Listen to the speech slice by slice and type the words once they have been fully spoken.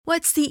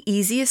What's the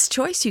easiest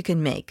choice you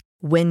can make?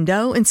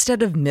 Window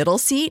instead of middle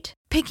seat?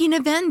 Picking a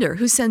vendor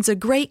who sends a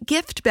great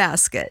gift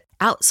basket?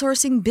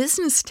 Outsourcing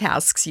business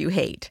tasks you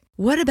hate?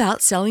 What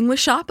about selling with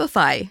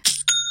Shopify?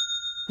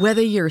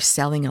 Whether you're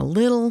selling a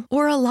little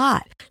or a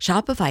lot,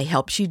 Shopify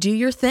helps you do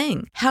your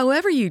thing,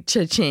 however you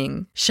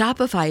cha-ching.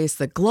 Shopify is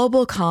the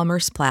global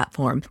commerce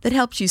platform that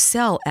helps you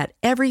sell at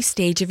every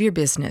stage of your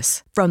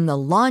business. From the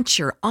launch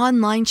your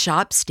online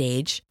shop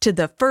stage to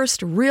the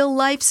first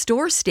real-life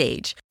store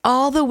stage,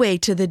 all the way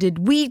to the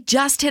did we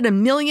just hit a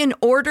million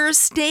orders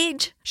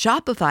stage.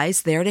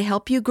 Shopify's there to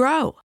help you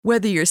grow.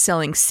 Whether you're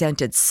selling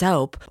scented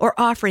soap or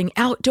offering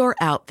outdoor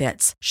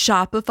outfits,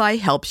 Shopify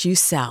helps you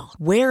sell.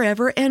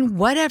 Wherever and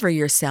whatever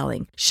you're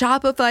selling,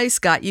 Shopify's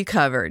got you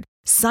covered.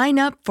 Sign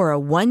up for a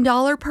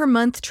 $1 per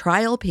month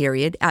trial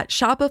period at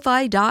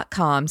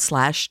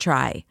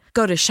shopify.com/try.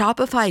 Go to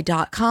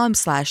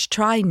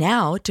shopify.com/try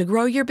now to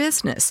grow your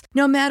business,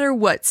 no matter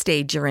what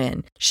stage you're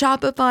in.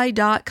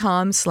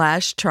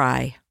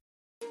 Shopify.com/try.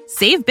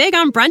 Save big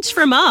on brunch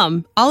for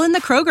mom, all in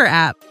the Kroger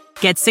app.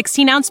 Get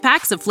 16-ounce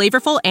packs of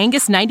flavorful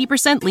Angus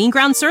 90% lean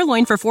ground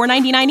sirloin for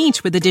 $4.99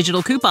 each with a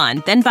digital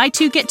coupon. Then buy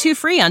 2, get 2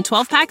 free on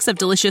 12 packs of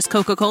delicious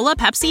Coca-Cola,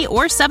 Pepsi,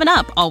 or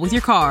 7-Up, all with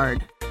your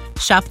card.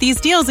 Shop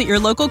these deals at your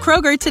local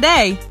Kroger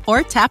today,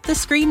 or tap the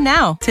screen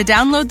now to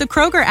download the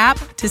Kroger app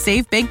to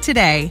save big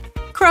today.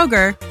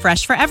 Kroger,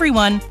 fresh for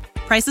everyone.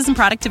 Prices and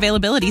product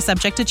availability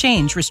subject to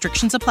change.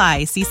 Restrictions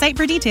apply. See site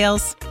for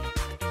details.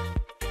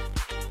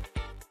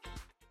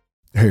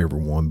 Hey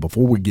everyone,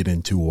 before we get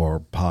into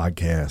our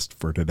podcast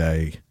for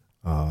today,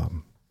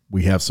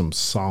 we have some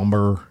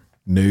somber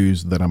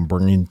news that I'm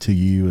bringing to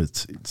you.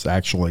 It's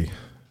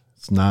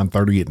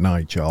 9:30 at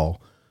night, y'all.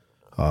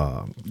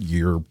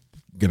 You're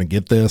going to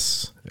get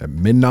this at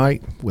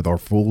midnight with our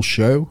full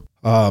show.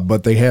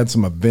 But they had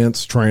some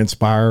events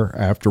transpire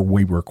after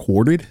we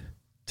recorded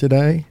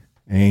today,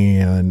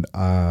 and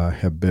I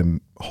have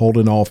been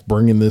holding off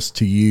bringing this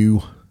to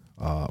you.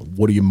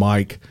 Woody and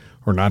Mike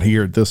are not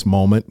here at this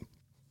moment,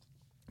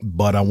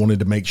 but I wanted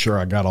to make sure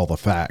I got all the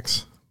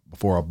facts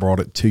before I brought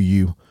it to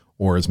you,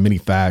 or as many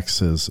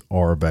facts as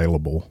are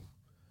available.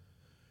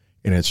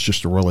 And it's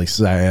just a really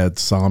sad,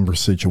 somber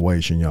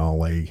situation,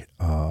 y'all. A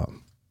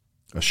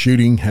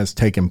shooting has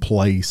taken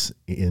place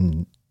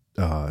in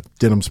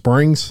Denham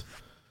Springs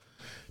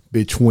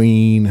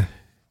between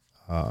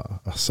a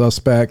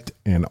suspect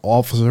and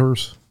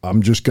officers.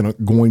 I'm just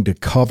going to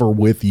cover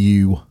with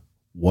you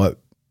what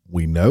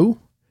we know.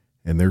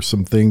 And there's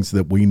some things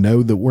that we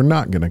know that we're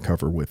not going to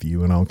cover with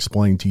you, and I'll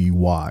explain to you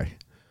why.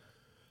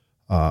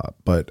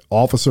 But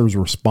officers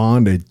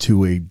responded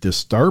to a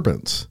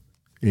disturbance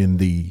in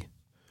the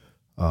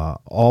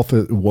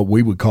office, what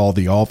we would call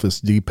the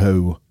Office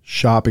Depot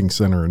Shopping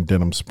Center in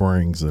Denham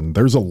Springs. And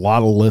there's a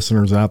lot of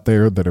listeners out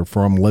there that are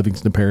from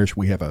Livingston Parish.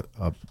 We have a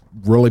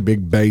really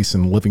big base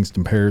in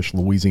Livingston Parish,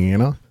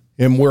 Louisiana,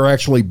 and we're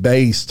actually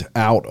based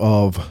out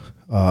of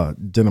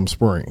Denham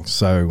Springs.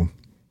 So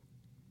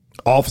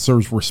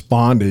officers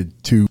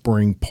responded to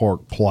Spring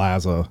Park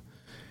Plaza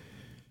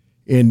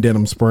in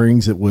Denham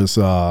Springs. It was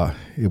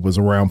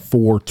around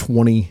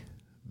 4:20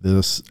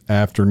 this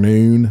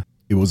afternoon.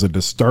 It was a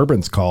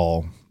disturbance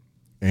call,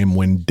 and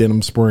when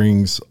Denham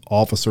Springs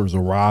officers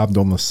arrived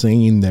on the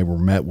scene, they were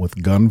met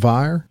with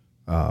gunfire.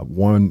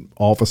 One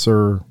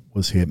officer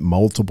was hit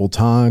multiple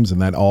times,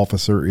 and that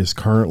officer is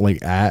currently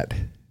at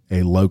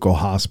a local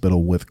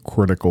hospital with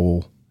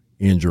critical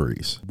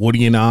injuries.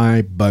 Woody and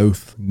I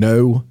both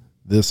know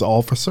this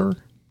officer.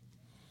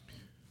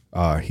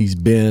 He's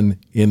been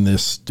in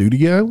this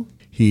studio.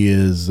 He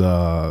is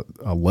a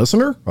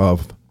listener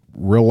of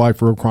Real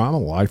Life, Real Crime, a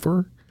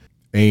lifer.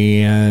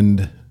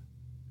 And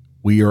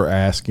we are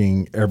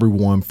asking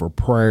everyone for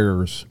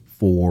prayers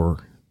for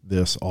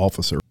this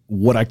officer.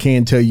 What I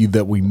can tell you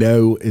that we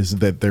know is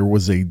that there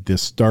was a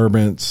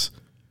disturbance,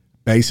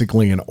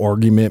 basically an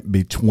argument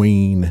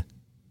between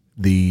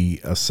the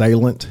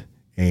assailant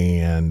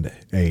and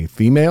a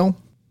female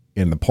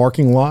in the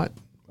parking lot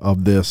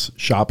of this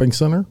shopping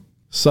center.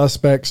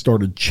 Suspect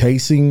started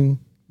chasing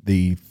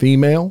the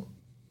female,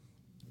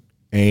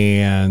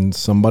 and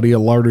somebody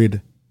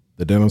alerted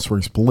the Denham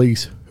Springs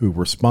police, who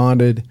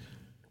responded.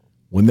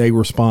 When they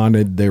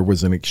responded, there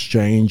was an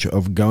exchange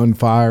of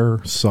gunfire.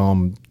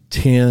 Some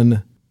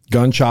 10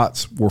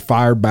 gunshots were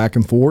fired back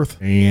and forth,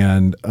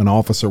 and an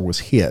officer was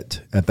hit.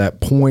 At that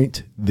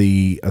point,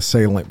 the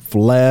assailant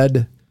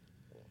fled,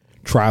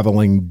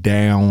 traveling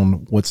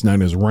down what's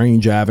known as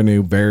Range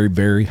Avenue, very,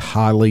 very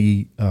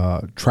highly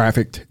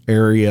trafficked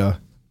area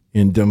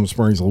in Denham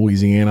Springs,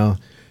 Louisiana.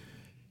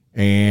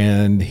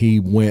 And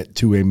he went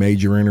to a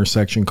major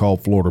intersection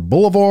called Florida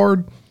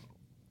Boulevard.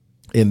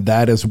 And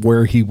that is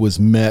where he was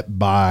met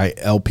by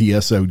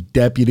LPSO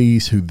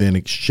deputies, who then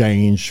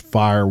exchanged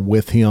fire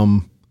with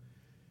him.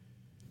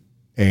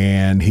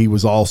 And he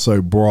was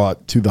also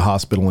brought to the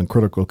hospital in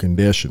critical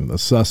condition. The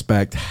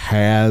suspect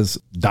has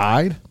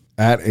died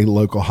at a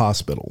local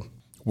hospital.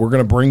 We're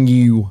going to bring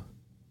you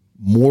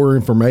more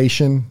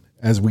information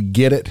as we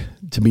get it.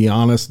 To be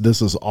honest,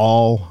 this is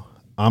all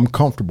I'm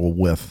comfortable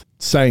with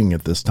saying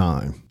at this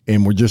time.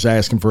 And we're just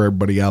asking for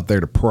everybody out there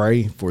to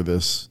pray for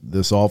this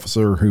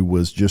officer who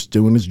was just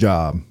doing his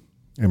job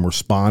and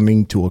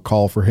responding to a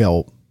call for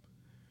help.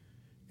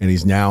 And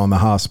he's now in the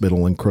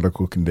hospital in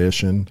critical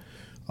condition.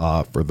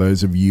 For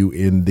those of you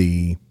in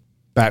the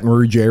Baton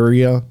Rouge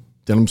area,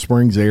 Denham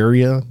Springs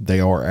area,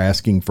 they are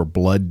asking for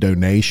blood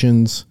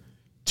donations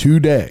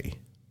today,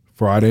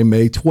 Friday,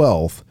 May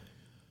 12th,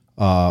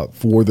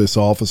 for this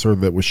officer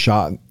that was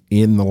shot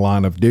in the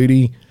line of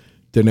duty.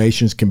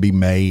 Donations can be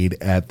made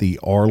at the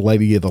Our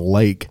Lady of the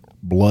Lake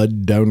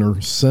Blood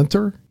Donor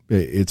Center.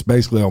 It's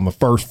basically on the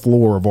first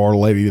floor of Our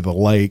Lady of the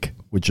Lake,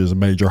 which is a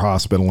major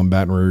hospital in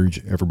Baton Rouge.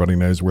 Everybody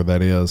knows where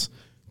that is.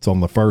 It's on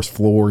the first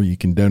floor. You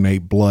can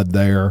donate blood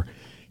there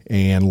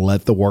and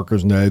let the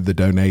workers know the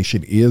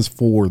donation is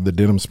for the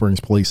Denham Springs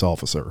police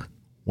officer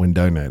when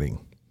donating.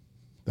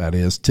 That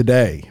is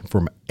today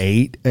from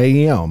 8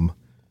 a.m.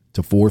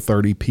 to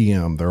 4:30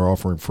 p.m. They're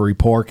offering free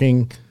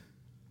parking,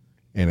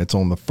 and it's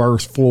on the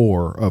first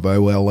floor of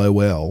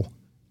OLOL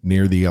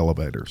near the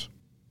elevators.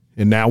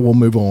 And now we'll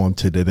move on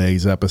to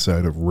today's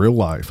episode of Real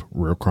Life,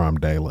 Real Crime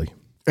Daily.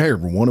 Hey,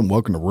 everyone, and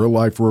welcome to Real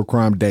Life, Real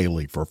Crime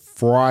Daily for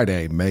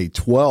Friday, May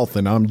 12th.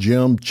 And I'm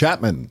Jim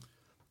Chapman.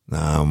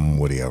 I'm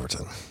Woody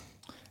Overton.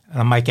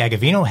 And I'm Mike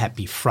Agavino.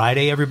 Happy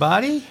Friday,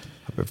 everybody.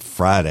 Happy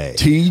Friday.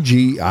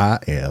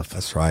 TGIF.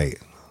 That's right.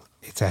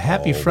 It's a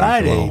happy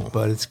Friday,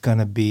 but it's going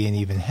to be an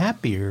even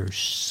happier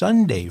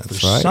Sunday for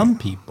some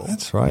people.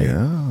 That's right.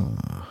 Yeah,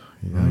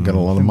 I got a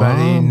lot of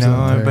moms.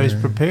 Everybody's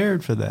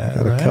prepared for that.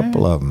 Got a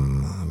couple of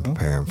them I'm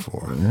preparing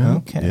for. Yeah.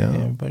 Okay,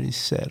 everybody's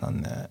set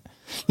on that.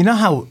 You know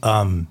how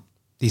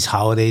these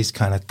holidays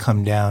kind of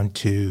come down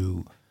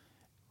to,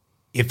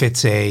 if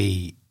it's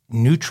a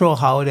neutral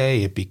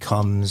holiday, it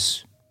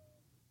becomes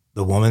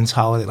the woman's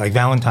holiday. Like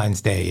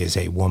Valentine's Day is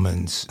a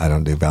woman's. I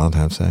don't do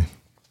Valentine's Day.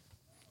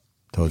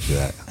 Told you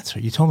that. That's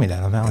right. You told me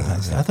that on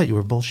Valentine's Day. I thought you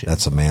were bullshit.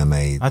 That's a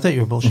man-made. I thought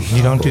you were bullshit.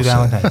 You don't do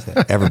Valentine's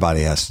Day.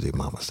 Everybody has to do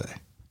Mama's Day.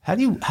 How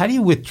do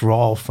you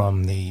withdraw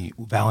from the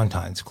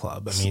Valentine's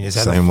Club? I mean, is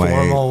that a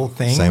formal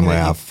thing? Same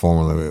way I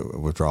formally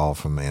withdraw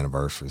from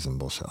anniversaries and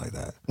bullshit like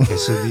that. Okay,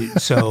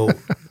 so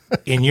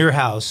in your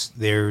house,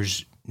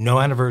 there's no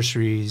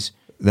anniversaries.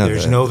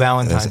 There's no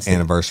Valentine's Day.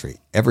 Anniversary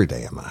every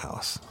day in my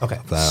house. Okay,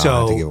 so I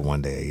have to give it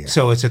 1 day a year.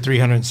 So it's a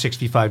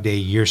 365-day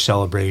year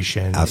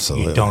celebration.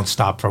 Absolutely, you don't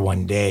stop for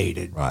 1 day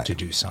to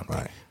do something.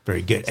 Right.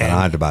 Very good. So I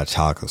had to buy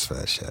chocolates for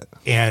that shit.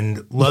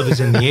 And love is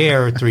in the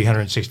air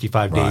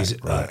 365 days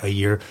a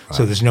year. Right.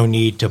 So there's no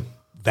need to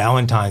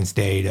Valentine's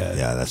Day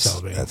to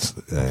celebrate.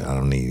 I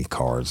don't need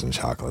cards and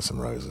chocolates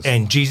and roses.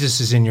 And Jesus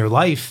is in your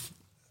life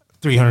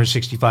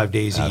 365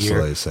 days a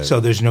year. So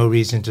there's no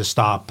reason to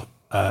stop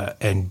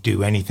and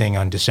do anything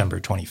on December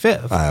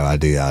 25th. I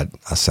do. I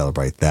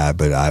celebrate that,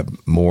 but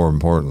more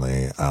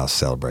importantly, I'll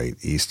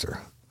celebrate Easter.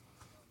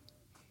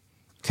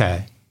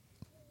 Okay.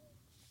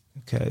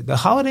 The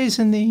holidays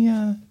in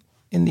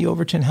the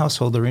Overton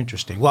household are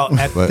interesting. Well,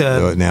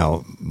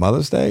 now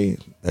Mother's Day,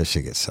 that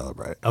should get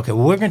celebrated. Okay,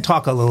 well, we're going to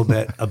talk a little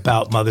bit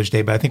about Mother's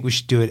Day, but I think we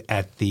should do it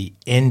at the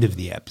end of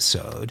the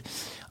episode.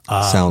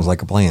 Sounds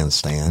like a plan,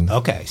 Stan.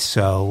 Okay,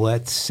 so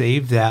let's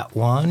save that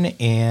one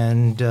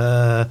and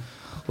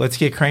let's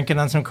get cranking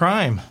on some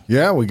crime.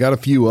 Yeah, we got a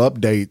few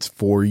updates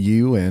for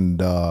you, and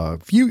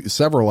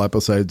several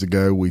episodes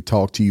ago, we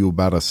talked to you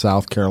about a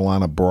South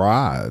Carolina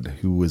bride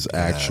who was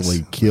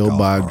actually killed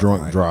by a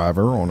drunk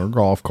driver on her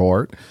golf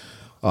cart.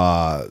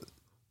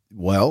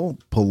 Well,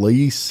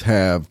 police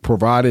have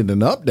provided an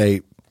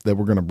update that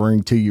we're going to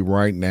bring to you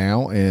right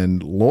now,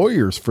 and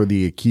lawyers for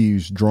the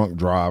accused drunk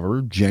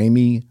driver,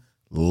 Jamie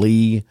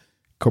Lee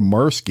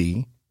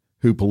Komersky,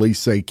 who police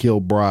say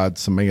killed bride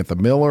Samantha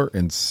Miller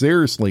and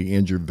seriously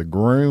injured the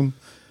groom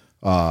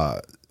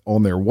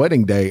on their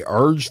wedding day,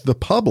 urged the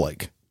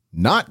public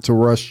not to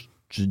rush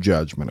to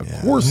judgment. Of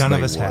course none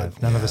of us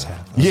have. None of us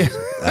have. Yeah.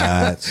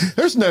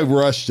 There's no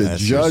rush to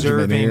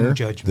judgment here.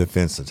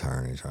 Defense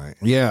attorneys, right?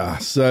 Yeah.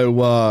 So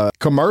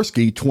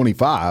Komersky,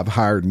 25,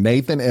 hired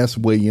Nathan S.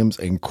 Williams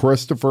and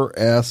Christopher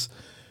S.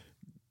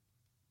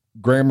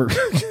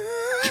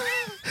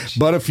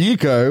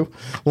 Buttafuoco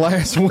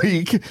last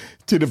week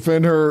to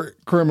defend her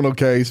criminal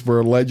case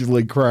for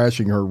allegedly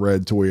crashing her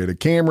red Toyota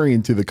Camry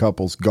into the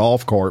couple's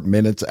golf cart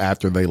minutes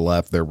after they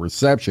left their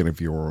reception, if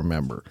you'll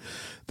remember.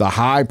 The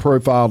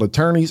high-profile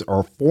attorneys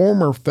are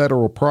former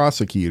federal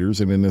prosecutors,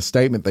 and in a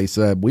statement they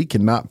said, "We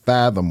cannot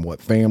fathom what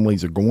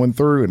families are going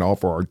through and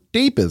offer our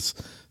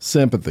deepest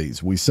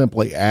sympathies. We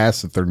simply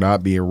ask that there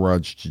not be a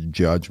rush to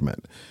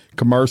judgment."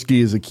 Komersky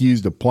is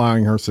accused of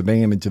plying her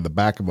sedan into the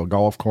back of a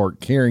golf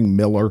cart carrying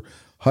Miller,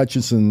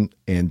 Hutchison,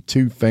 and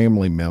two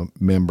family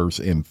members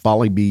in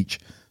Folly Beach,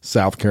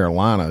 South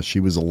Carolina. She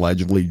was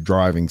allegedly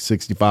driving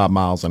 65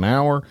 miles an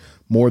hour,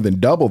 more than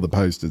double the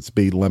posted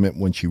speed limit,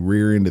 when she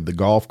rear-ended the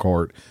golf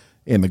cart.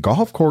 And the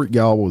golf cart,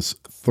 y'all, was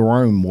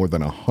thrown more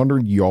than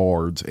 100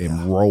 yards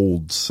and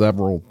rolled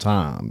several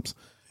times.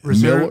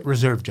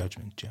 Reserve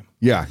judgment, Jim.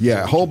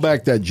 Yeah. Hold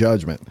back that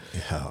judgment.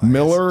 Yeah,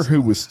 Miller,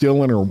 who was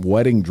still in her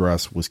wedding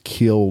dress, was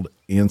killed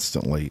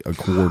instantly,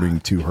 according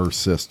to her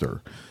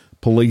sister.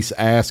 Police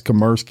asked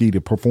Komersky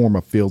to perform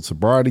a field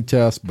sobriety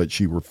test, but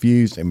she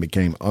refused and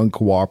became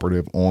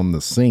uncooperative on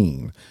the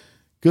scene.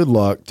 Good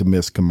luck to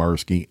Miss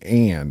Komersky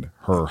and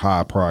her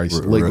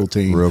high-priced legal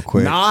team. Real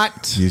quick,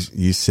 Not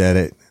you said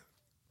it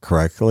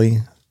correctly.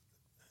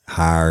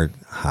 Hired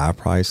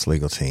high-priced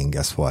legal team.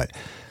 Guess what?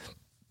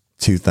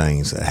 Two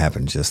things that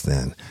happened just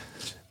then.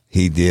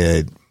 He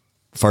did.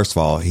 First of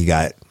all, he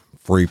got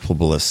free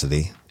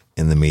publicity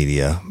in the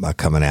media by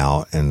coming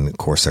out, and of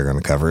course they're going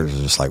to cover it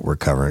just like we're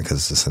covering it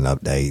because it's an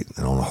update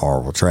and on a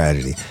horrible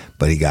tragedy.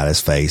 But he got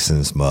his face in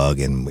his mug,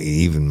 and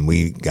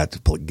we got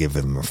to give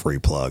him a free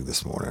plug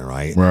this morning,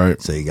 right?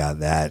 Right. So you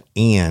got that,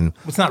 and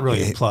it's not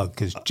really a plug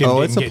because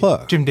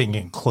Jim didn't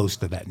get close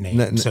to that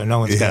name, so no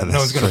one's going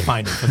to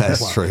find it. For that's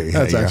plug. true.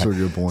 That's actually a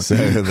good point. So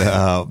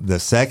the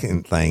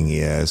second thing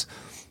is,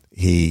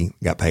 he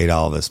got paid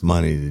all this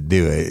money to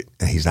do it.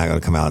 And he's not going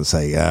to come out and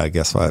say,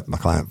 guess what? My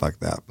client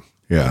fucked up.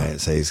 Yeah. Right?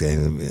 So he's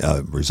getting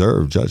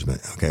reserve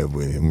judgment. Okay.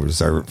 We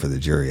reserve it for the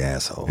jury,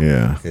 asshole.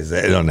 Yeah. Because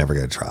it'll never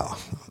go to trial.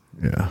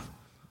 Yeah.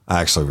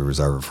 I actually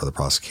reserve it for the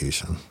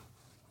prosecution.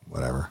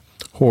 Whatever.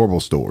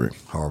 Horrible story.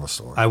 Horrible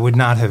story. I would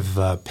not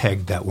have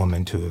pegged that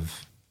woman to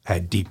have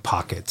had deep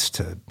pockets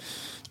to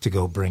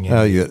go bring in.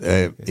 Are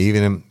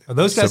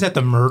those guys at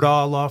the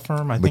Murdaugh law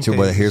firm? I think.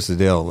 But here's the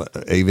deal.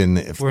 Even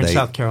if we're in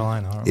South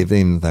Carolina,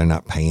 even if they're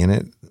not paying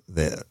it,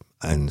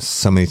 and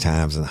so many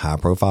times in high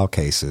profile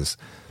cases,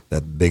 the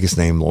biggest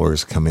name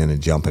lawyers come in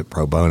and jump at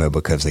pro bono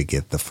because they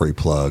get the free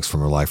plugs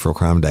from Life Real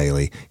Crime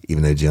Daily,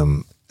 even though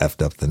Jim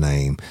effed up the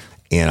name,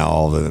 and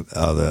all the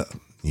other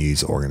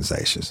news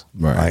organizations.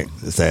 Right?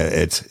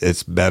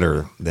 It's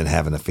better than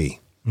having a fee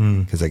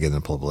because they get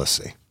the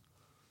publicity.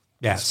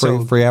 Yeah,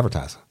 free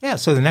advertising. Yeah,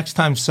 so the next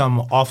time some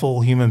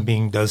awful human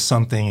being does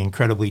something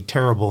incredibly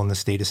terrible in the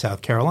state of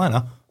South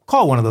Carolina,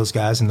 call one of those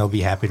guys and they'll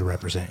be happy to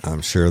represent you.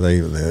 I'm sure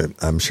they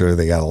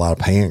got a lot of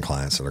paying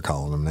clients that are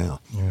calling them now.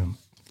 Yeah,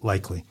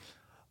 likely.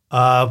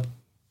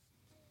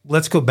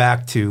 Let's go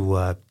back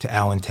to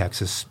Allen,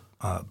 Texas,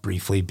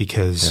 briefly,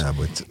 because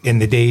in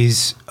the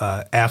days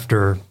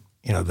after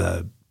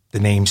the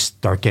names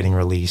start getting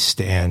released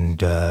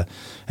and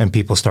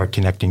people start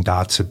connecting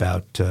dots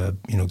about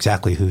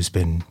exactly who's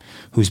been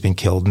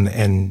killed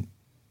and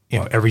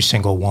every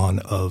single one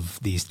of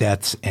these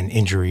deaths and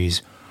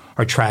injuries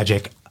are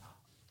tragic.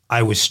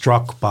 I was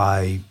struck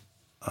by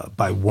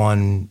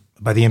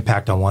the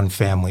impact on one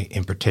family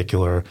in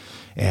particular,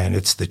 and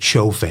it's the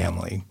Cho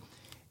family,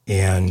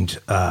 and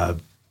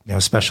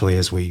especially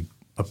as we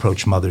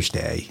approach Mother's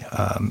Day,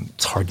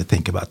 it's hard to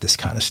think about this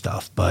kind of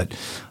stuff. But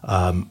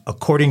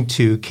according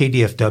to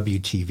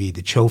KDFW TV,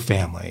 the Cho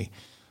family,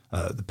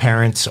 the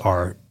parents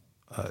are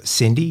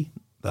Cindy,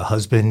 the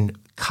husband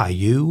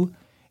Caillou,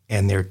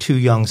 and their two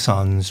young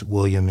sons,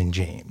 William and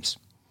James.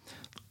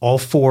 All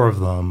four of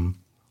them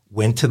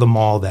went to the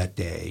mall that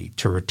day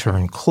to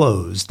return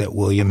clothes that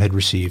William had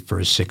received for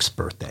his 6th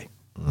birthday,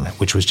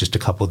 which was just a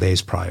couple of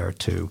days prior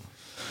to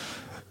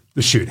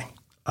the shooting.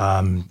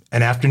 An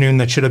afternoon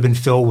that should have been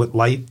filled with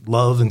light,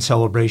 love, and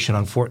celebration,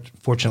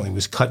 unfortunately,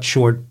 was cut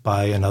short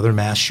by another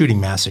mass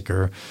shooting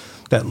massacre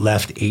that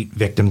left 8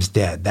 victims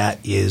dead. That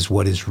is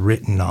what is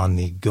written on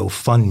the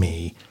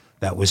GoFundMe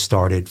that was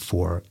started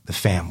for the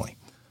family.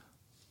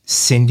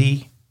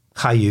 Cindy,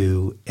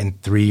 Caillou,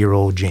 and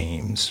 3-year-old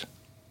James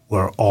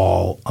were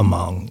all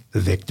among the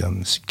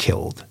victims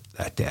killed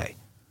that day.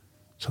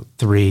 So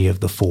 3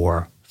 of the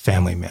 4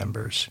 family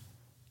members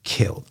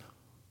killed.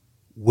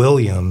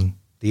 William,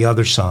 the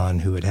other son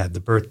who had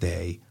the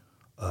birthday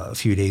a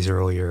few days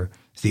earlier,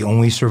 is the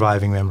only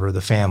surviving member of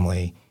the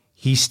family.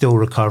 He's still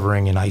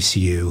recovering in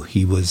ICU.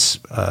 He was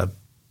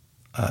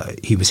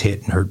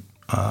hit and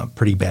hurt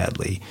pretty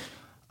badly.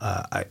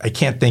 I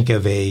can't think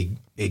of a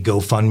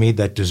GoFundMe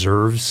that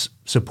deserves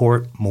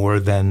support more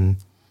than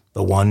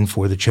the one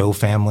for the Cho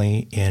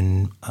family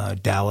in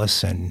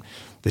Dallas and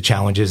the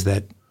challenges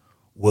that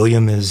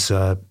William is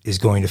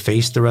going to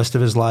face the rest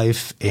of his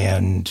life,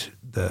 and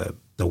the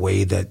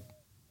way that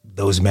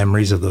those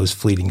memories of those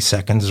fleeting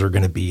seconds are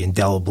going to be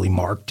indelibly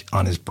marked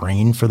on his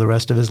brain for the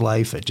rest of his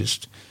life.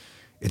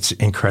 It's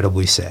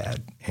incredibly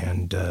sad,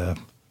 and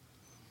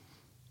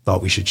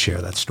thought we should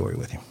share that story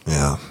with you.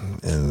 Yeah,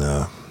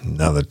 and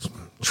another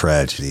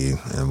tragedy,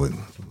 and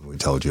we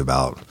told you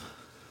about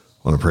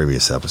on a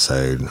previous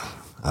episode.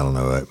 I don't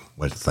know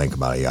what to think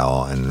about it,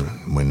 y'all.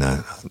 And when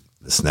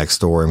this next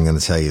story I'm going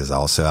to tell you is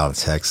also out of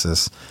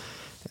Texas,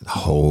 and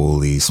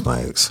holy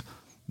smokes,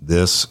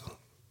 this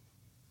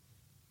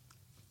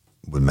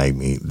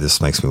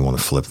makes me want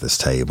to flip this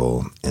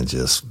table and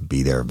just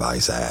beat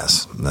everybody's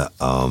ass.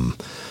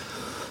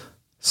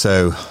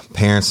 So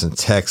parents in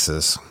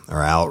Texas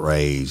are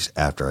outraged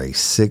after a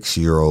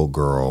 6-year-old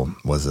girl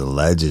was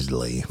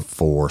allegedly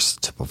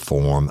forced to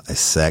perform a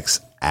sex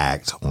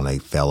act on a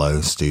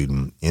fellow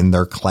student in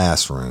their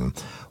classroom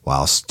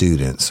while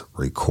students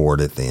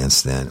recorded the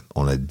incident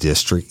on a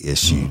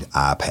district-issued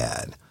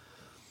iPad.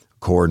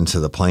 According to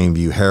the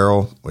Plainview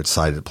Herald, which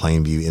cited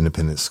Plainview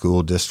Independent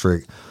School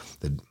District,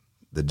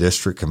 The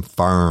district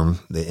confirmed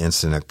the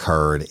incident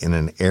occurred in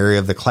an area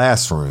of the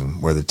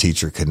classroom where the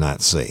teacher could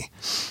not see.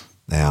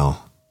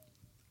 Now,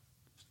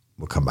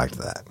 we'll come back to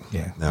that.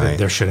 Yeah, right?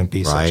 There shouldn't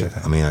be such a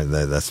thing. I mean,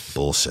 that's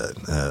bullshit.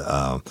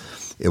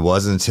 It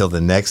wasn't until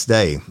the next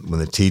day when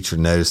the teacher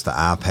noticed the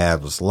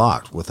iPad was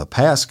locked with a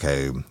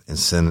passcode and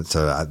sent it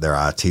to their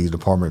IT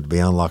department to be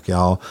unlocked,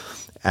 y'all.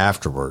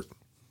 After it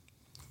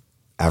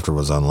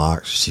was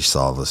unlocked, she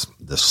saw this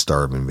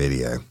disturbing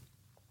video.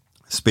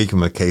 Speaking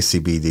with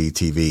KCBD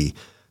TV,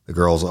 the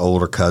girl's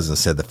older cousin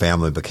said the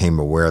family became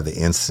aware of the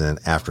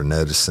incident after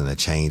noticing a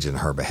change in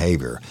her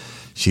behavior.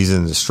 She's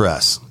in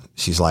distress.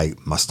 She's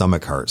like, my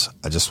stomach hurts.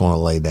 I just want to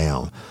lay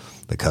down,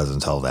 the cousin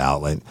told the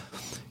outlet.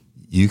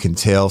 You can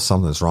tell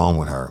something's wrong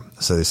with her.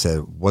 So they said,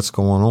 what's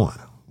going on?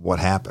 What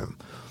happened?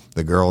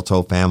 The girl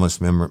told family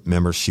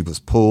members she was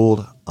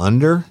pulled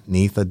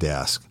underneath a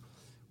desk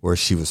where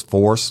she was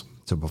forced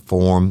to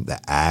perform the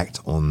act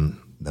on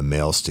the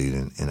male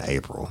student in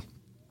April.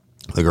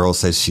 The girl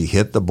says she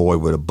hit the boy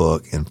with a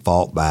book and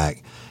fought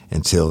back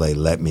until they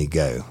let me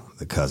go,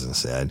 the cousin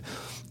said.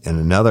 In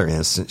another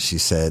instance, she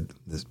said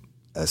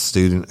a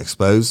student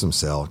exposed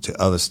himself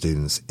to other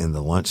students in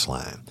the lunch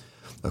line.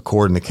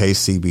 According to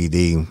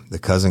KCBD, the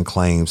cousin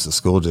claims the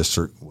school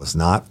district was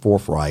not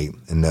forthright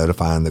in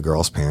notifying the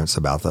girl's parents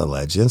about the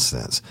alleged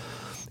incidents.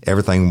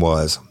 Everything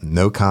was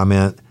no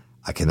comment.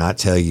 I cannot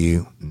tell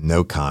you,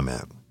 no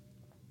comment.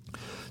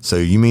 So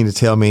you mean to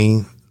tell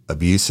me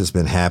abuse has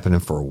been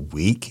happening for a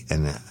week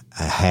and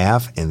a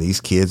half and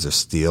these kids are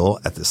still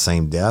at the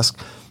same desk?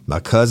 My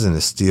cousin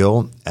is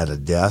still at a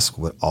desk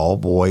with all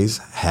boys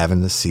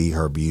having to see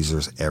her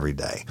abusers every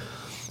day.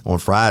 On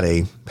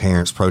Friday,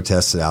 parents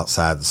protested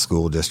outside the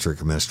school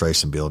district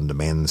administration building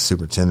demanding the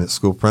superintendent,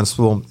 school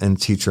principal, and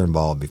teacher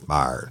involved be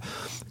fired.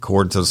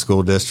 According to the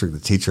school district, the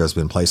teacher has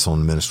been placed on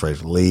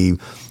administrative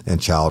leave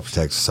and Child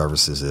Protective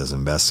Services is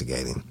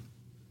investigating.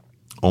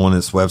 On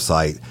its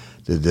website,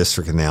 the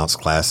district announced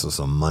classes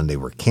on Monday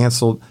were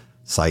canceled,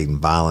 citing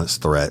violence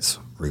threats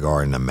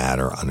regarding the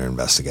matter under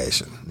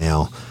investigation.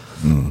 Now,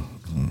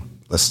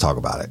 let's talk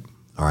about it.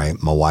 All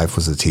right. My wife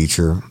was a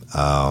teacher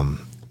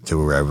till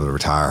we were able to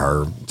retire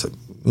her.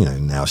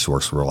 Now she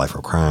works for Real Life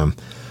of Crime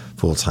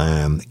full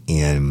time.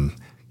 And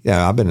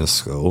yeah, I've been in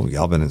school.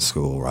 Y'all been in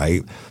school,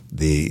 right?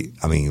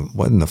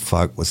 What in the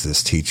fuck was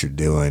this teacher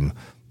doing?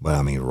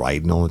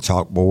 Writing on a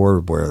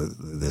chalkboard where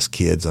this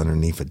kid's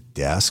underneath a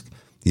desk.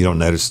 You don't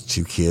notice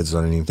two kids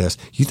underneath the desk.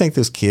 You think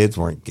those kids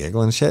weren't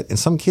giggling and shit? And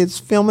some kids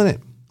filming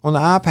it on the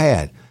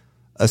iPad.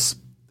 A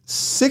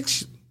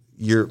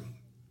six-year-old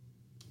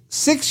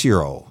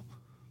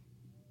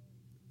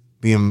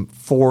being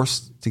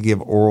forced to give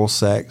oral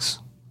sex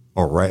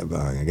or rape.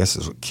 I guess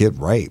it's kid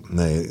rape.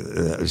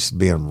 Just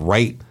being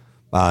raped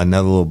by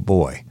another little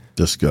boy.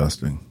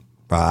 Disgusting.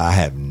 I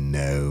have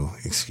no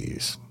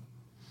excuse.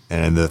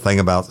 And the thing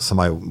about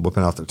somebody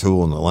whipping out their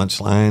tool in the lunch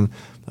line,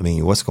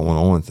 what's going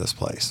on with this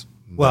place?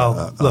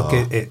 Well, look,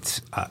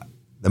 it's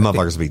the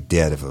motherfuckers would be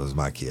dead if it was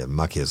my kid.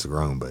 My kids are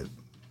grown, but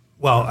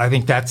I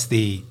think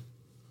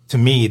to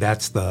me,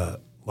 that's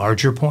the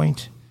larger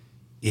point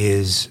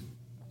is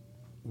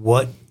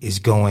what is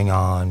going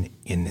on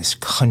in this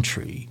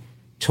country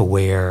to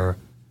where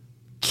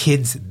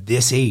kids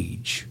this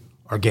age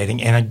are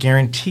getting, and I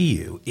guarantee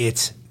you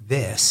it's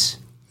this,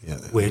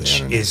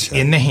 which is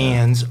in the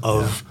hands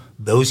of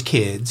those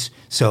kids.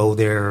 So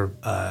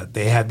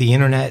they have the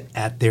internet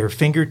at their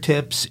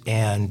fingertips,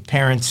 and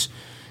parents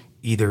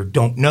either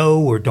don't know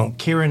or don't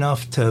care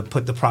enough to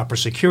put the proper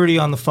security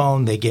on the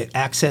phone. They get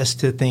access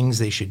to things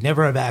they should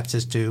never have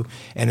access to.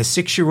 And a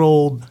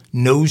 6-year-old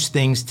knows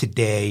things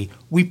today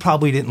we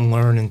probably didn't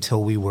learn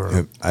until we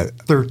were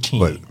 13.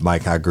 But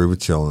Mike, I agree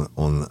with you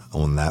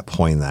on that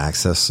point, the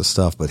access to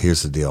stuff. But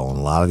here's the deal. In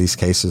a lot of these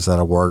cases that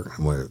I work,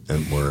 where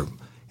it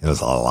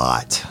was a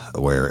lot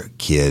where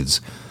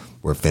kids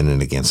were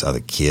offended against other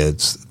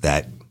kids,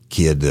 that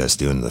kid that's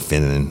doing the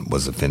offending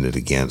was offended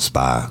against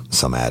by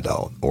some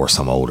adult or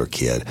some older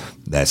kid.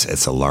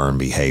 It's a learned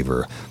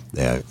behavior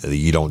that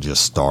you don't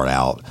just start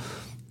out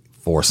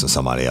forcing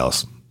somebody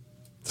else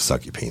to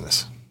suck your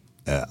penis.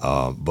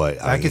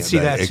 But I could see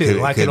that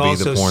too. I could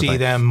also see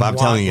them. But I'm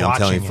telling you I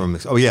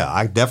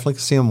definitely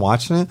could see them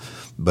watching it.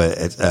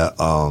 But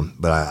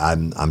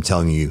I'm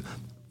telling you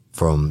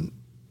from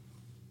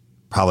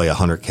probably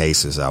 100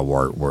 cases I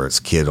worked where it's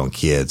kid on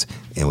kids,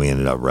 and we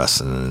ended up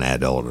wrestling an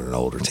adult or an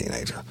older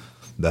teenager.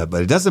 But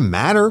it doesn't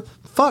matter.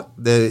 Fuck,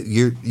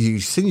 you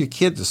send your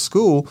kid to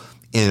school,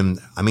 and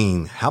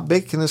how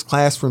big can this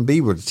classroom be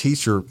where the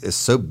teacher is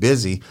so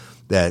busy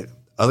that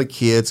other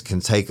kids can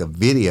take a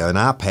video, an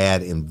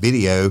iPad, and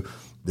video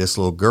this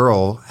little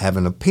girl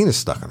having a penis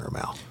stuck in her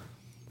mouth?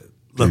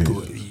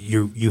 Look,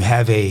 you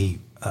have a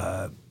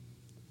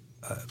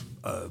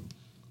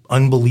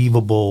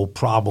unbelievable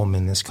problem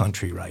in this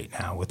country right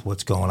now with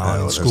what's going on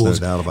in schools.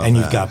 No doubt about and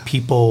that. You've got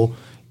people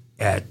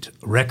at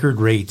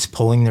record rates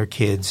pulling their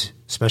kids,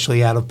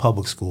 especially out of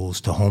public schools,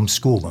 to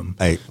homeschool them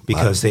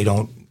because they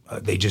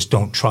just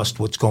don't trust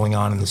what's going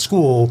on in the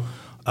school.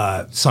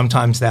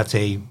 Sometimes that's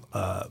a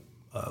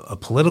a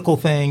political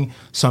thing.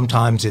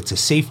 Sometimes it's a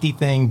safety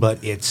thing,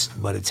 but it's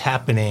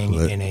happening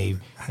in a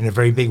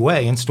very big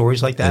way. And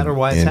stories like that are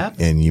why it's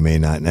happening. And you may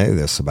not know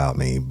this about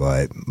me,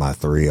 but my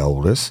 3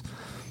 oldest,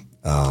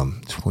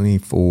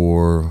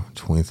 24,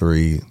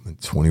 23,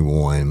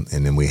 21,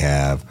 and then we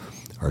have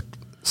our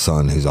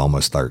son who's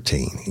almost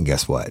 13. And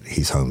guess what?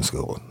 He's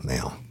homeschooled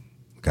now.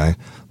 Okay?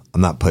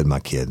 I'm not putting my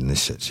kid in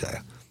this shit show.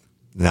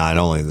 Not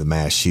only the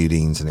mass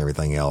shootings and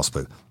everything else,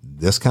 but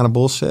this kind of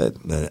bullshit.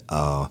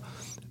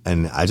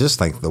 And I just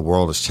think the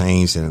world has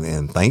changed.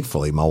 And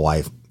thankfully, my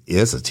wife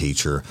is a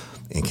teacher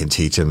and can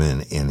teach him.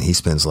 And he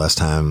spends less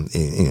time.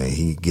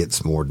 He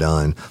gets more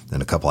done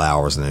in a couple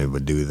hours than he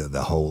would do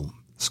the whole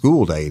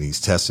school day. And he's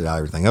tested out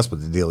everything else.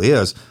 But the deal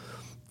is,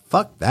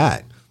 fuck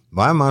that.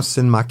 Why am I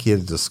sending my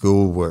kids to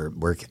school where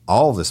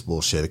all this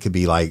bullshit? It could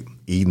be like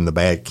eating the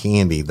bad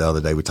candy the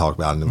other day we talked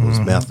about, and it was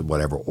meth or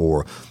whatever,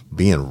 or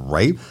being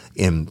raped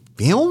and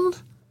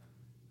filmed.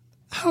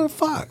 How the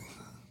fuck?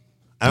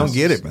 I don't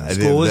get it, man.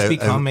 School has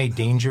become a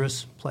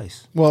dangerous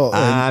place. Well,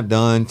 I've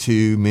done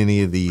too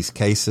many of these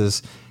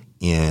cases,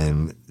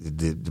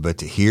 but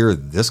to hear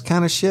this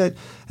kind of shit,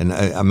 and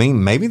I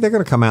mean, maybe they're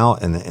going to come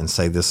out and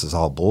say this is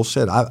all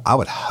bullshit. I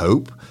would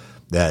hope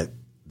that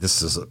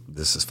this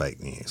is fake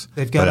news.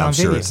 They've got but it I'm on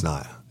sure video. it's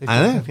not. They've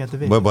got the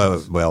video.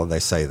 Well, they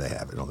say they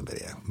have it on the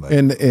video. But.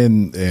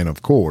 and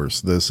of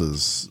course, this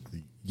is,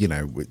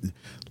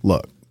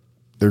 look,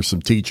 there's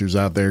some teachers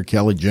out there.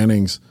 Kelly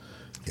Jennings,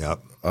 Yep.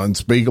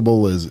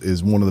 Unspeakable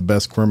is one of the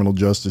best criminal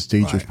justice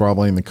teachers Right.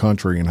 probably in the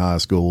country in high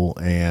school,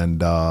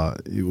 and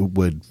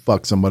would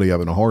fuck somebody up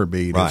in a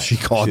heartbeat Right. if she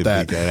caught She'd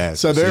that. beat that ass.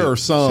 So there She'd- are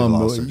she'd some,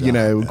 lost her job.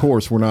 of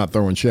course, we're not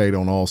throwing shade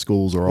on all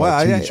schools or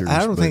all teachers. I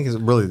don't but- think it's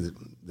really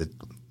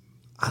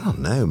I don't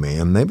know,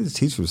 man. Maybe the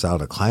teacher was out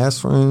of the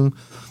classroom.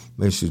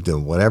 Maybe she was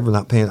doing whatever,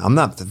 not paying. I'm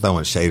not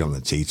throwing shade on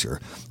the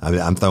teacher.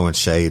 I'm throwing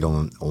shade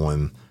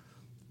on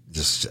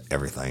just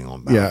everything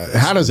on. Yeah,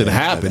 how does it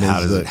happen? How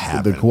is does the, it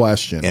happen? The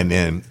question.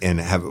 And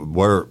have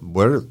where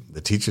the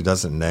teacher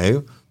doesn't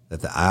know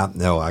that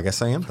I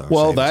guess I am throwing.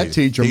 Well, shade on that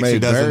teacher may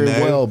doesn't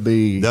very well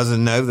be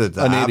doesn't know that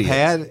the an idiot.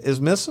 iPad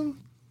is missing.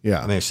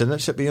 Yeah. I mean, shouldn't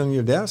that shit be on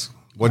your desk?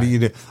 What do you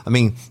do? I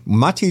mean,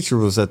 my teacher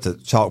was at the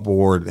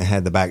chalkboard and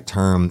had the back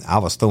term. I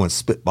was throwing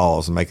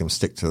spitballs and making them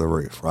stick to the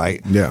roof,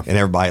 right? Yeah. And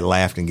everybody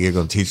laughed and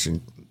giggled. And teacher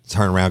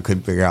turned around,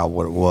 couldn't figure out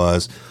what it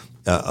was,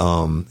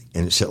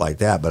 and shit like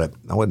that. But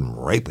I wasn't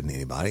raping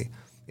anybody.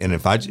 And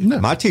if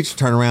my teacher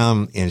turned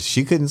around and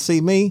she couldn't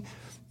see me,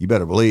 you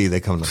better believe they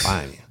come to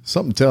find you.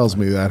 Something tells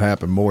me that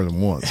happened more than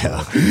once.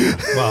 Yeah.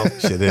 Well,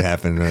 Shit, it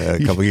happened a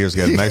couple years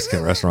ago at a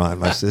Mexican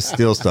restaurant. It's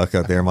still stuck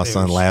up there. My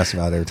son laughs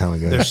about it every time we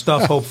go. there's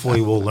stuff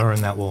hopefully we'll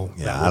learn that will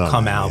I don't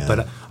come know, out. man.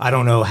 But I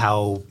don't know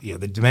how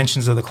the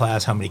dimensions of the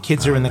class, how many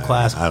kids are in the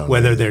class,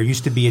 whether there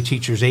used to be a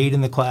teacher's aide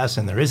in the class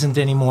and there isn't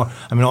anymore.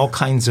 I mean, all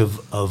kinds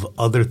of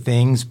other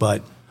things.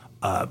 But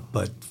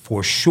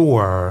for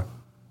sure,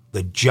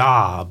 the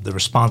job, the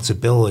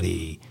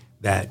responsibility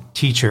that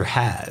teacher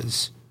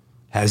has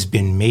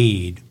been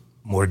made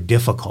more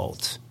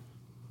difficult.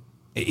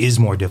 It is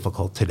more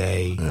difficult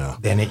today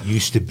than it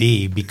used to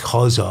be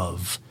because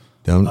of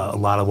a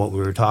lot of what we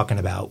were talking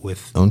about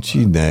with. Don't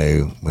you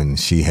know when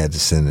she had to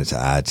send it to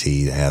IT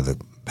to have the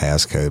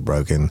passcode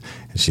broken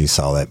and she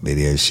saw that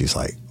video, she's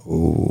like,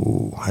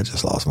 "Ooh, I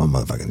just lost my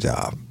motherfucking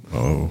job."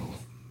 Oh,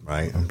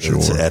 Right? I'm sure.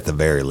 It's at the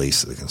very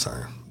least the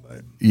concern.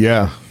 But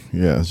yeah.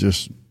 It's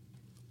just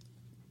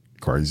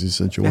crazy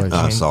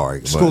situation.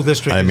 sorry. School but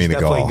district I didn't is mean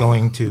to go definitely off.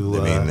 going to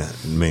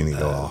Didn't mean to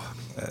go off.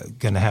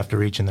 going to have to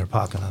reach in their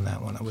pocket on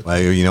that one. I would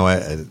Well, you know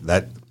what?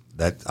 That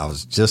I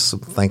was just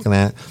thinking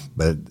that,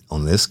 but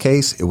on this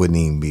case, it wouldn't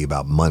even be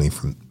about money.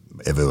 From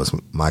if it was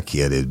my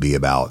kid, it'd be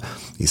about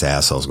these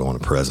assholes going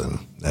to prison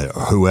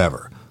or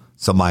whoever.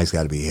 Somebody's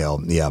got to be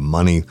held. Yeah,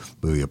 money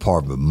would be a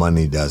part, but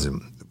money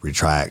doesn't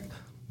retract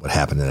what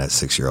happened to that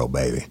 6-year-old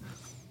baby.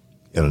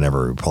 It'll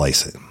never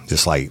replace it.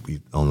 Just like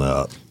on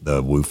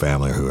the Wu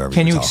family or whoever.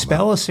 Can you you're talking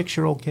expel a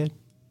 6-year-old kid?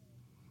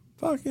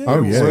 About. Fuck yeah.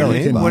 Oh, yeah. Well,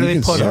 You can- Where do you they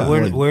can put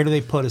certainly- it? Where do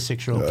they put a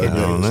 6-year-old kid? I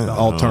don't know.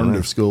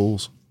 Alternative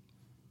schools.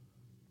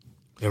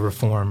 They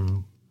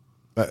reform.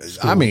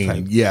 I mean,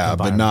 type yeah,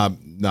 but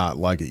environment. not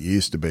like it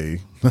used to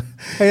be.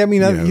 Hey, I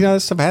mean, you know,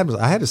 stuff happens.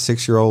 I had a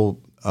 6-year-old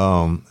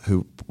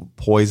who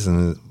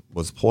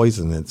was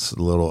poisoned its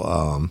little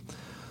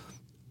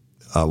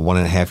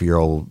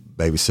 1.5-year-old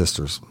baby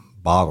sister's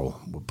bottle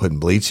with putting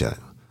bleach in it.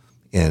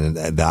 And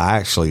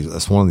that's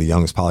one of the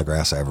youngest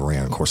polygraphs I ever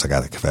ran. Of course, I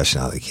got a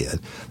confession out of the kid,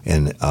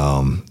 and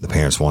the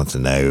parents wanted to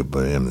know,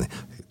 but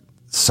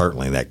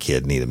certainly that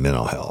kid needed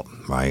mental help,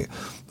 right?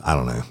 I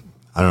don't know.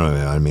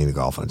 Man. I didn't mean to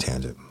go off on a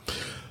tangent.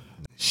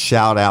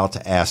 Shout out to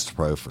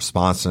Astropro for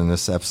sponsoring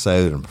this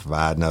episode and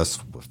providing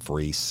us with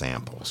free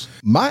samples.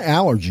 My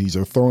allergies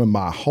are throwing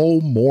my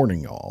whole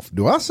morning off.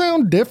 Do I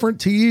sound different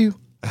to you?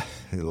 A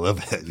little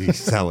bit. You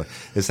sound like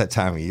it's that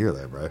time of year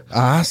there, bro.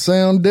 I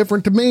sound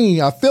different to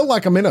me. I feel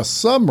like I'm in a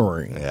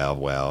submarine. Yeah,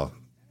 well,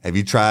 have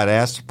you tried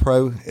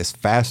Astropro? It's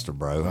faster,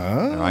 bro.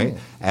 All right?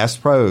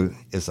 Astropro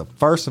is the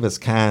first of its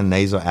kind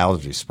nasal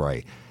allergy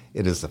spray.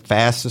 It is the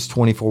fastest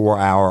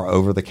 24-hour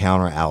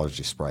over-the-counter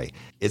allergy spray.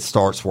 It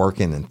starts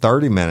working in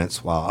 30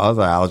 minutes while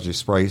other allergy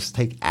sprays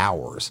take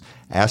hours.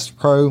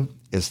 Astropro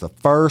is the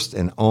first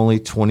and only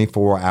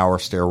 24-hour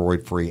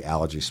steroid-free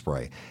allergy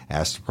spray.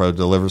 Astropro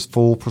delivers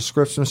full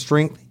prescription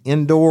strength,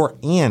 indoor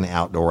and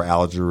outdoor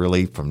allergy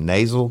relief from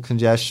nasal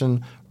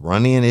congestion,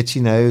 runny and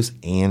itchy nose,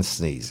 and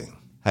sneezing.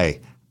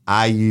 Hey,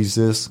 I use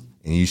this,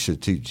 and you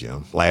should too,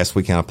 Jim. Last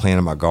weekend I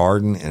planted my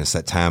garden, and it's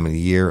that time of the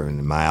year,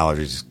 and my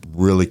allergies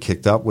really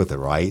kicked up with it,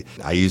 right?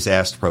 I use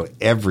Astropro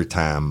every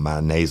time my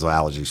nasal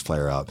allergies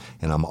flare up,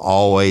 and I'm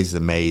always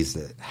amazed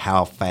at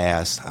how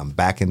fast I'm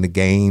back in the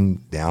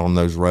game, down on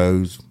those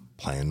roads,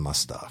 playing my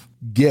stuff.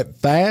 Get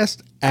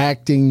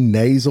fast-acting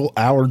nasal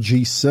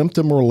allergy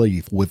symptom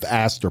relief with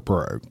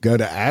Astropro. Go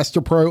to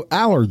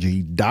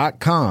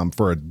AstroProAllergy.com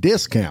for a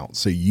discount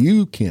so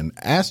you can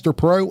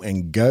Astropro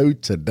and go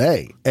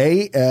today.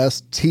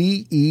 ASTEPRO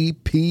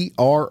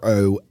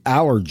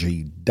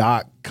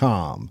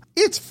Allergy.com.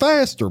 It's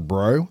faster,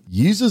 bro.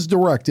 Use as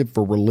directed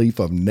for relief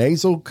of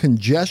nasal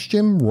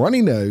congestion,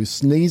 runny nose,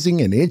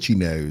 sneezing, and itchy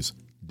nose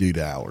due to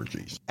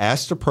allergies.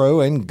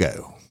 Astropro and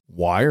go.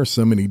 Why are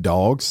so many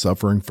dogs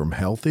suffering from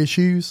health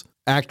issues?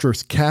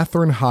 Actress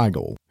Katherine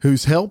Heigl,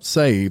 who's helped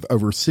save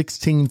over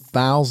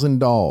 16,000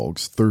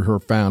 dogs through her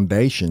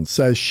foundation,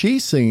 says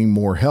she's seeing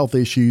more health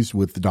issues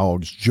with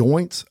dogs'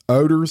 joints,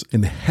 odors,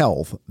 and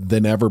health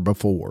than ever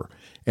before.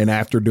 And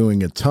after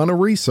doing a ton of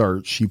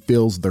research, she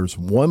feels there's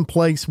one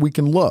place we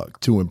can look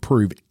to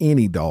improve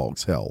any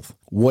dog's health.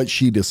 What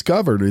she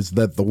discovered is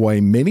that the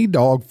way many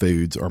dog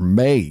foods are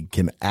made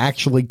can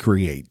actually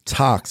create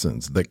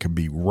toxins that could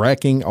be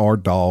wrecking our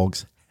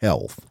dog's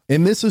health.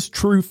 And this is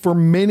true for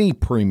many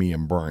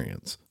premium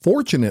brands.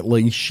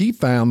 Fortunately, she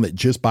found that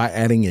just by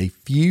adding a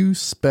few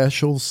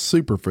special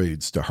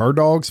superfoods to her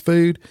dog's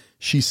food,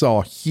 she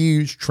saw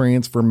huge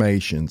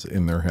transformations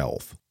in their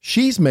health.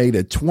 She's made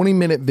a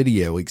 20-minute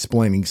video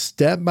explaining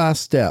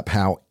step-by-step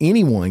how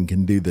anyone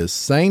can do this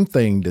same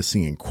thing to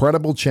see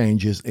incredible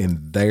changes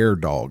in their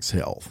dog's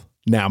health.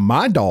 Now,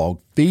 my dog,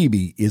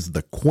 Phoebe, is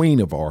the queen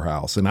of our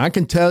house, and I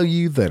can tell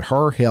you that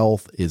her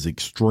health is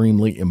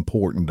extremely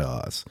important to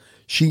us.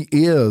 She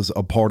is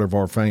a part of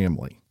our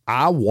family.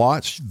 I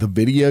watched the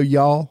video,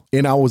 y'all,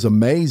 and I was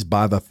amazed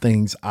by the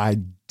things I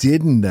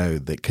didn't know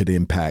that could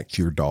impact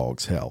your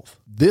dog's health.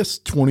 This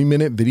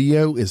 20-minute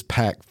video is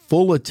packed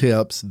full of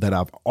tips that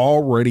I've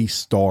already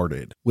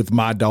started with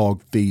my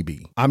dog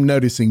Phoebe. I'm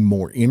noticing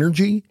more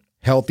energy,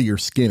 healthier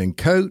skin and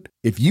coat.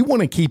 If you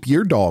want to keep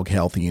your dog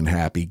healthy and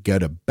happy, go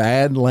to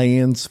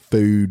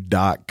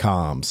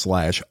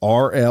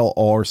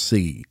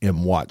badlandsfood.com/RLRC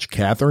and watch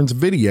Catherine's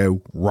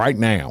video right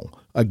now.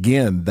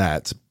 Again,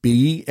 that's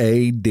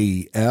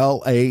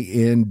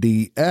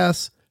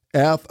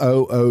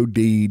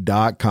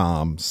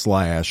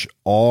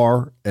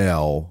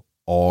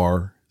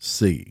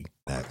BADLANDSFOOD.com/RLRC.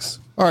 Next.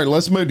 All right,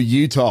 let's move to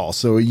Utah.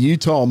 So a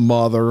Utah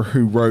mother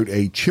who wrote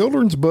a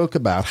children's book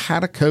about how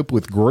to cope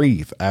with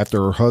grief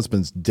after her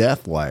husband's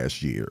death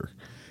last year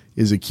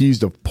is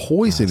accused of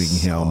poisoning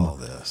him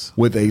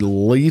with a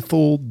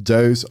lethal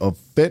dose of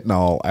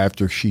fentanyl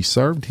after she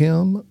served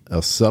him a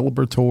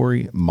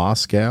celebratory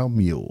Moscow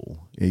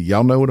Mule.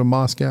 Y'all know what a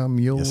Moscow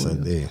Mule is? Yes, I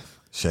do.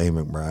 Shay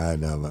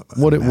McBride.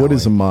 What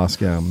is a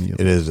Moscow Mule?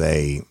 It is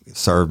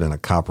served in a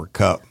copper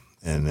cup,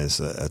 and it's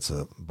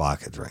a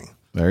vodka drink.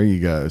 There you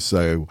go.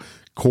 So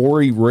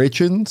Corey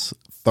Richens,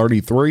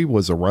 33,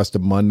 was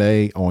arrested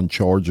Monday on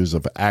charges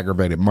of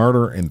aggravated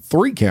murder and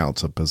 3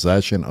 counts of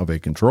possession of a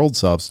controlled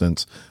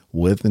substance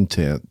with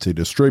intent to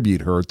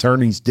distribute. Her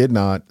attorneys did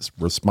not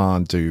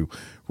respond to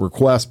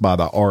requests by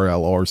the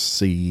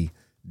RLRC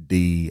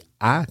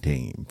DI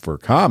team for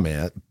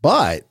comment,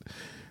 but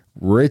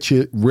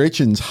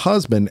Richens'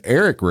 husband,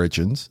 Eric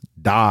Richens,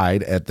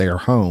 died at their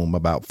home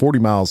about 40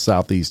 miles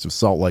southeast of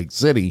Salt Lake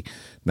City.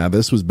 Now,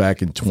 this was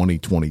back in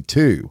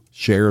 2022.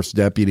 Sheriff's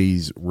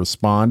deputies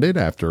responded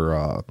after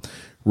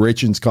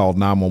Richens called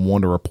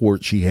 911 to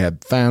report she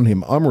had found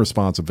him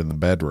unresponsive in the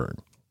bedroom.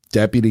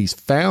 Deputies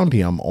found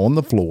him on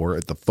the floor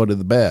at the foot of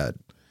the bed.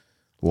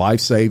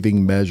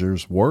 Life-saving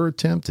measures were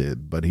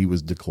attempted, but he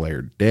was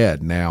declared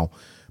dead. Now,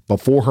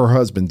 before her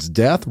husband's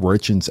death,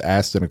 Richens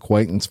asked an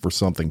acquaintance for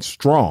something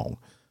strong.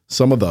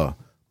 Some of the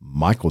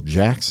Michael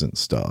Jackson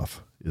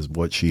stuff is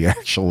what she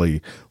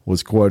actually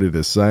was quoted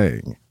as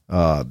saying.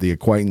 The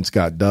acquaintance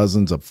got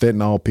dozens of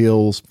fentanyl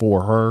pills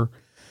for her,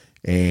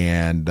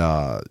 and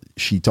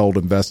she told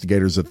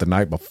investigators that the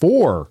night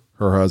before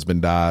her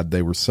husband died,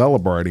 they were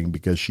celebrating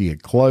because she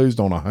had closed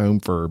on a home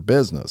for her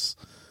business.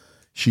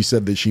 She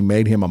said that she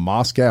made him a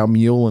Moscow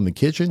Mule in the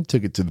kitchen,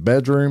 took it to the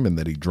bedroom, and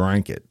that he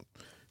drank it.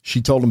 She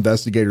told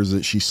investigators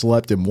that she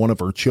slept in one of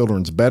her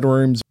children's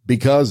bedrooms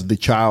because the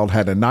child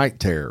had a night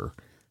terror.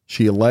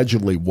 She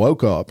allegedly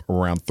woke up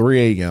around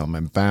 3 a.m.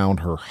 and found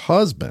her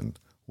husband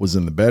was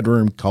in the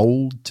bedroom,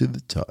 cold to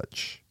the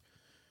touch.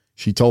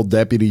 She told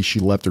deputies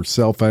she left her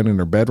cell phone in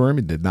her bedroom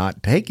and did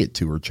not take it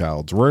to her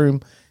child's room.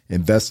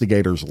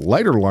 Investigators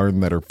later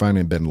learned that her phone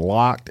had been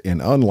locked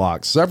and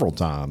unlocked several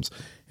times,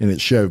 and it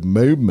showed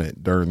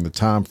movement during the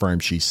time frame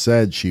she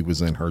said she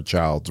was in her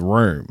child's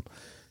room.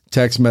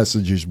 Text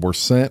messages were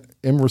sent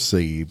and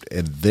received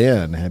and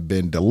then had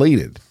been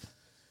deleted.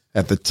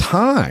 At the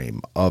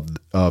time of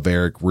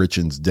Eric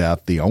Richens'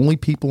 death, the only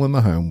people in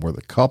the home were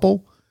the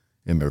couple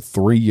and their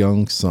 3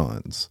 young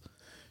sons.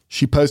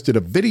 She posted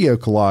a video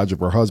collage of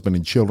her husband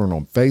and children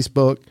on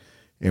Facebook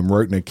and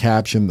wrote in a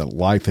caption that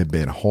life had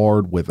been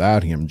hard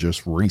without him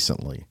just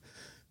recently.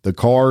 The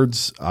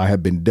cards I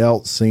have been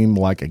dealt seem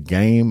like a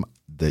game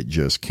that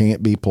just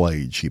can't be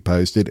played, she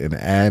posted, and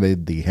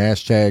added the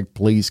hashtag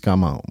please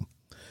come home.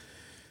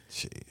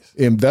 Jeez.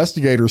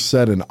 Investigators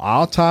said an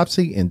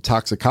autopsy and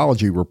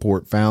toxicology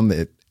report found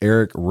that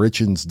Eric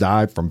Richens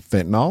died from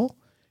fentanyl,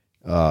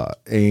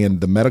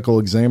 and the medical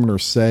examiner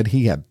said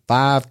he had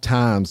 5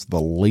 times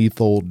the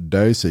lethal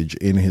dosage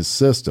in his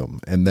system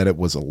and that it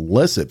was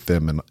illicit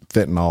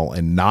fentanyl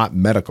and not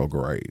medical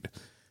grade.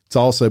 It's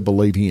also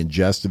believed he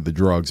ingested the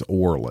drugs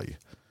orally.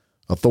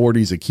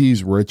 Authorities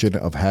accused Richens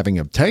of having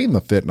obtained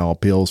the fentanyl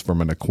pills from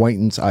an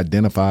acquaintance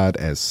identified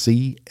as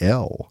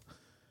CL.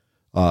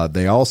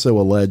 They also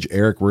allege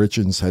Eric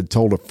Richens had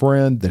told a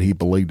friend that he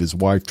believed his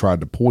wife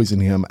tried to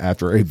poison him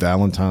after a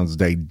Valentine's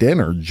Day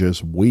dinner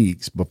just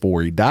weeks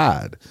before he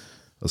died.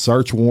 A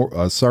search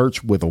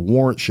with a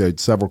warrant showed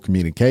several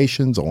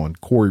communications on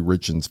Corey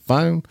Richens'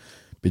 phone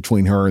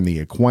between her and the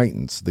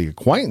acquaintance. The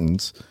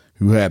acquaintance,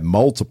 who had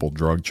multiple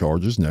drug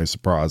charges, no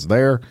surprise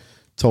there,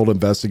 told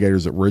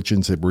investigators that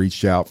Richens had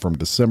reached out from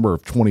December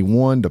of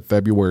 21 to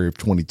February of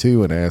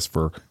 22 and asked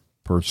for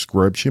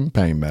prescription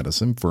pain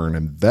medicine for an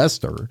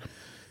investor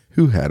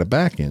who had a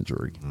back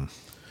injury.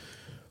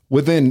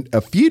 Within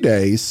a few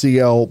days,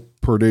 CL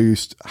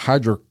produced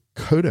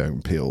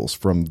hydrocodone pills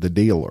from the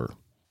dealer.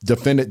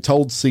 Defendant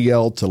told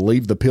CL to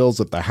leave the pills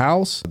at the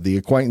house. The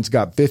acquaintance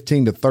got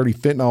 15 to 30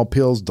 fentanyl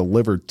pills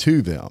delivered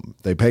to them.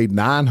 They paid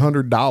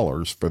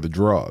 $900 for the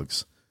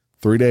drugs.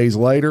 3 days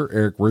later,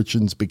 Eric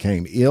Richens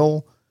became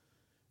ill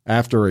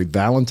after a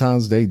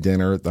Valentine's Day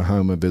dinner at the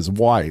home of his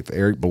wife.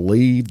 Eric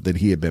believed that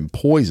he had been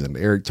poisoned.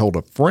 Eric told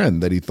a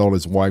friend that he thought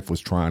his wife was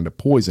trying to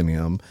poison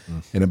him.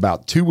 And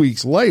about 2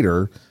 weeks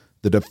later,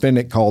 the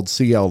defendant called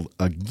CL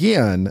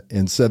again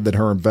and said that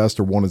her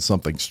investor wanted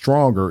something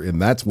stronger,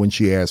 and that's when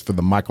she asked for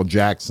the Michael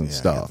Jackson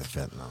stuff.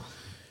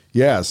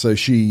 Yeah, so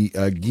she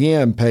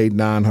again paid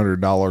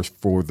 $900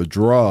 for the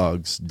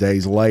drugs.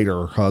 Days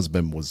later, her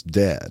husband was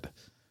dead.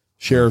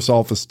 Sheriff's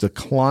office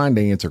declined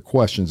to answer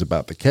questions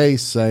about the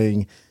case,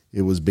 saying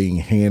it was being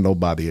handled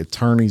by the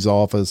attorney's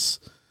office.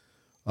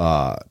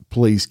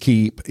 Please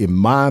keep in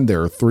mind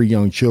there are 3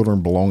 young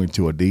children belonging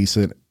to a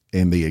decent,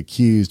 and the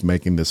accused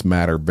making this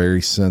matter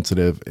very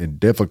sensitive and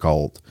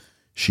difficult,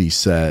 she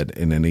said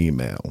in an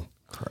email.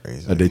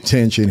 Crazy. A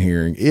detention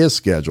hearing is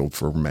scheduled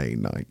for May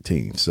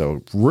 19th.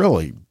 So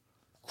really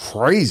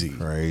crazy,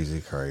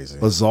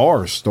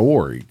 bizarre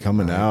story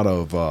coming out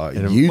of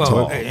Utah.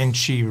 Well, and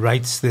she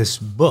writes this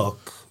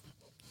book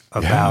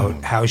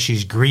about how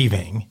she's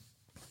grieving.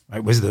 Right?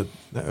 It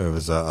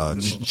was a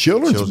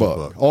children's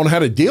book on how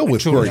to deal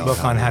with grief. Children's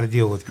book on how to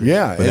deal with grief.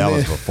 Yeah, but that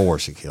was before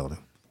she killed him.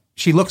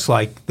 She looks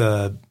like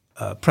the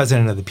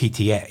president of the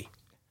PTA.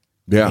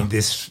 Yeah, I mean,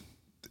 this,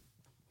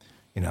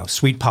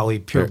 sweet Polly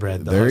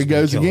purebred. There he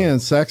goes again,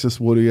 sexist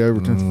Woody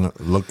Overton.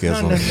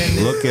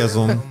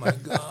 Lookism. Oh my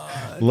God.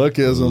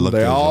 Lookism.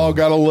 They all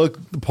got to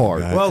look the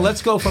part. Well,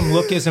 let's go from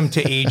lookism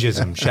to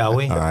ageism, shall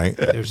we? All right.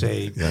 There's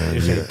a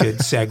good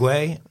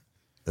segue.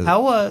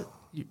 How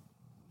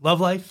love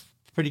life?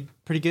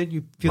 Pretty good.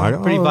 You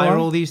feeling pretty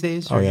viral these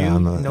days? Oh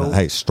yeah.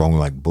 Hey, strong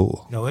like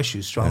bull. No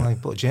issues. Strong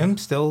like bull. Jim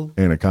still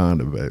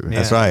Anaconda, baby. Yeah.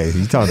 That's right.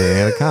 You talking to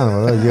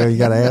Anaconda? You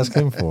got to ask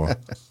him for.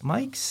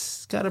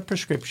 Mike's got a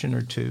prescription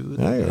or two.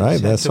 Hey, right.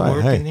 That's right.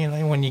 Work, hey,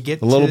 and, when you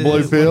get a little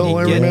blue pill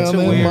every now and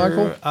then,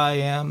 Michael. I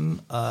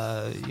am.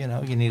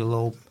 You need a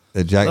little.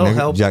 Jack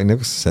help.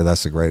 Nicholson said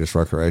that's the greatest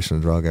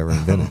recreational drug ever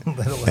invented,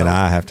 and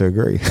I have to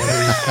agree.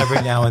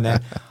 Every now and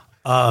then.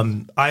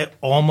 I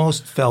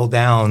almost fell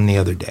down the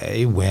other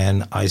day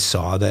when I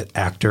saw that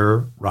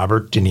actor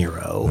Robert De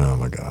Niro, oh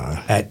my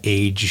God, at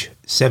age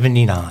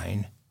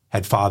 79,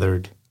 had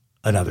fathered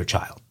another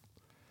child.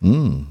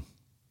 In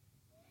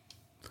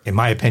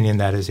my opinion,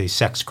 that is a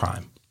sex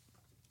crime.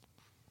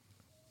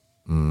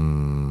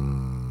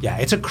 Yeah,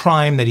 it's a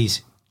crime that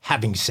he's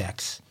having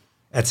sex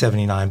at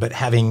 79, but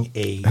having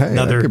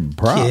another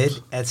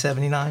kid at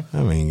 79. I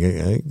mean,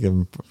 give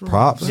him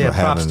props for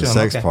having the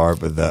sex part,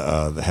 but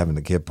the having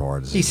the kid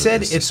part is. He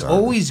said it's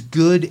always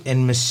good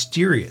and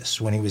mysterious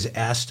when he was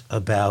asked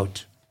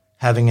about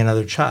having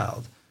another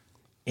child,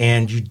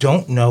 and you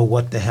don't know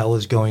what the hell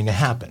is going to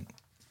happen.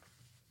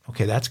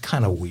 Okay, that's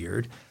kind of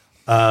weird.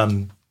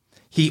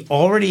 He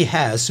already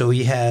has, so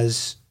he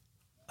has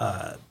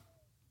a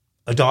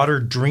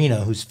daughter,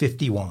 Drina, who's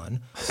 51,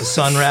 a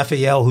son,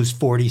 Raphael, who's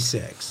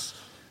 46.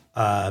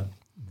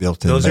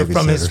 Those are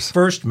from his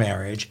first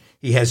marriage.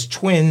 He has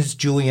twins,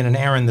 Julian and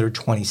Aaron, that are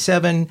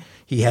 27.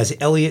 He has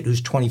Elliot,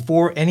 who's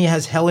 24, and he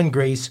has Helen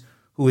Grace,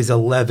 who is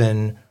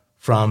 11,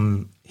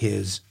 from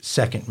his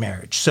second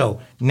marriage.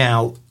 So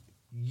now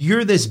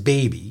you're this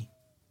baby,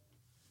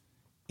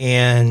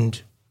 And,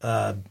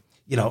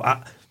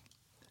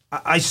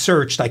 I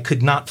searched. I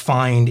could not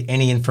find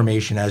any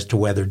information as to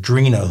whether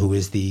Drina, who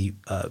is the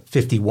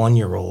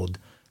 51-year-old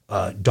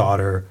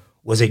daughter,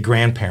 was a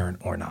grandparent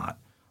or not.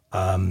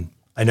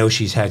 I know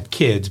she's had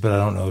kids, but I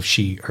don't know if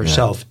she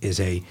herself is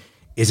a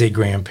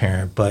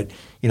grandparent. But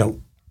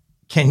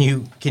can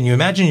you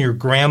imagine your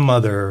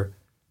grandmother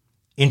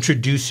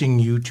introducing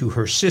you to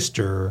her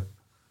sister,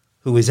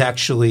 who is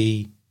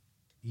actually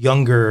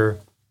younger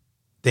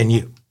than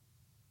you?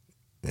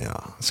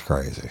 Yeah, it's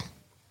crazy.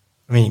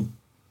 I mean,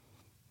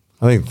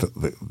 I think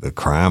the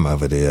crime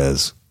of it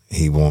is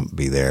he won't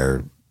be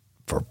there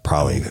for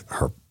probably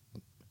her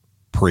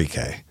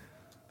pre-K.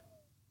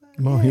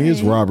 Well, he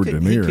is Robert De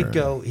Niro.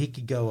 He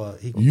could go.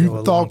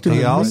 You talked to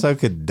He him. also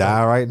could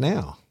die right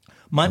now.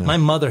 My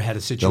mother had a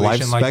The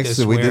situation life like this.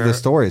 expectancy, we did the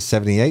story, is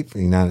 78 for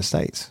the United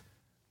States.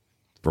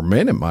 For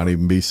men, it might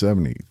even be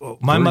 70.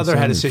 My mother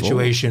had a 74.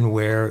 situation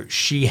where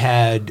she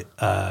had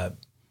an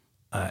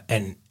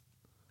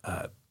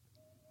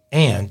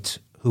aunt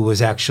who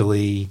was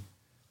actually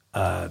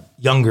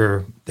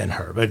younger than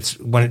her. But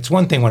it's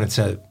one thing when it's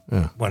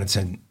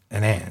an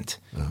aunt.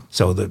 Yeah.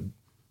 So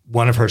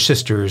one of her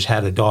sisters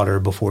had a daughter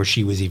before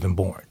she was even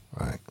born.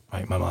 Right,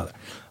 my mother.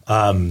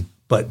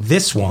 But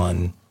this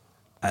one,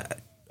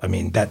 I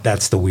mean,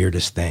 that's the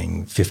weirdest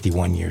thing.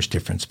 51 years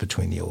difference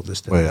between the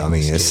oldest and the Well, I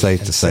mean, youngest it's kid,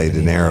 safe to say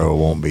De 79. Niro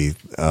won't be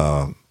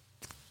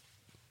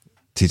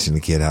teaching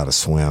the kid how to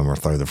swim or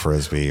throw the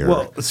frisbee.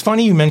 Well, it's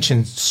funny you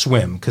mentioned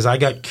swim because I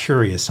got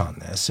curious on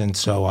this. And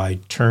so I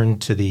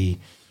turned to the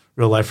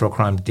Real Life, Real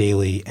Crime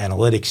Daily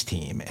analytics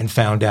team and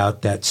found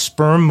out that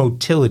sperm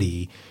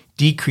motility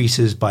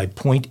decreases by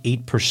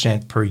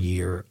 0.8% per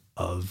year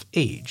of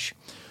age.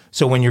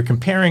 So when you're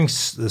comparing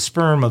the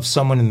sperm of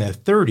someone in their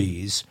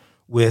 30s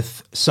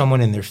with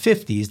someone in their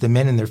 50s, the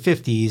men in their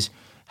 50s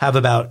have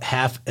about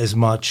half as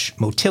much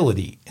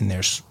motility in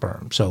their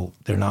sperm. So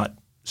they're not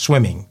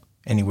swimming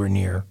anywhere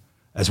near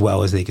as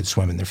well as they could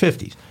swim in their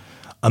 50s.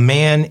 A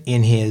man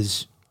in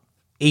his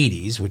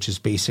 80s, which is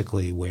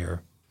basically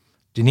where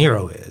De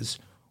Niro is,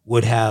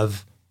 would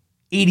have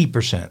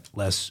 80%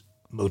 less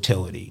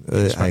motility.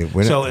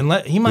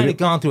 He might have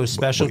gone through a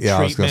special treatment. Yeah,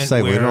 I was going to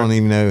say, we don't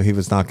even know he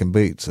was knocking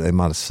boots. They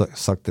might have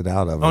sucked it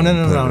out of him. Oh,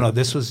 no.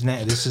 This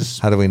is.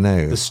 How do we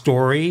know? The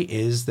story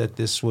is that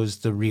this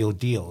was the real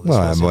deal.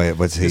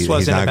 This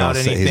wasn't about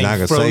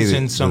anything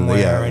frozen somewhere.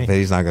 Yeah, but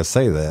he's not going to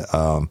say that.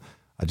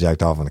 I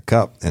jacked off in a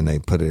cup and they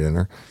put it in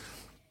her.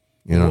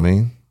 You know what I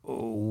mean?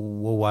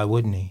 Well, why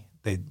wouldn't he?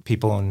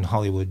 People in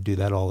Hollywood do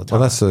that all the time.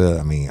 Well, that's.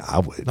 I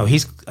would. No,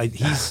 he's.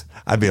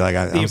 I'd be like,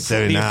 I'm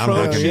 79. I'm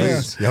looking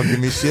boots. Y'all give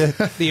me shit.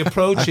 The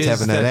approach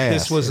is that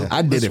this was.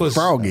 I did it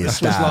froggy This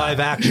style. was live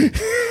action.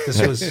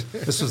 This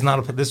was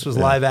not. This was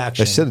live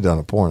action. They should have done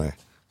a porno.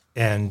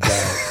 And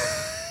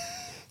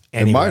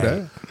It might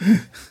have.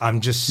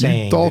 I'm just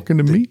saying. You talking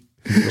to me?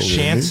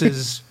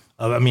 Chances.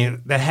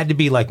 That had to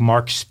be like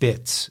Mark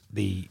Spitz,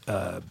 the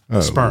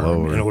sperm,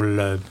 Lord. in order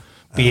to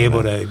be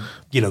able to,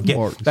 get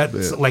Mark that's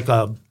Spitz. like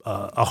a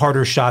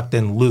harder shot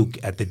than Luke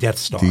at the Death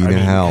Star. Do you know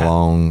how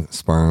long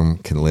sperm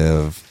can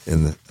live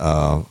in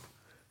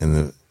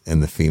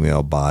the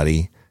female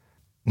body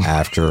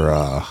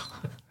after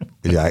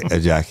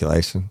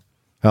ejaculation?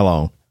 How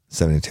long?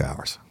 72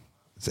 hours.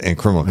 It's in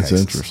criminal That's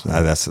cases. interesting.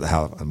 That's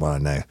what I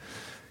know.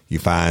 You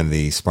find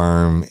the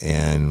sperm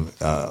and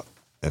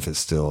if it's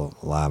still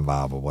alive and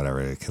viable, whatever,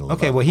 it can live.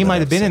 Okay, well, he might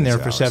have been in there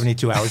for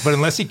 72 72 hours, but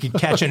unless he could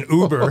catch an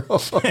Uber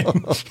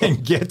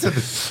and get to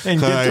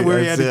where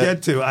he had to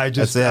get to,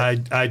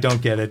 I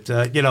don't get it.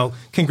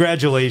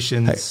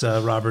 Congratulations,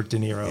 Robert De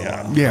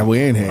Niro. Yeah, we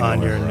ain't hanging on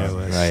with your him.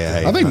 newest.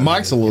 I think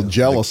Mike's a little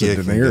jealous of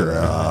De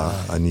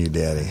Niro. A new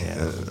daddy,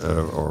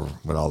 or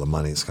with all the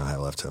money it's going to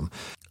have left to him.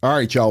 All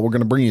right, y'all, we're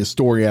going to bring you a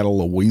story out of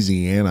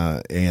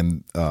Louisiana,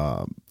 and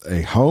a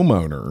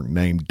homeowner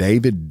named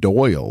David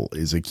Doyle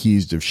is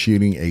accused of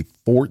shooting a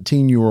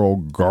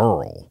 14-year-old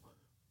girl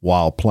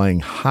while playing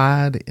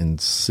hide and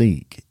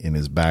seek in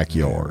his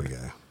backyard. There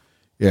we go.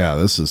 Yeah,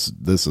 this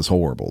is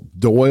horrible.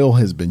 Doyle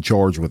has been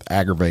charged with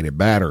aggravated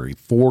battery,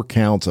 4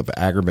 counts of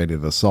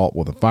aggravated assault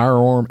with a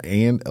firearm,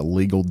 and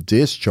illegal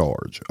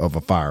discharge of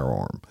a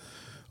firearm.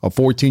 A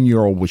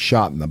 14-year-old was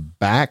shot in the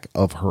back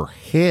of her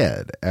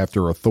head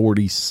after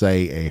authorities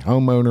say a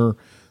homeowner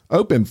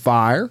opened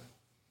fire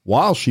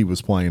while she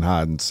was playing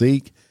hide and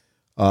seek.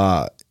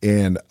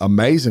 And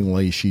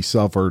amazingly, she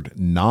suffered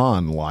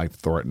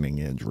non-life-threatening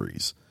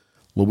injuries.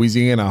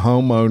 Louisiana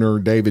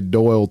homeowner David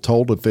Doyle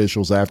told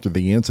officials after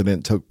the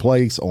incident took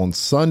place on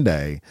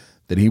Sunday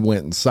that he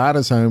went inside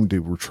his home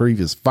to retrieve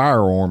his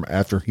firearm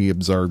after he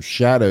observed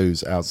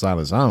shadows outside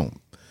his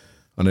home.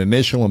 An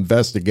initial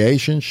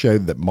investigation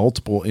showed that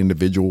multiple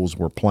individuals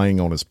were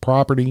playing on his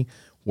property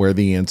where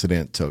the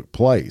incident took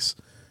place.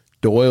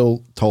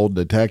 Doyle told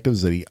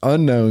detectives that he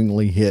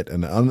unknowingly hit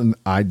an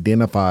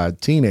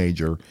unidentified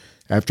teenager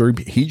after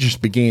he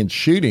just began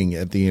shooting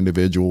at the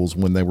individuals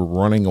when they were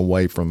running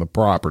away from the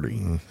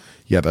property.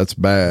 Yeah, that's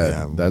bad.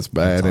 Yeah, that's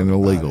bad and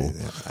illegal.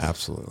 Yeah,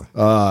 absolutely.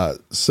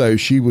 So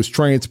she was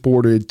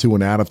transported to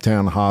an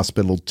out-of-town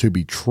hospital to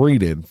be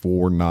treated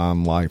for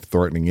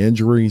non-life-threatening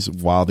injuries.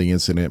 While the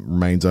incident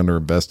remains under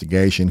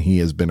investigation, he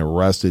has been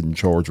arrested and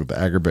charged with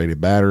aggravated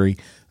battery,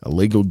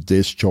 illegal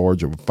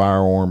discharge of a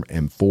firearm,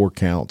 and 4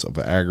 counts of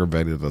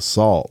aggravated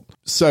assault.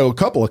 So a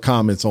couple of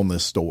comments on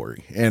this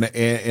story.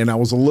 And I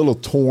was a little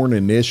torn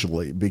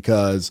initially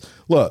because,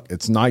 look,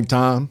 it's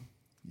nighttime.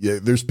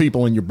 There's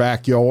people in your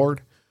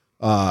backyard.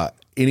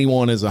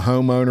 Anyone as a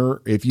homeowner,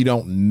 if you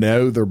don't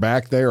know they're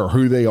back there or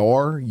who they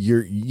are,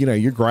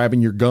 you're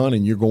grabbing your gun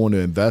and you're going to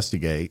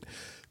investigate.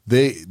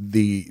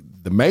 The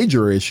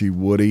major issue,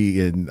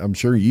 Woody, and I'm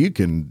sure you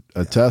can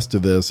attest to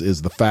this,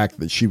 is the fact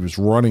that she was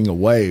running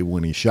away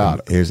when he shot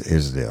her.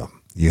 Here's the deal.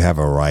 You have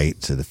a right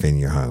to defend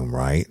your home,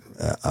 right?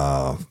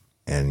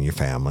 And your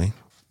family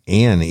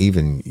and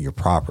even your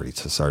property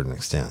to a certain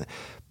extent,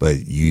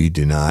 but you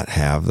do not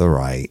have the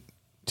right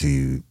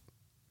to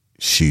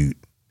shoot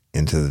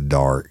into the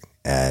dark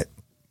at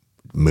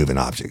moving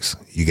objects.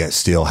 You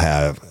still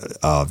have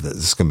this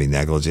is going to be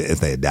negligent. If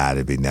they had died,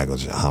 it'd be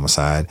negligent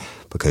homicide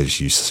because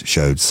you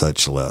showed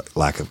such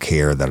lack of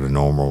care that a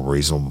normal,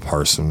 reasonable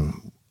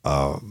person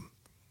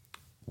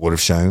would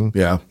have shown.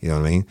 Yeah, you know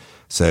what I mean.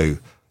 So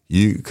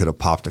you could have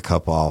popped a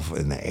cup off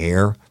in the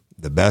air.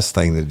 The best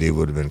thing to do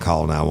would have been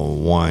call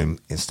 911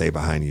 and stay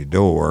behind your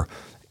door.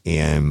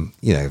 And,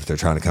 if they're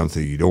trying to come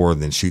through your door,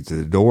 then shoot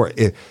through the door.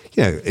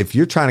 If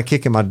you're trying to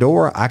kick in my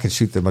door, I can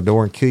shoot through my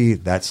door and kill you.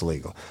 That's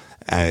illegal.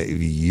 I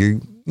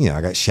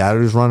got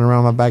shadows running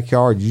around my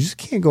backyard. You just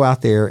can't go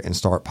out there and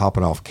start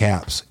popping off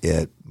caps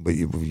but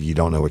you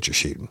don't know what you're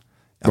shooting.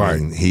 I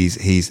mean,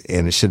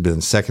 and it should have been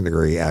 2nd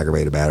degree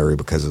aggravated battery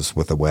because it's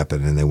with a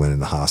weapon and they went in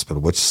the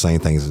hospital, which is the same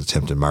thing as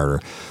attempted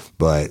murder.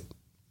 But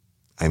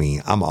I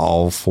mean, I'm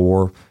all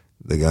for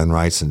the gun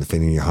rights and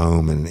defending your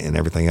home and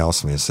everything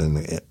else. I mean, it's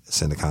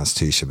in the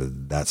Constitution,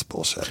 but that's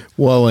bullshit.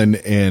 Well, and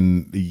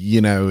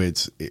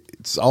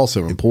it's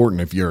also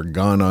important if you're a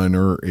gun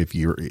owner, if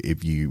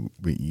you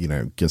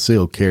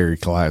concealed carry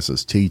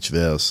classes teach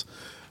this,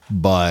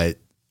 but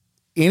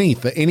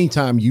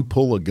anytime you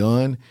pull a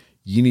gun,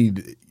 you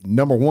need,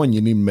 number one,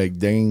 you need to make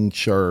dang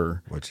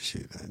sure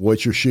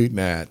what you're shooting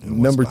at.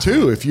 Number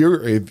two, if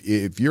you're a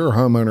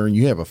homeowner and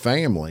you have a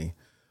family,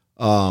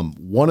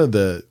 one of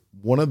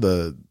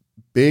the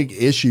big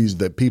issues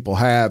that people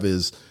have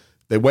is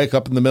they wake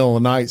up in the middle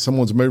of the night,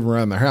 someone's moving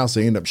around their house,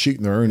 they end up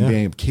shooting their own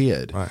damn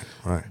kid.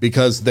 Right.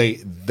 Because they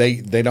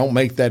don't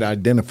make that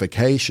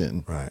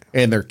identification. Right.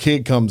 And their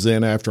kid comes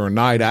in after a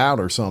night out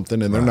or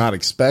something and they're not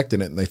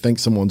expecting it and they think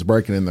someone's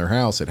breaking in their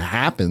house. It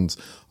happens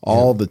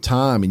all the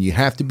time, and you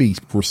have to be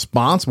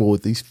responsible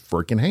with these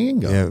freaking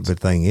handguns. Yeah, but the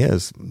thing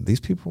is, these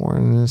people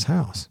weren't in his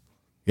house.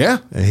 Yeah.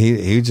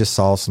 He just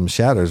saw some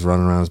shadows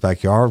running around his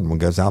backyard, and when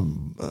goes out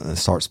and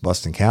starts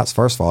busting cats.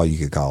 First of all, you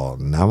could call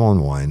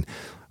 911,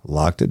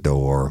 lock the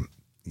door.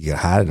 You could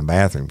hide in the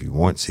bathroom if you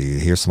want to. You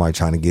hear somebody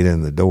trying to get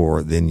in the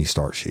door, then you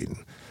start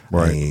shooting.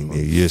 Right. I mean,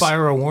 you just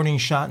fire a warning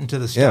shot into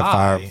the sky.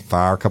 Yeah,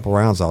 fire a couple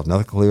rounds off.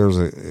 Nothing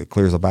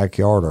clears a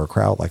backyard or a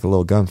crowd like a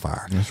little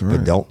gunfire. That's right.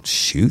 But don't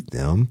shoot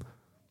them.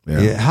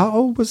 Yeah. How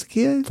old was the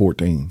kid?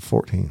 14.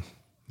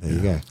 There you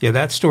go. Yeah,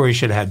 that story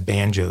should have had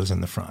banjos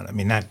in the front. I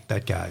mean,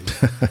 that guy.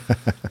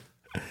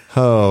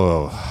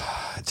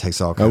 It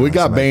takes all kinds we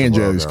got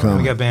banjos coming.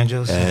 We got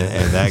banjos.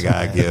 And that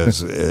guy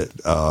gives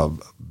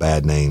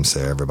bad names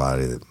to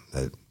everybody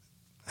that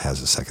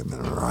has a Second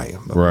Amendment right.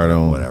 But right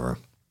on. Whatever.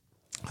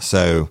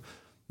 So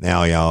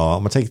now, y'all,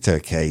 I'm going to take you to a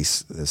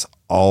case that's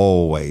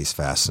always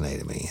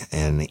fascinated me.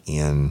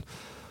 And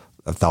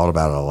I've thought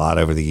about it a lot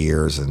over the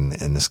years, and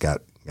this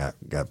got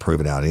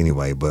proven out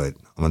anyway. But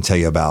I'm going to tell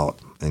you about,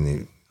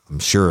 and I'm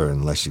sure,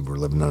 unless you were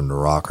living under a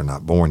rock or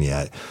not born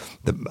yet,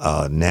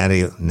 the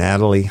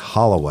Natalie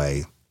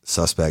Holloway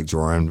suspect,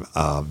 Joran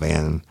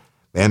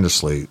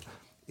Vandersloot,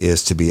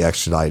 is to be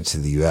extradited to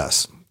the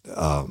U.S.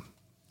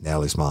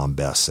 Natalie's mom,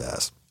 Beth,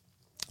 says.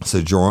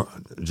 So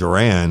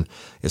Joran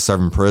is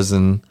serving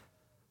prison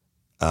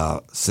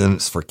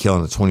sentence for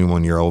killing a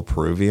 21-year-old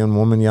Peruvian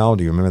woman, y'all.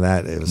 Do you remember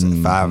that? It was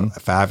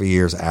 5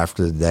 years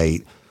after the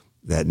date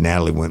that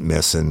Natalie went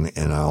missing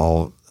and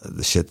all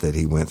the shit that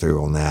he went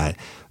through on that.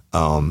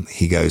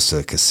 He goes to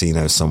a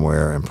casino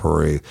somewhere in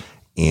Peru,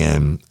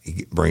 and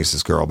he brings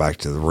this girl back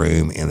to the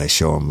room, and they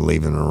show him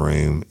leaving the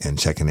room and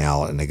checking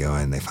out, and they go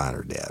in and they find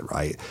her dead,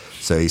 right?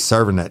 So he's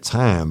serving that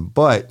time,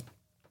 but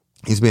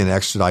he's being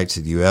extradited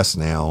to the U.S.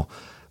 now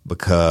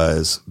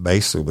because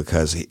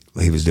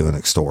he was doing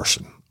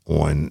extortion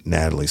on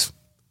Natalie's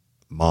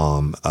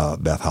mom,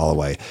 Beth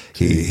Holloway.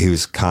 He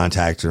was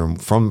contacting her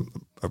from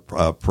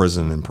a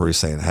prison in Peru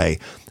saying, "Hey,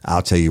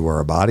 I'll tell you where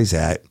her body's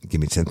at.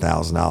 Give me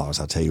 $10,000.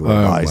 I'll tell you where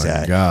her body's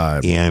at."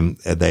 God. And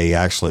they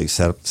actually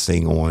set up the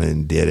sting on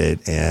and did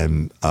it.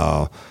 And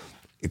of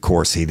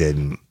course, he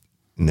didn't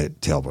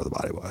tell where the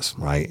body was.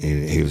 Right?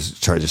 He was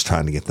just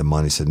trying to get the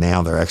money. So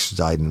now they're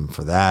extraditing him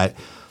for that.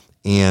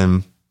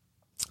 And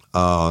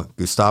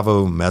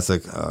Gustavo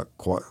Meza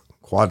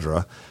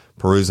Quadra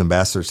Peru's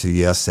ambassador to the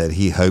U.S. said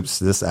he hopes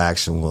this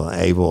action will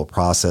enable a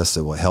process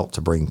that will help to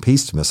bring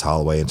peace to Miss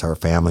Holloway and to her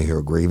family, who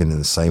are grieving in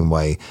the same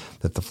way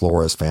that the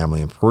Flores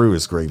family in Peru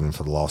is grieving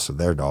for the loss of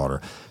their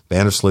daughter.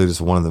 Vandersloot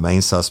is one of the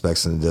main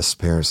suspects in the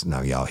disappearance.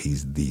 No, y'all,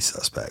 he's the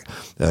suspect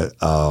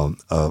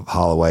of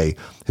Holloway,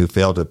 who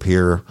failed to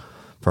appear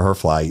for her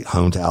flight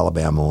home to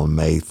Alabama on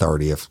May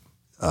 30th,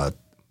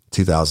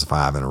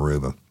 2005 in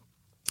Aruba.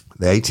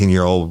 The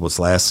 18-year-old was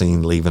last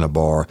seen leaving a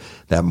bar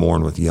that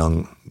morning with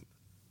young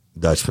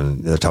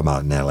Dutchman. They're talking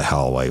about Natalie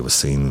Holloway was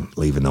seen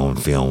leaving on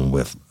film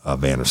with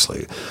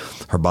Vandersloot.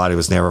 Her body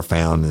was never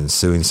found, and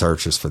ensuing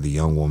searches for the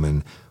young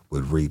woman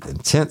would reap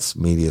intense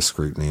media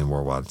scrutiny and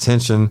worldwide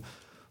attention.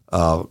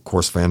 Of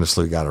course,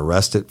 Vandersloot got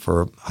arrested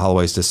for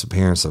Holloway's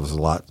disappearance. There was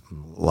a lot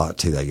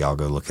to that. Y'all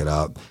go look it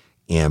up.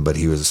 But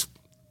he was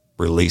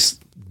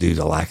released due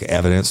to lack of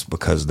evidence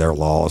because their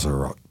laws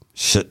are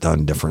shit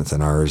done different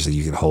than ours.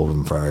 You can hold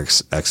them for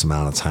X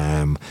amount of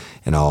time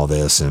and all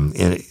this. And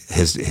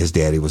his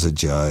daddy was a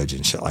judge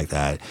and shit like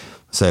that.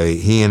 So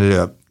he ended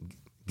up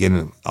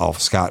getting off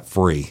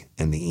scot-free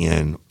in the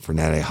end for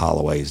Natalie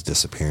Holloway's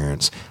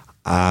disappearance.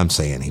 I'm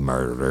saying he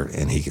murdered her,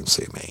 and he can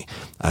sue me.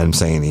 I'm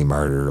saying he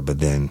murdered her, but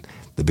then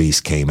the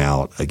beast came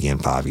out again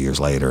 5 years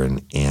later,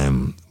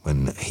 and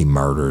when he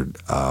murdered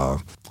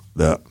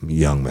the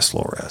young Miss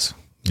Flores.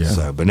 Yeah.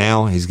 So, but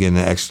now he's getting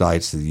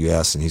extradited to the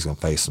U.S., and he's going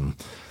to face some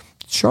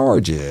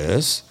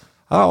charges.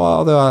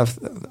 Although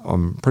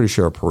I'm pretty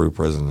sure a Peru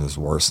prison is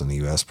worse than the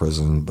U.S.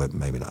 prison, but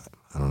maybe not.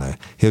 I don't know.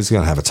 He's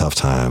going to have a tough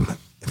time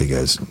if he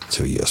goes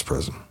to a U.S.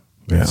 prison.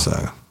 Yeah.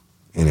 So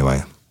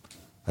anyway,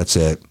 that's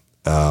it.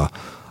 I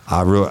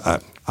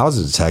was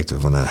a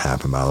detective when that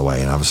happened, by the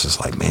way, and I was just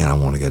like, man, I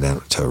want to go down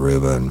to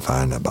Aruba and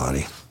find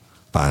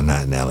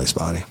that Natalie's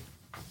body.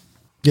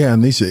 Yeah,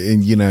 and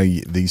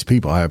these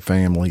people have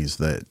families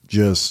that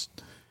just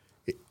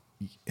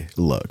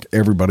look.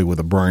 Everybody with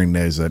a brain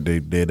knows that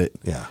dude did it.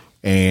 Yeah,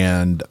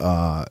 and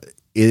I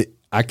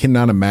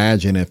cannot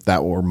imagine if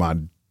that were my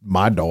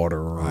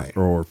daughter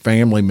or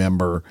family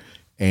member,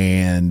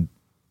 and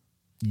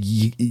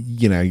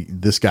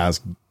this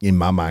guy's in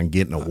my mind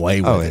getting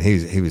away with it.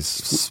 And he was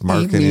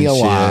smirking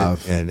and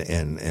shit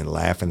and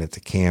laughing at the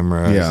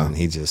cameras. Yeah. And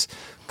he just,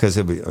 because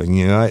it was,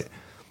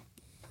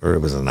 or it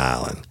was an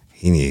island.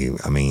 He knew,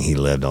 he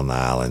lived on the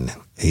island.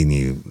 He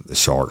knew the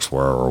sharks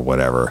were or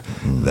whatever,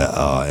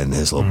 and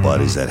his little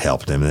buddies that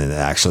helped him, and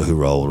actually who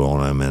rolled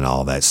on him and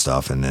all that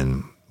stuff. And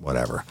then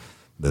whatever,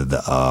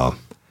 the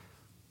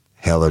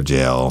hell or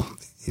jail,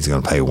 he's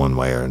going to pay one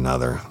way or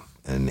another.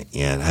 And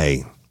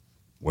hey,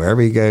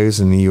 wherever he goes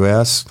in the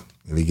U.S.,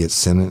 if he gets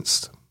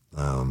sentenced,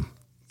 y'all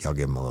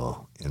give him a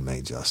little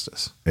inmate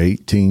justice.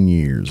 18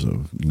 years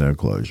of no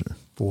closure.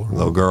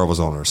 Little girl was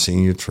on her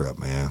senior trip,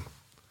 man.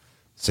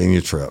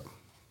 Senior trip.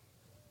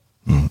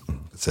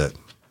 That's it.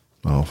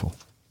 Awful.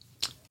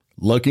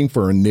 Looking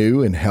for a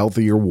new and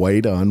healthier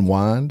way to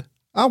unwind?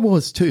 I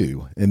was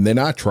too, and then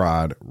I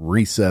tried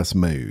Recess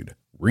Mood.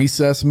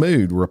 Recess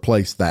Mood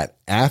replaced that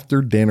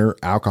after-dinner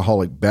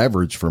alcoholic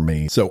beverage for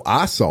me, so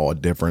I saw a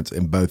difference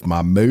in both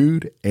my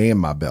mood and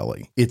my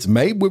belly. It's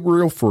made with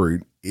real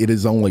fruit, it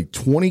is only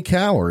 20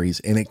 calories,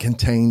 and it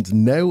contains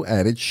no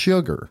added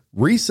sugar.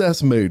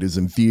 Recess Mood is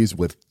infused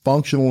with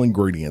functional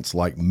ingredients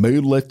like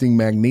mood-lifting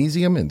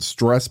magnesium and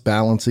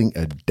stress-balancing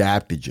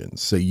adaptogens,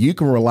 so you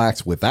can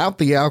relax without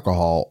the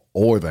alcohol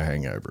or the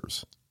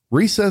hangovers.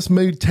 Recess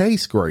Mood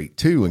tastes great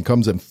too and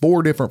comes in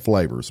 4 different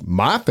flavors.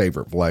 My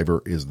favorite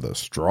flavor is the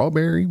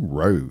strawberry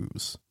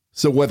rose.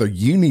 So whether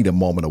you need a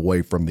moment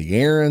away from the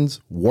errands,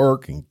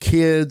 work, and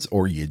kids,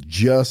 or you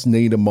just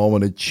need a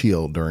moment of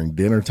chill during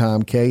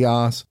dinnertime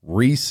chaos,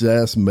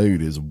 Recess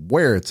Mood is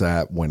where it's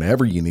at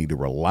whenever you need to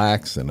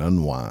relax and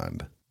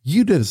unwind.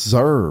 You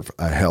deserve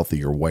a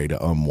healthier way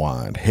to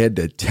unwind. Head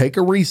to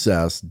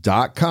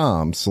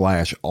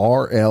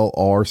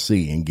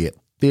takearecess.com/RLRC and get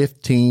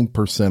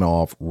 15%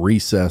 off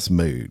Recess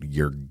Mood,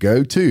 your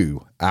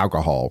go-to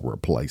alcohol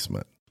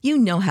replacement. You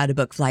know how to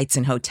book flights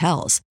and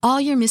hotels. All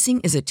you're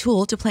missing is a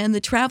tool to plan the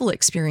travel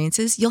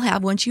experiences you'll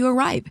have once you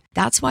arrive.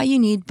 That's why you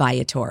need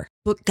Viator.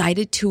 Book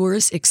guided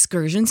tours,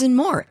 excursions, and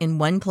more in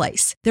one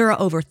place. There are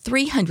over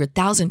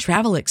 300,000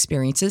 travel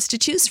experiences to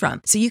choose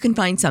from, so you can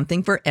find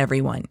something for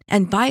everyone.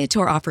 And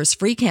Viator offers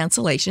free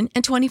cancellation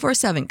and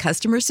 24/7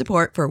 customer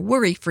support for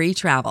worry-free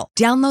travel.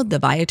 Download the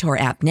Viator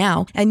app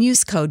now and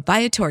use code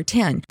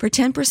Viator10 for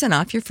 10%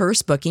 off your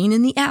first booking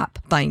in the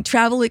app. Find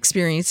travel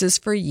experiences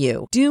for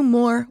you. Do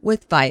more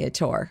with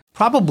Viator.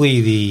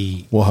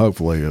 Probably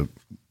hopefully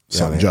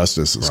some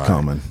justice is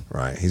coming.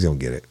 Right. He's going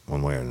to get it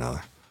one way or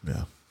another.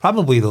 Yeah.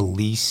 Probably the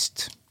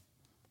least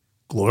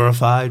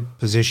glorified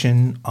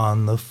position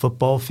on the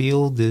football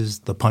field is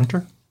the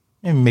punter.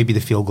 And maybe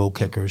the field goal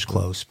kicker is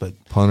close, but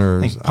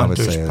punters, I think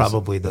punter's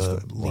probably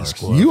the least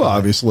glorified. You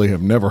obviously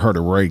have never heard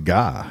of Ray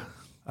Guy.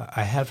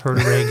 I have heard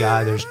of Ray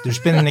Guy. There's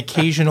been an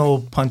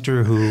occasional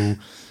punter who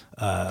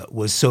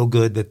was so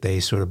good that they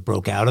sort of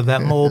broke out of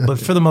that mold. But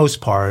for the most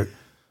part,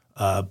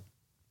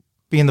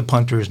 being the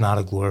punter is not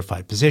a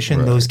glorified position.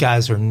 Right. Those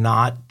guys are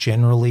not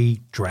generally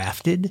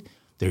drafted.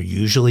 They're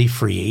usually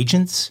free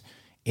agents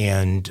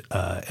and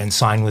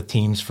sign with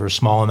teams for a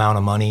small amount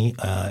of money,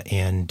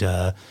 and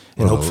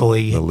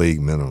hopefully the league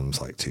minimum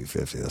is like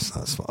 $250. That's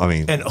not small. I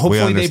mean, and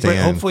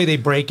hopefully they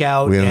break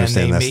out. We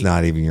understand and that's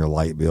not even your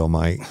light bill,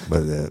 Mike.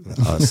 But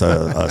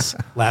us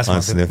last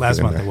month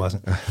it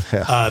wasn't.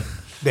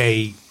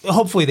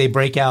 Hopefully they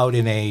break out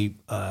in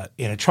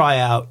a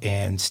tryout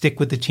and stick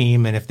with the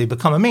team. And if they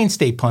become a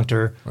mainstay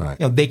punter, right.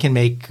 They can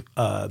make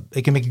a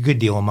good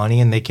deal of money,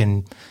 and they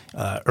can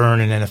earn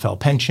an NFL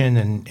pension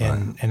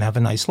and have a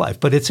nice life.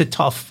 But it's a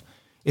tough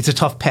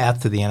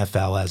path to the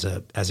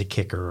NFL as a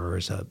kicker or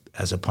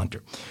as a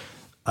punter.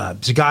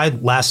 There's a guy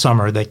last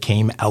summer that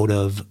came out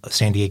of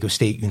San Diego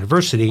State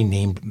University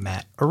named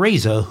Matt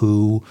Araiza,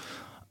 who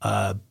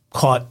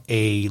caught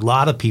a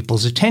lot of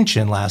people's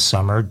attention last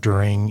summer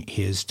during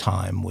his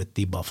time with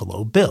the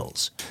Buffalo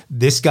Bills.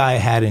 This guy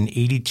had an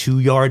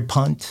 82-yard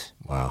punt.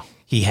 Wow.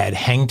 He had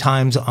hang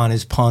times on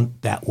his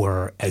punt that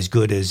were as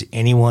good as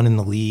anyone in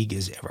the league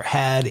has ever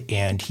had,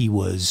 and he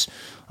was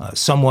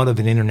somewhat of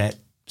an internet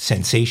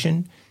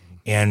sensation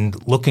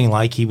and looking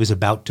like he was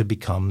about to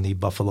become the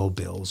Buffalo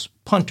Bills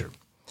punter.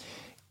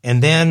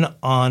 And then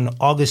on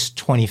August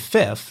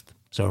 25th,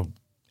 so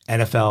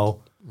NFL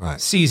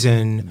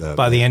season,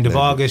 by the end of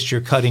August,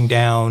 you're cutting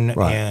down,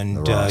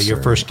 and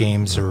your first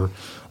games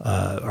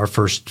are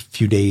first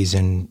few days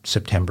in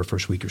September,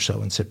 first week or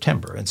so in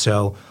September. And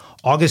so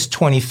August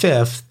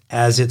 25th,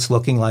 as it's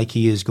looking like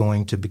he is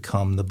going to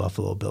become the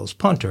Buffalo Bills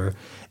punter,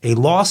 a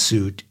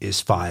lawsuit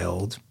is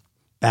filed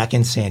back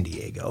in San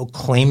Diego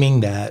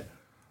claiming that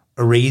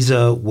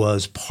Araiza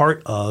was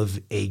part of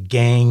a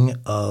gang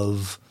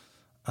of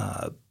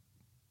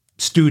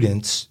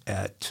students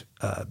at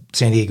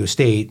San Diego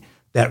State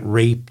that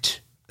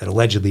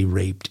allegedly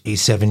raped a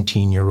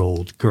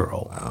 17-year-old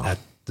girl at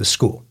the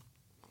school.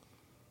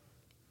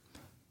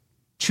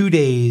 2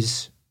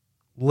 days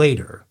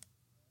later,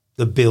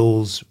 the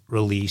Bills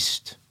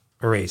released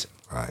Araiza.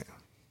 Right.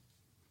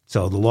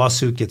 So the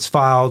lawsuit gets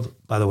filed.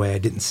 By the way, I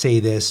didn't say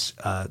this.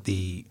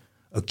 The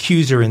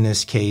accuser in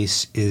this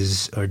case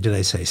is, or did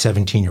I say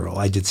 17-year-old?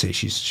 I did say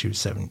she was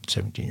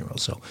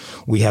 17-year-old. So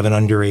we have an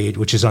underage,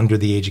 which is under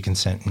the age of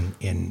consent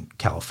in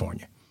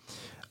California.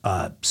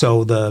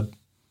 So the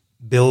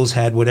Bills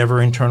had whatever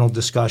internal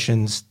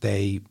discussions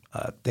they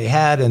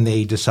had, and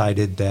they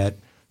decided that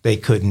they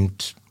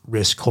couldn't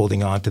risk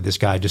holding on to this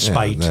guy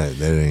despite they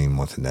didn't even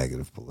want the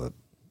negative publicity.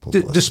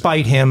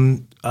 Despite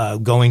him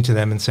going to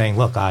them and saying,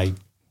 "Look, I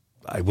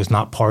was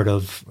not part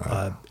of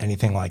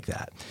anything like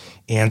that."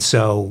 And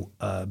so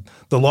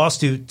the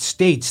lawsuit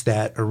states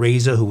that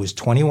Araiza, who was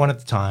 21 at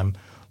the time,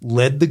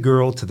 led the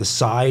girl to the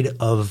side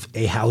of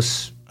a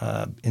house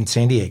in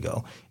San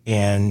Diego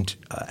and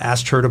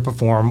asked her to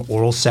perform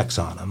oral sex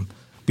on him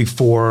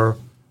before,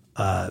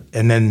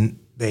 and then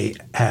they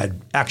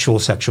had actual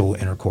sexual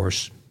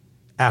intercourse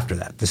after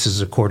that. This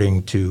is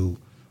according to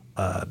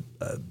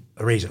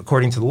Araiza.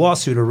 According to the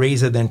lawsuit,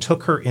 Araiza then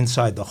took her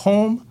inside the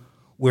home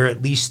where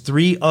at least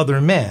 3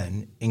 other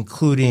men,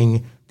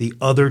 including the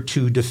other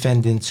 2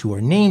 defendants who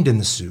are named in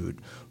the suit,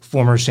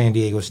 former San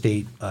Diego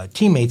State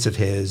teammates of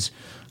his,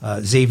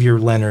 Xavier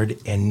Leonard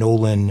and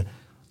Nolan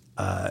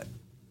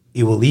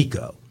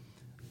Iwaliko.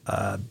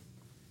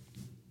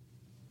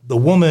 The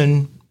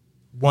woman,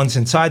 once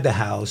inside the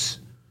house,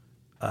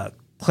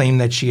 claimed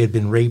that she had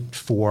been raped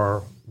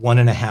for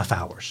 1.5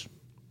 hours.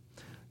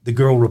 The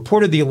girl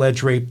reported the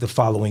alleged rape the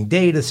following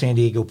day to San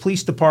Diego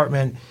Police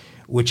Department,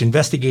 which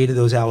investigated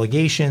those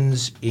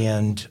allegations,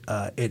 and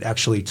it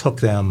actually took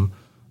them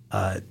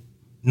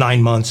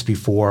 9 months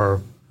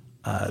before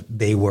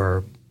they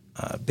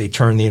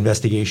turned the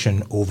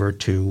investigation over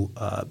to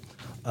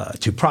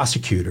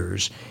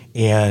prosecutors.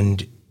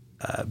 And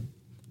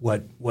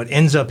what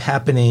ends up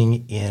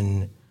happening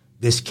in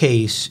this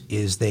case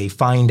is they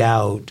find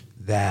out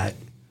that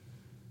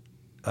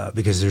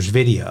because there's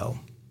video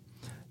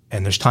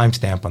and there's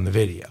timestamp on the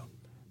video,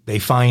 they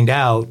find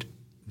out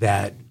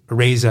that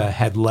Araiza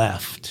had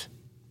left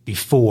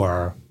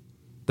before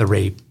the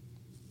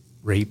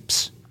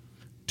rapes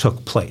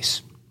took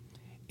place.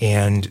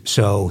 And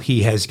so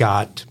he has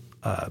got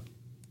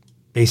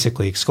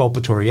basically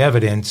exculpatory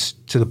evidence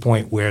to the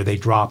point where they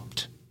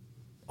dropped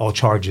all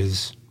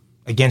charges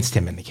against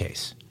him in the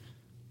case.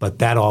 But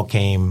that all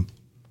came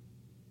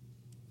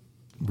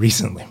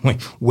recently,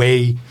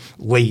 way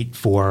late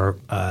for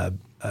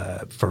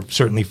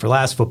certainly for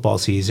last football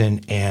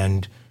season.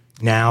 And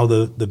now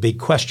the big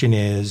question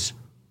is,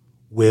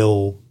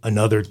 will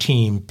another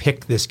team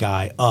pick this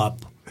guy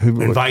up,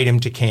 invite him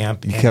to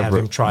camp, and have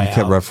him try out? You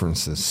kept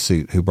referencing the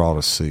suit. Who brought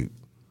a suit?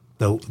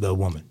 The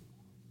woman,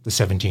 the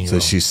 17-year-old. So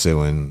she's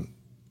suing.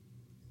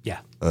 Yeah.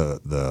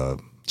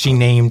 She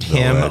named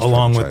him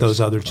along with those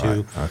other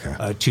 2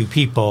 right. two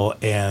people,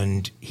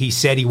 and he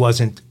said he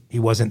wasn't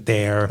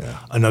there. Yeah.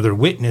 Another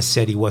witness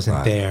said he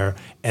wasn't there,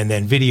 and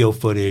then video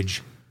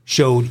footage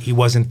showed he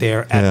wasn't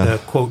there at the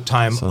quote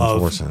time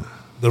of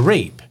the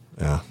rape.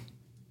 Yeah.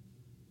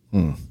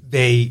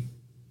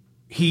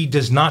 He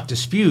does not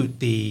dispute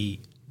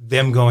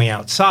them going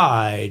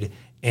outside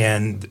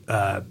and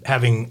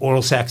having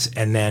oral sex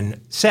and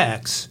then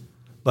sex,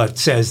 but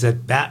says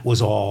that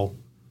was all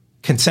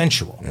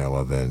consensual. Yeah,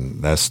 well,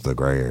 then that's the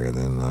gray area.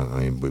 Then I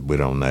mean, we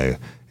don't know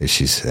if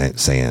she's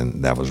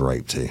saying that was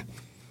rape too.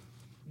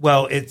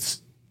 Well,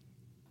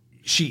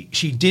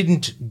 she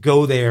didn't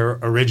go there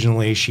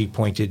originally. She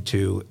pointed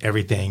to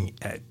everything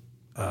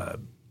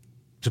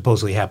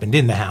supposedly happened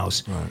in the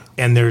house, right.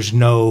 And there's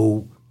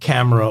no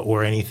camera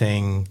or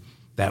anything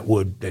that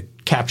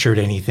captured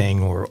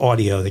anything, or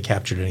audio that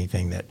captured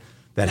anything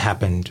that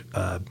happened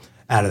out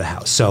of the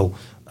house. So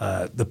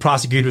the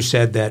prosecutor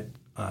said that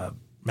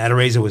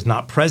Matareza was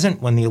not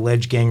present when the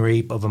alleged gang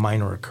rape of a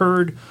minor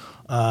occurred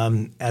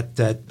at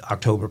that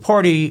October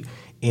party.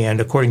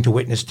 And according to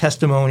witness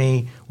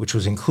testimony, which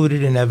was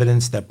included in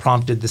evidence that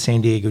prompted the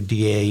San Diego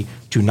DA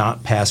to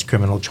not pass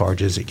criminal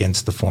charges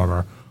against the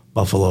former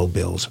Buffalo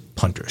Bills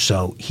punter.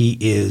 So he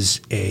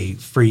is a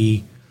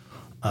free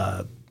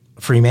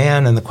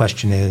man, and the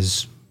question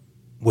is,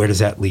 where does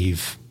that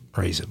leave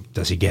Reza?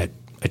 Does he get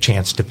a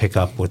chance to pick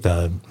up with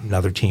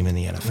another team in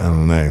the NFL? I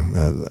don't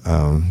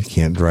know. You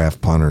can't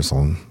draft punters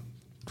on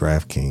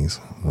DraftKings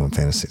on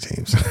fantasy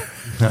teams.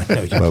 No,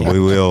 but we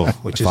will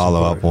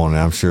follow up on it.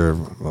 I'm sure.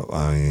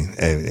 I mean,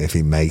 if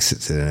he makes it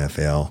to the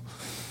NFL,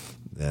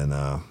 then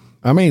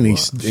I mean,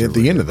 he's at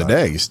the end of the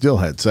day, he still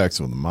had sex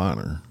with a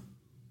minor.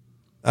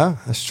 Oh,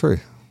 that's true.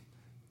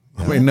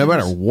 I mean, no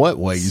matter what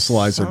way you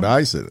slice or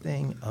dice it.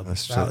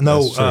 That's true.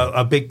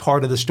 A big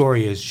part of the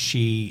story is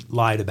she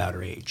lied about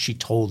her age. She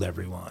told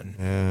everyone,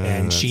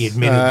 and she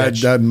admitted that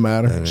it doesn't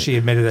matter. She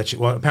admitted that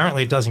well,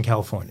 apparently it does in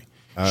California.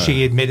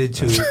 She admitted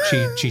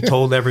she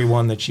told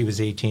everyone that she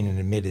was 18 and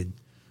admitted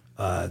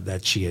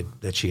that she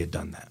had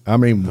done that. I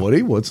mean,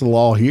 Woody, what's the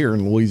law here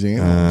in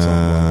Louisiana?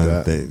 Something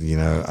like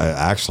that.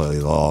 Actually,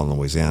 the law in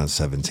Louisiana is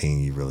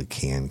 17. You really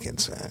can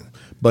consent.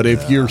 But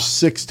if you're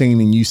 16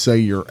 and you say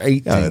you're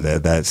 18,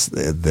 that's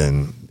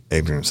then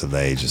ignorance of the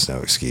age is no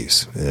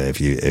excuse.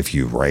 If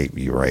you rape,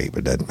 you rape.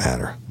 It doesn't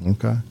matter.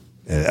 Okay.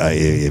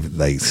 If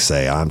they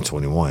say I'm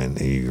 21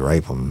 and you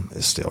rape them,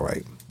 it's still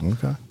rape.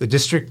 Okay. The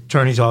district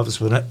attorney's office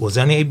was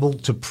unable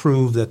to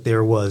prove that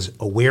there was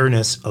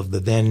awareness of the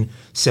then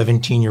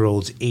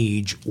 17-year-old's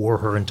age or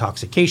her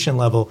intoxication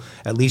level.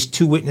 At least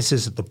two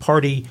witnesses at the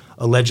party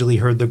allegedly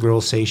heard the girl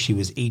say she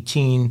was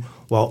 18,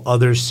 while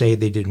others say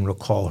they didn't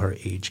recall her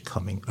age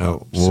coming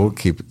up. We'll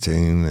keep it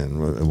tuned,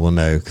 and we'll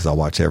know, because I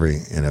watch every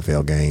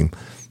NFL game.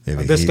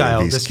 If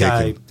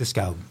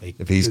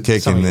he's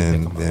kicking,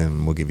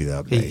 then we'll give you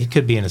the update. He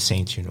could be in a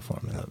Saints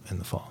uniform in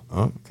the fall.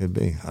 Oh, could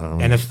be. I don't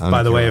know. And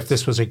by the way, if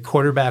this was a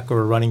quarterback or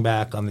a running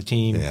back on the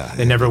team,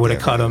 they never would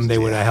have cut him. They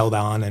would have held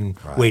on and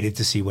waited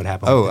to see what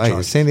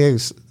happened. San Diego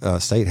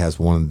State has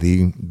one of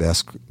the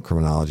best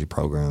criminology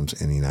programs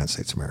in the United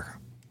States of America.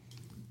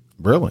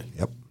 Really?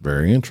 Yep.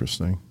 Very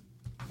interesting.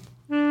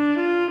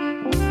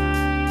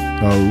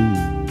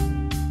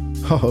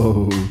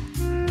 Oh.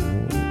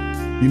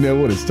 You know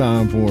what it's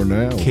time for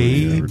now.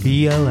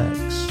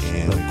 KBLX,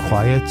 The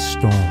Quiet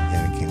Storm.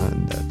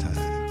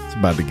 It's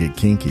about to get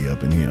kinky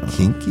up in here.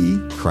 Kinky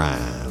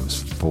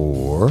crimes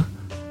for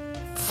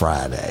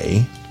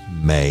Friday,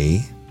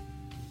 May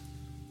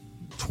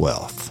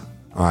 12th.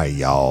 All right,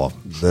 y'all,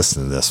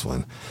 listen to this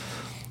one.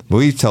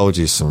 We've told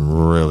you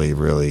some really,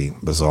 really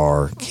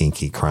bizarre,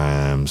 kinky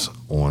crimes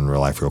on Real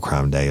Life, Real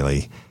Crime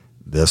Daily.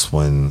 This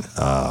one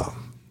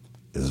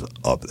is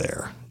up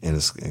there, and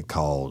it's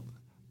called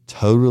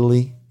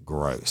Totally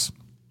Gross.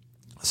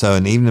 So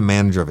an evening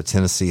manager of a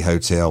Tennessee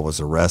hotel was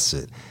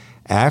arrested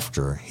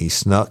after he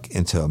snuck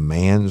into a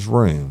man's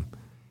room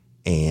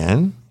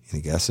and,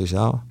 any guesses,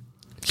 y'all?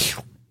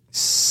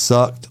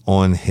 Sucked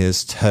on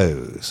his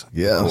toes,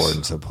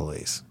 according to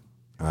police.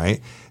 All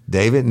right.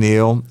 David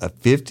Neal, a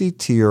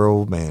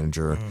 52-year-old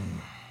manager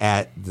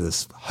at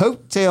this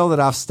hotel that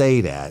I've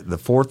stayed at, the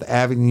 4th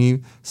Avenue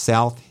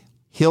South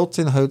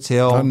Hilton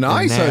Hotel. A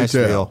nice in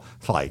Nashville.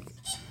 hotel. Like,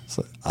 it's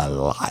a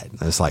lot.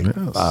 It's like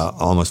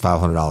almost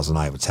 $500 a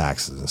night with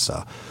taxes and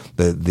stuff.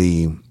 But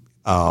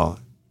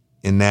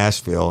in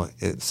Nashville,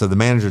 so the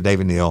manager,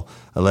 David Neal,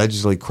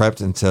 allegedly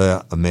crept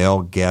into a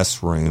male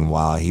guest room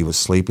while he was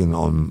sleeping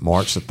on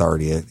March the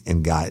 30th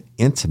and got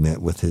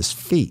intimate with his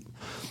feet.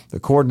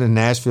 According to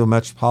Nashville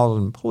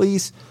Metropolitan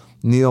Police,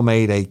 Neal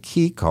made a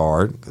key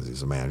card, because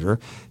he's a manager,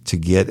 to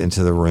get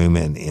into the room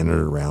and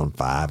entered around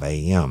 5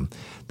 a.m.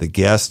 The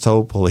guest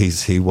told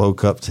police he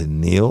woke up to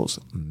Neal's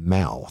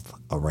mouth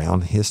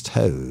around his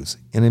toes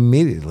and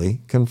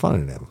immediately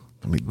confronted him.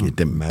 Let me get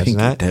them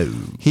pinky toes.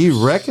 He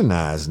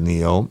recognized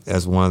Neal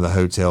as one of the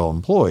hotel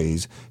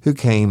employees who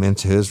came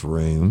into his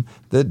room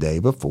the day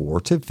before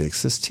to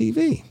fix his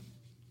TV.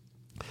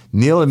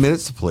 Neal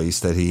admitted to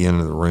police that he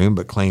entered the room,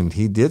 but claimed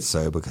he did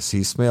so because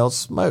he smelled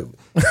smoke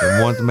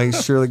and wanted to make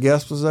sure the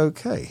guest was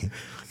okay.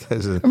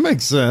 That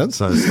makes sense.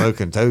 So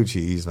smoking toe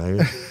cheese,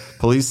 maybe.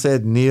 Police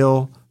said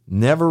Neal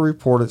never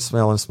reported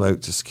smelling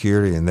smoke to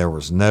security, and there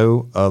was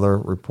no other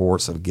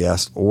reports of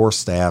guests or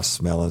staff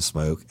smelling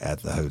smoke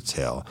at the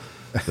hotel.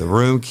 The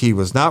room key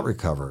was not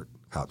recovered,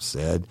 cops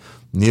said.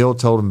 Neal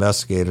told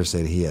investigators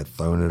that he had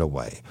thrown it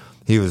away.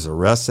 He was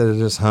arrested at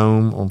his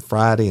home on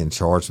Friday and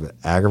charged with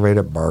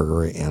aggravated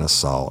burglary and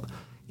assault,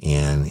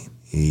 and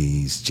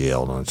he's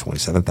jailed on a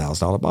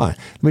 $27,000 bond.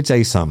 Let me tell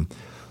you something.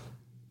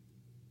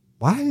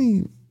 Why didn't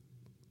he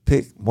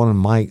pick one of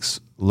Mike's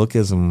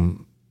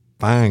lookism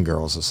fine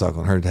girls to suck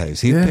on her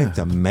toes? He picked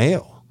a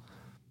male.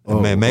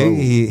 Maybe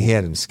he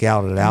had him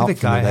scouted out. The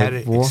guy had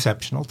before.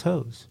 Exceptional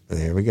toes.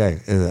 There we go.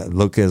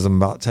 Lookism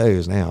about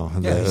toes now.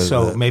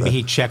 Yeah, maybe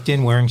he checked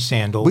in wearing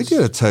sandals. We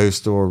did a toe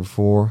store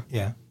before.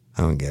 Yeah.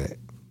 I don't get it.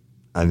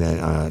 And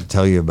then I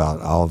tell you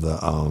about all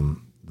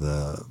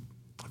the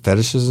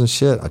fetishes and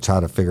shit. I try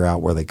to figure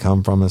out where they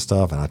come from and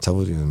stuff. And I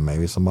told you,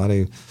 maybe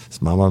somebody's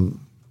mama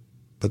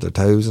put their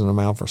toes in their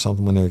mouth or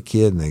something when they were a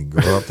kid and they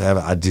grow up to have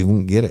it. I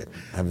didn't get it.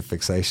 I have a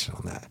fixation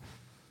on that.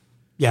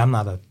 Yeah, I'm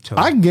not a toe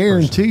I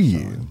guarantee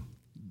person, you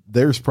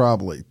there's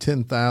probably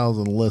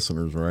 10,000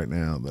 listeners right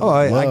now. That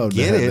I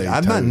get it.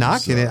 I'm not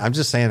knocking it. I'm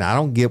just saying I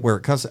don't get where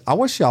it comes. I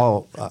wish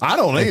y'all. I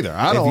don't either.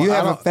 If you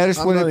have a fetish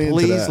with it,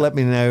 please let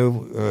me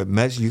know.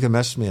 You can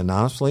message me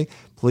anonymously.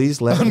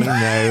 Please let me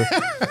know.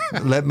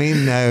 Let me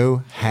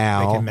know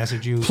how. I can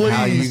message you.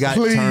 How you got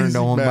turned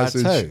on by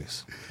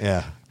toes.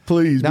 Yeah.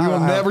 Please, we'll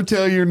never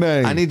tell your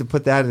name. I need to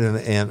put that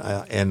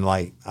in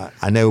like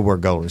I know where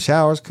golden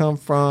showers come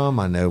from.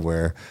 I know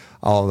where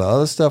all the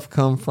other stuff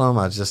come from.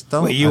 I just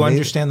don't. Wait, you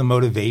understand the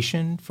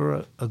motivation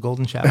for a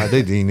golden shower? I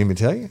do. Do you need me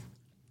to tell you?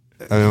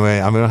 Anyway,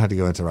 I don't have to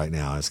go into it right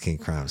now. It's King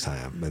Crime's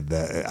time. But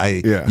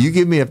you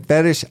give me a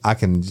fetish, I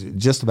can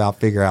just about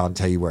figure out and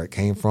tell you where it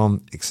came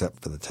from,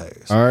 except for the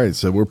toes. All right,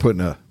 so we're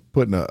putting a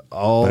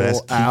all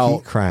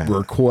out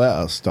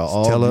request to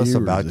all tell us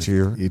viewers. about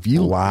your if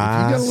you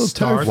got a little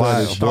toe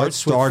fetish. What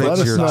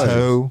started your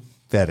toe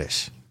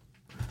fetish?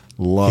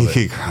 Love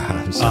Kiki it.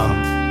 Crimes.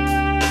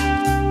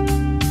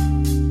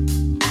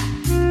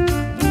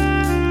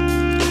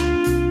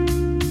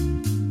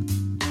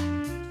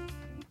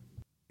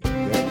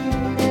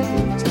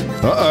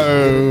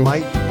 Uh-oh.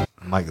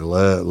 Mike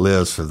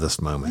lives for this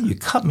moment. You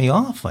cut me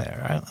off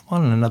there. I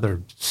wanted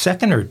another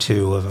second or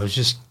two of I was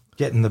just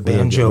getting the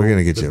banjo. We're going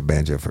to get you a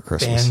banjo for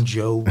Christmas.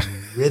 Banjo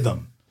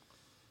rhythm.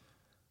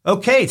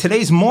 Okay,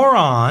 today's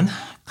moron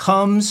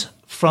comes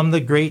from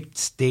the great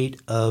state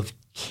of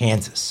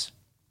Kansas.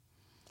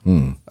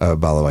 By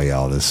the way,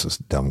 y'all, this is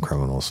Dumb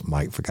Criminals.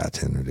 Mike forgot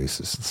to introduce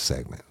this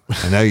segment.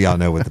 I know y'all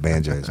know what the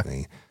banjos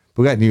mean.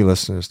 We got new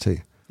listeners, too.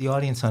 The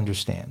audience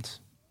understands.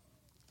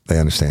 They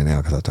understand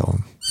now because I told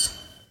them.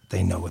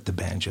 They know what the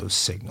banjos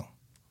signal.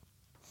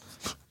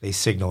 They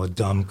signal a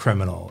dumb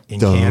criminal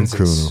in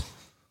Kansas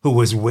who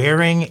was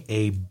wearing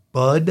a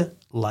Bud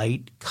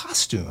Light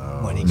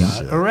costume when he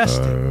got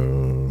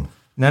arrested.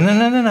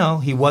 No.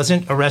 He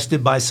wasn't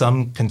arrested by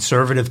some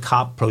conservative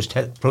cop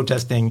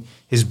protesting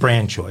his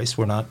brand choice.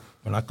 We're not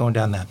going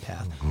down that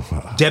path.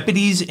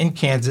 Deputies in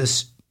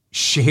Kansas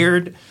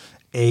shared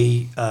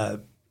a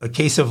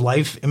case of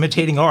life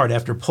imitating art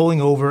after pulling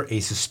over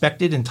a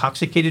suspected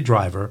intoxicated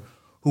driver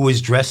who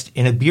was dressed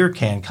in a beer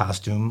can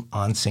costume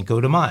on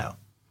Cinco de Mayo.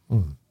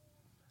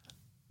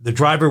 The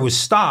driver was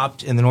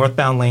stopped in the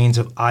northbound lanes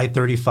of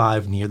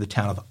I-35 near the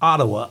town of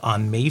Ottawa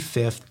on May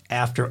 5th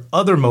after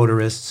other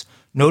motorists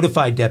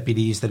notified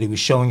deputies that he was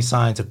showing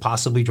signs of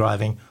possibly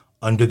driving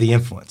under the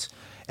influence.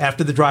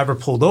 After the driver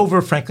pulled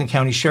over, Franklin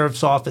County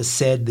Sheriff's Office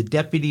said the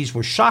deputies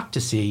were shocked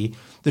to see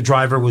the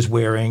driver was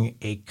wearing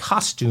a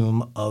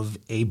costume of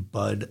a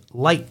Bud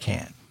Light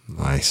can.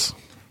 Nice.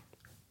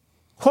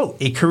 Quote,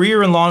 a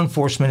career in law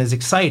enforcement is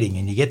exciting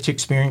and you get to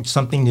experience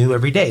something new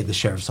every day, the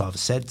sheriff's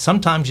office said.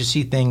 Sometimes you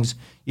see things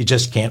you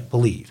just can't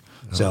believe.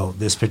 Oh. So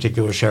this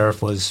particular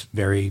sheriff was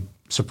very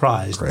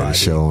surprised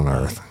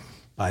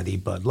by the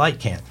Bud Light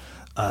can.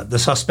 The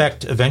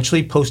suspect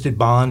eventually posted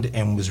bond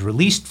and was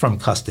released from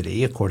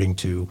custody, according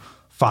to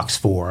Fox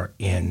 4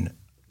 in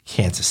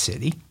Kansas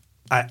City.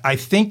 I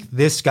think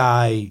this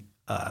guy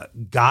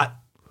got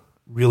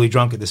really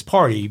drunk at this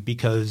party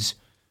because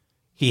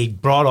he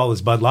brought all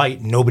his Bud Light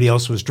and nobody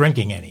else was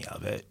drinking any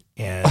of it.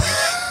 And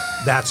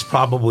that's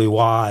probably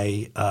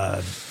why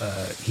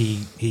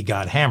he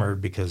got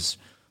hammered, because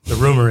the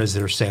rumor is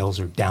their sales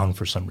are down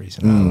for some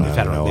reason. I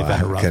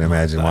can't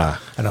imagine why.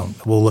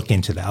 We'll look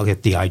into that. I'll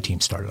get the I team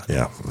started on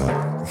that.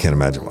 Yeah, I can't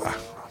imagine why.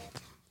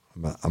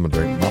 I'm going to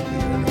drink my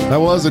beer.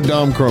 That was a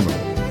dumb criminal.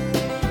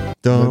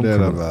 No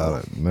doubt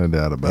about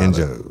it.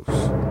 Banjos.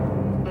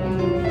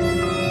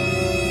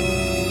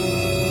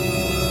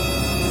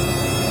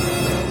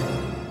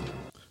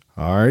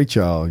 All right,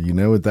 y'all. You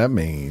know what that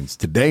means.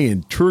 Today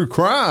in True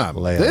Crime.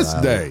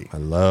 Day. I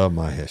love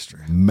my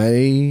history.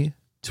 May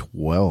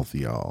 12th,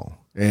 y'all.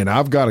 And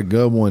I've got a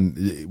good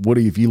one.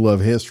 Woody, if you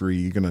love history,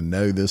 you're going to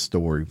know this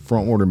story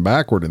frontward and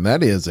backward. And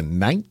that is in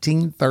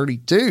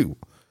 1932,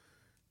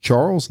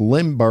 Charles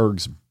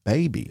Lindbergh's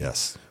baby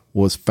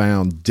was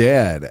found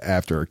dead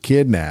after a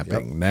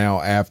kidnapping. Yep.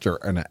 Now, after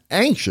an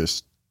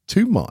anxious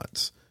 2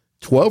 months,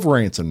 12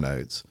 ransom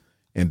notes,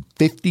 and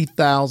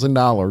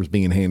 $50,000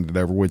 being handed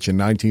over, which in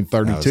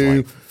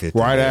 1932,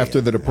 right after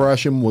the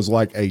Depression, was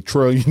like $1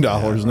 trillion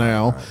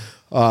now.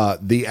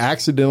 The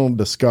accidental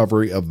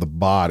discovery of the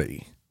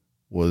body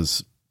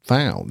was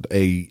found.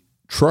 A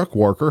truck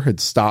worker had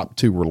stopped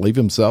to relieve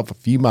himself a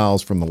few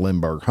miles from the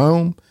Lindbergh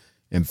home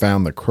and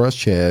found the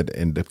crushed head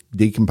and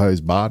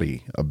decomposed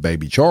body of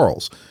baby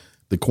Charles.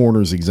 The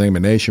coroner's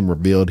examination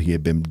revealed he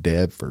had been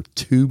dead for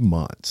 2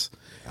 months.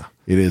 Yeah.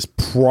 It is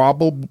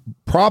probable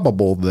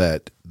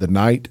that the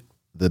night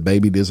the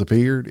baby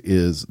disappeared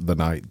is the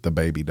night the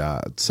baby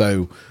died.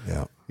 So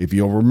if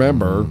you'll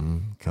remember,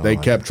 they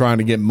kept trying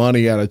to get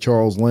money out of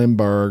Charles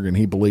Lindbergh, and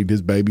he believed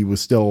his baby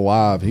was still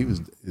alive.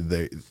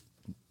 They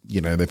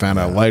found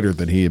out later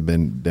that he had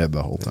been dead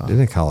the whole time. Didn't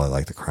they call it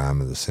like the crime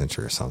of the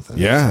century or something?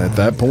 Yeah, at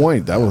that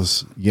point, that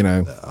was,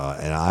 and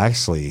I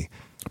actually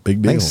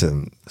big deal.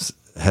 think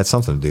had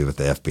something to do with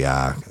the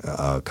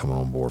FBI coming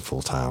on board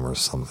full time or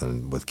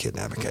something with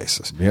kidnapping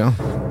cases. Yeah.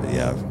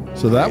 Yeah.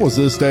 So that was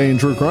this day in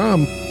true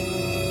crime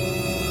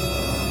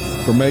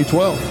for May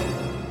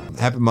 12th.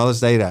 Happy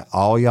Mother's Day to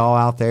all y'all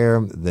out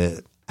there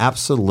that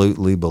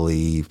absolutely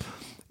believe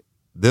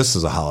this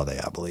is a holiday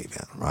I believe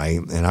in, right?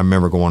 And I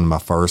remember going to my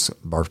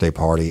first birthday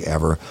party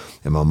ever,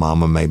 and my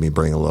mama made me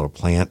bring a little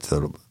plant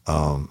to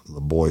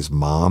the boy's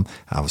mom.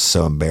 I was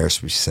so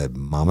embarrassed, but she said,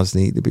 mamas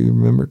need to be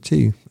remembered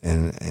too.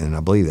 And I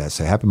believe that.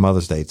 So happy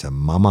Mother's Day to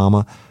my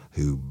mama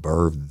who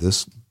birthed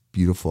this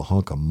beautiful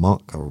hunk of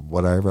monk or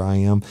whatever I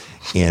am.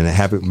 And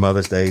happy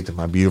Mother's Day to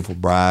my beautiful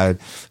bride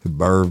who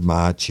birthed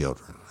my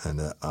children.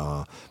 And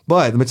but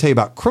let me tell you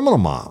about criminal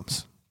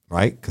moms,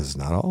 right? Because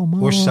not all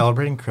moms. We're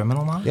celebrating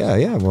criminal moms?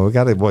 Yeah. Well, we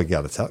got to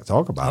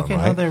talk about them,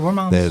 right? We're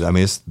moms.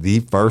 It's the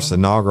first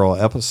inaugural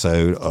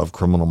episode of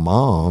Criminal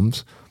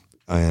Moms,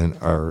 and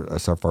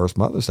it's our first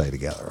Mother's Day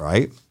together,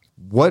 right?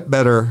 What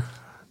better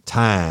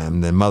time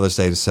than Mother's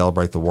Day to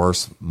celebrate the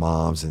worst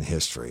moms in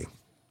history?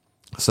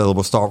 So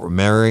we'll start with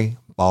Mary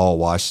Ball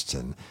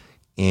Washington,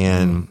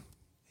 and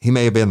he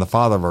may have been the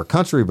father of our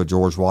country, but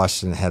George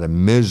Washington had a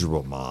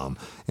miserable mom.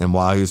 And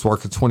while he was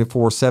working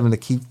 24/7 to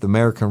keep the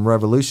American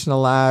Revolution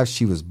alive,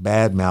 she was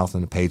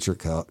bad-mouthing the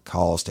patriot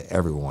cause to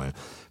everyone.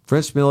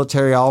 French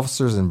military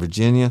officers in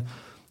Virginia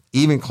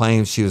even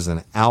claimed she was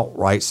an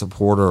outright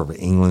supporter of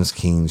England's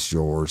King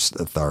George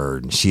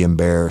III. And she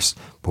embarrassed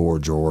poor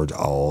George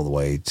all the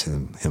way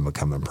to him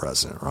becoming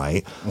president,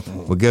 right?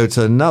 We'll go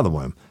to another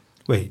one.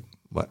 Wait.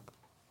 What?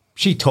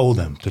 She told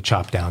him to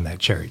chop down that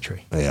cherry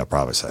tree. Yeah,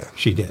 probably so.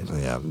 She did.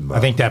 Yeah, I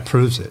think that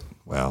proves it.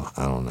 Well,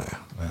 I don't know.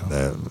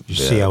 Well, you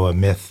see how a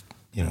myth,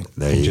 can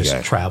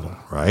just travel.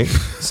 Right?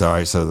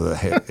 Sorry. So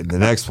the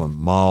next one,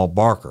 Maul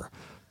Barker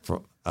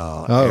from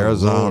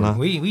Arizona. Lord.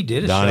 We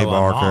did a Donnie show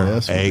Barker, on Maul.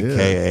 Yes, we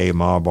a.k.a.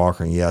 Maul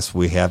Barker. And yes,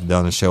 we have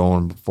done a show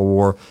on him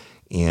before,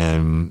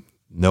 and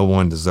no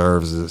one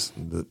deserves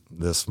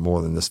this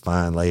more than this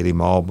fine lady.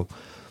 Maul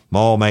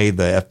made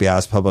the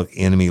FBI's public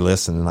enemy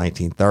list in the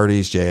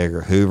 1930s. J.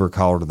 Edgar Hoover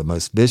called her the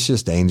most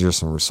vicious,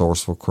 dangerous, and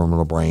resourceful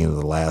criminal brain of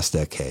the last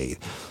decade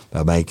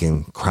by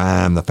making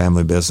crime the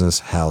family business.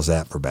 How's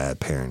that for bad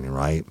parenting,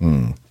 right?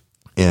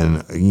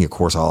 And, of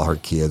course, all her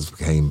kids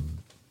became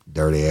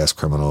dirty-ass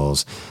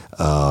criminals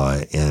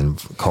and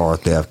car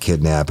theft,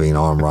 kidnapping,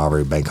 armed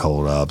robbery, bank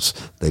holdups.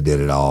 They did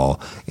it all,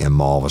 and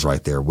Maul was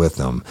right there with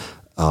them.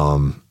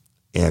 And,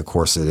 of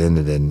course, it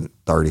ended in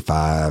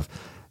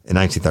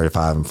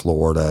 1935 in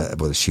Florida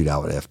with a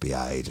shootout with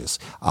FBI agents.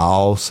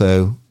 I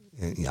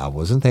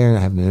wasn't there and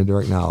I have no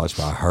direct knowledge,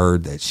 but I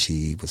heard that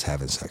she was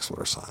having sex with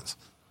her sons.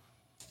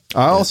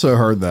 I also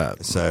heard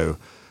that. So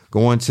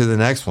going to the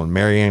next one,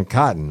 Mary Ann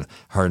Cotton.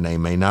 Her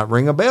name may not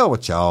ring a bell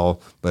with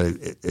y'all, but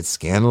it's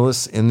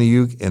scandalous in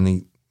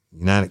the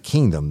United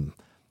Kingdom.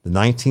 The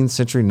 19th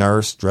century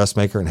nurse,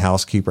 dressmaker, and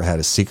housekeeper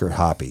had a secret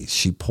hobby.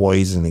 She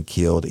poisoned and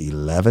killed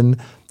 11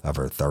 of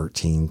her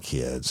 13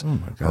 kids,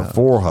 her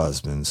 4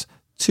 husbands,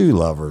 2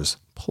 lovers,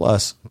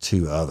 plus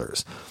 2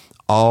 others,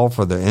 all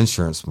for their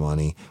insurance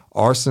money.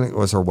 Arsenic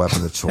was her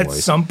weapon of choice. At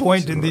some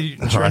point, did the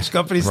insurance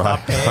company stop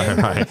paying?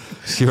 Right.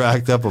 She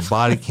racked up a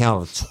body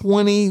count of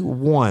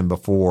 21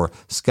 before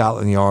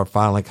Scotland Yard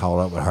finally caught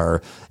up with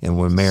her. And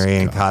when Mary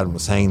Ann Cotton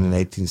was hanged in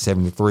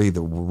 1873,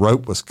 the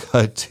rope was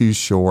cut too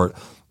short,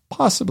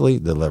 possibly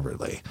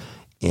deliberately.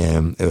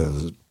 And it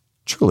was a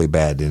truly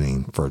bad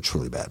ending for a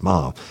truly bad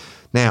mom.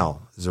 Now,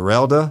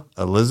 Zerelda,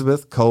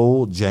 Elizabeth,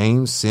 Cole,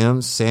 James,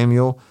 Sims,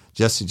 Samuel,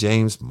 Jesse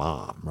James'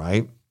 mom,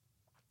 right?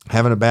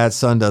 Having a bad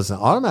son doesn't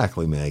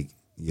automatically make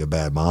you a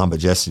bad mom, but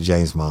Jesse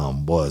James'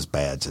 mom was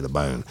bad to the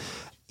bone.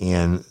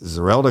 And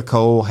Zerelda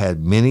Cole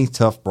had many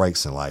tough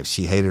breaks in life.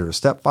 She hated her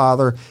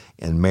stepfather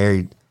and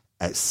married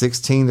at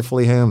 16 to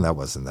flee home. That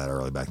wasn't that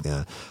early back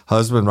then.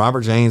 Husband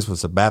Robert James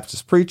was a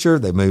Baptist preacher.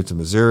 They moved to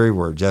Missouri,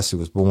 where Jesse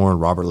was born.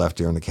 Robert left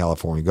during the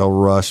California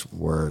Gold Rush,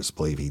 where it's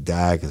believed he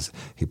died because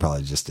he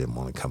probably just didn't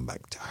want to come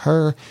back to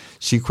her.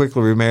 She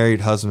quickly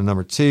remarried husband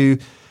number 2,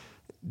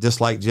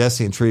 disliked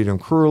Jesse and treated him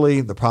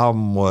cruelly. The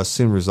problem was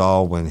soon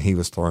resolved when he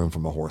was thrown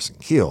from a horse and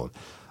killed.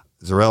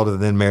 Zerelda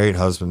then married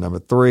husband number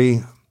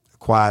 3, a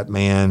quiet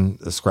man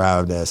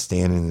described as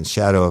standing in the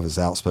shadow of his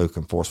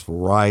outspoken, forceful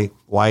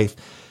wife.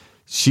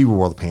 She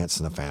wore the pants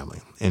in the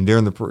family. And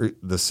during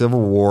the Civil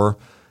War,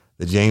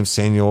 the James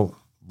Samuel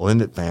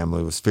blended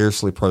family was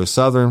fiercely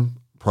pro-Southern,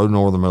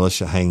 pro-Northern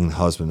militia, hanging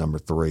husband number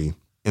 3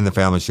 in the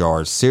family's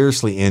yard,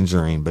 seriously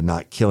injuring but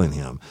not killing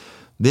him.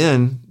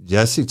 Then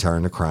Jesse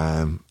turned to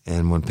crime,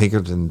 and when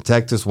Pinkerton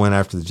detectives went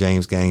after the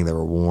James gang, they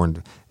were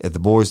warned, if the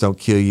boys don't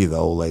kill you, the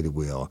old lady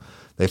will.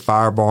 They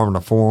firebombed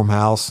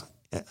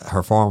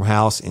her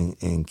farmhouse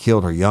and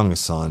killed her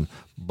youngest son,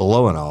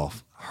 blowing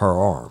off her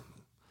arm.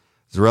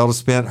 Zarelda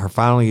spent her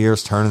final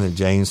years turning the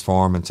James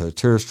farm into a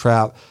tourist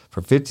trap.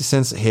 For 50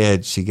 cents a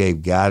head, she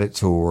gave guided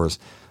tours.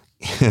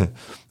 In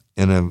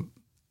a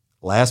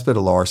last bit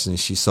of larceny,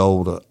 she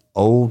sold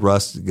old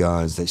rusted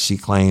guns that she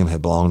claimed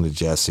had belonged to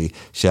Jesse.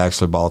 She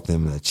actually bought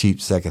them in the cheap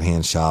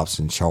secondhand shops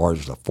and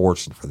charged a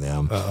fortune for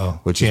them,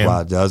 which is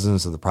why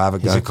dozens of the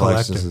private gun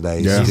collections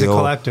today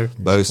still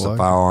boast a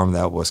firearm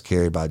that was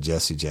carried by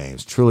Jesse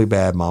James. Truly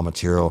bad mom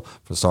material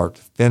from start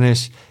to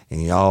finish.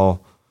 And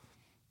y'all,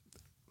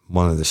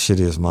 one of the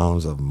shittiest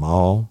moms of them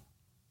all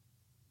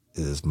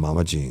is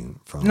Mama June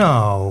from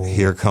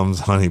Here Comes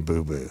Honey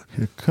Boo Boo.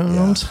 Here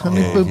comes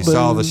Honey Boo Boo. If you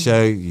saw the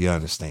show, you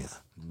understand.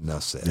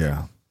 Enough said.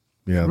 Yeah.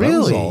 Yeah, that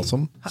Really? was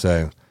awesome.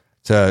 So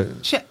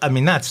I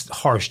mean, that's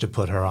harsh to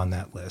put her on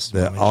that list.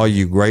 all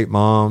you great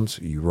moms,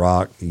 you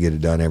rock. You get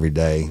it done every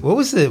day. What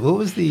was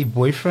the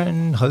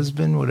boyfriend,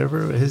 husband,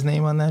 whatever his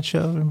name on that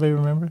show? Anybody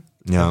remember?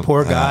 Yeah, The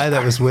poor guy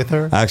that was with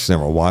her. I actually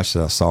never watched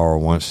it. I saw her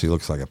once. She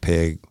looks like a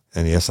pig.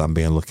 And yes, I'm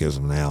being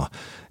lookism now.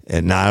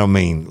 And I don't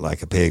mean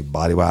like a pig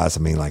body wise.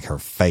 I mean like her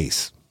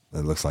face.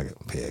 It looks like a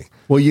pig.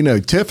 Well,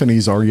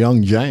 Tiffany's our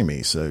young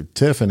Jamie. So,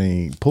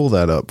 Tiffany, pull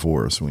that up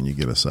for us when you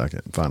get a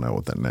second. Find out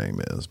what that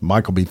name is.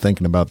 Mike will be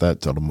thinking about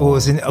that till tomorrow. What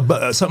was it?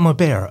 Something with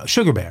bear.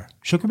 Sugar bear.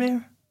 Sugar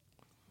bear?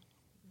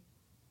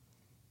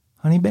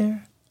 Honey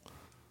bear?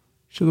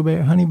 Sugar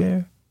bear? Honey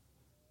bear?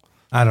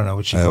 I don't know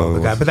what she called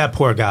the guy. But that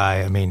poor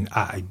guy, I mean,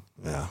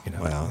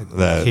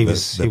 he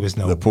was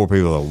no the poor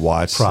people that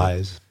watched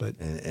prize. But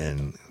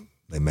and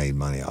they made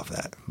money off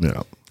that.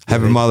 Yeah.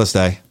 Happy Mother's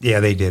Day. Yeah,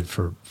 they did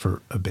for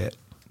a bit.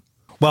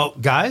 Well,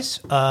 guys,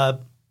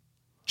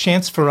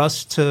 chance for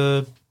us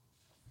to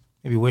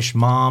maybe wish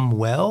Mom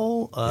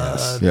well.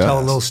 Tell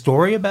a little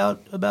story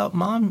about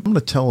Mom. I'm going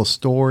to tell a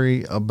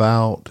story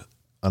about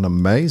an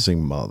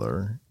amazing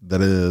mother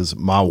that is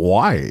my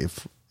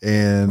wife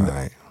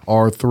and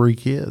our 3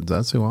 kids.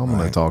 That's who I'm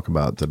going to talk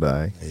about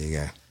today. There you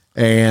go.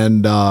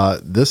 And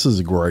this is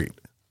a great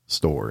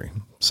story.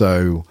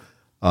 So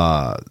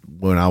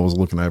when I was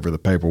looking over the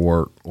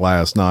paperwork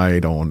last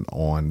night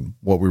on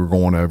what we were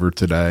going over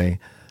today,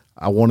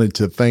 I wanted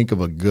to think of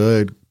a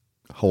good,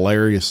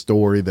 hilarious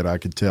story that I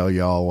could tell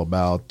y'all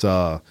about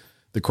the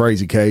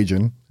Crazy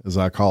Cajun, as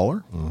I call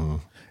her. Mm-hmm.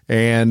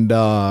 And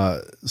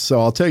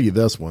so I'll tell you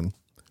this one.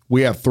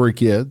 We have 3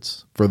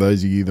 kids, for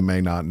those of you that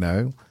may not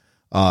know.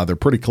 They're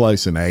pretty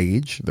close in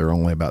age. They're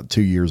only about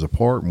 2 years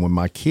apart. And when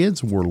my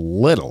kids were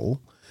little,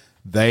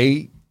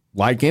 they,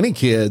 like any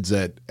kids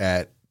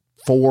at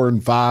 4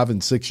 and 5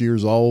 and 6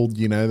 years old,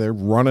 they're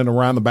running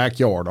around the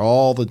backyard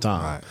all the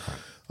time.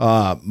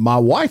 Right. My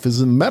wife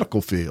is in the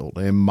medical field,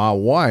 and my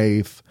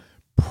wife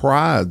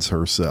prides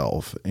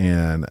herself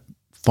in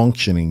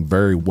functioning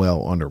very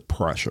well under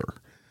pressure.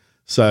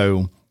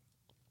 So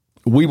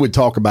we would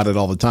talk about it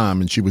all the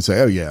time, and she would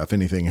say, "Oh yeah, if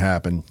anything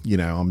happened,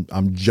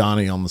 I'm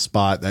Johnny on the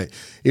spot.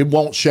 It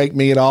won't shake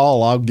me at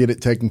all. I'll get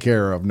it taken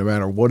care of, no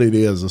matter what it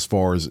is, as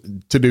far as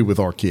to do with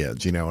our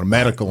kids. A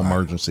medical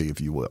emergency,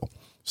 if you will."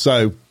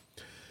 So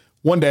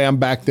one day I'm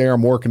back there,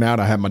 I'm working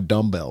out. I have my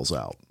dumbbells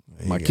out.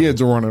 My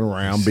kids are running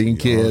around being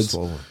kids.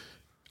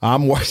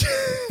 I'm working,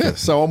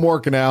 so I'm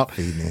working out,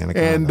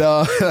 and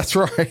that's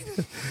right.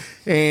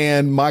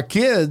 And my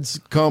kids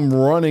come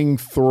running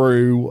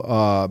through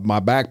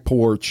my back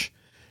porch,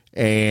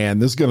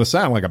 and this is going to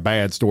sound like a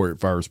bad story at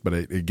first, but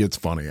it gets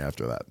funny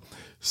after that.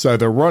 So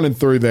they're running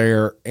through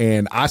there,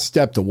 and I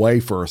stepped away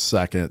for a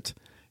second,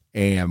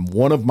 and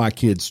one of my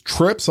kids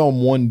trips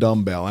on one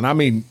dumbbell. And I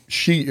mean,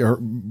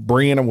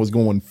 Brianna was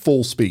going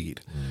full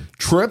speed,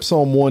 trips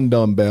on one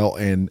dumbbell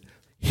and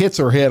hits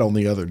her head on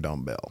the other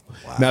dumbbell.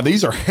 Wow. Now,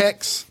 these are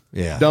hex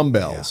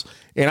dumbbells.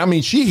 Yeah. And I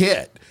mean, she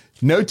hit.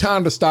 No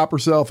time to stop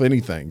herself,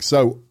 anything.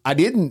 So I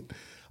didn't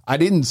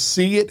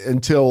see it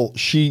until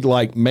she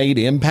made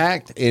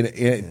impact, and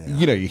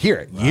you hear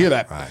it, you hear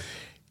that. Right.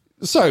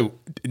 So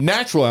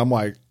naturally, I'm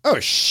like, oh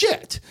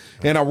shit,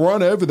 and I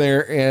run over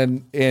there,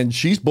 and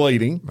she's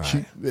bleeding.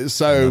 Right.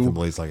 Nothing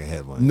bleeds like a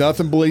head wound.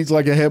 Nothing bleeds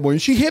like a head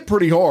wound. She hit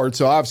pretty hard,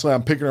 so obviously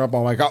I'm picking her up.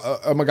 I'm like,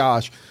 oh my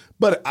gosh,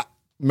 but I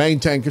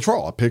maintain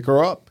control. I pick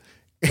her up,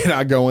 and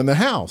I go in the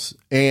house,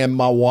 and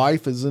my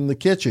wife is in the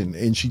kitchen,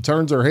 and she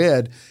turns her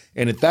head.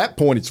 And at that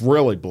point, it's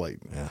really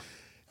bleeding. Yeah.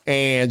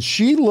 And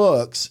she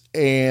looks,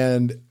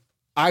 and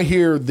I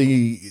hear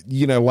the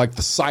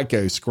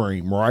psycho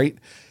scream, right?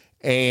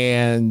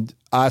 And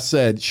I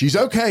said, she's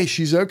okay.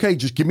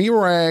 Just give me a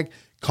rag,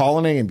 call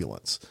an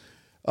ambulance.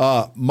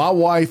 My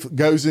wife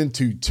goes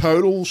into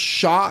total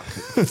shock,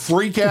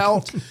 freak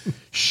out.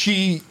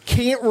 She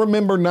can't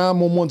remember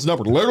 911's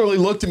number. Literally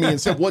looked at me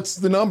and said, "What's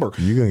the number?"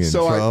 You're going to get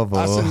in trouble.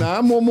 I said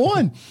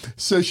 911.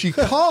 So she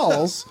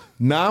calls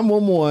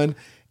 911.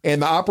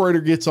 And the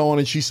operator gets on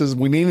and she says,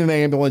 we need an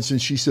ambulance.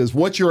 And she says,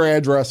 what's your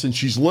address? And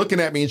she's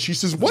looking at me and she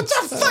says, what's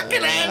a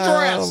fucking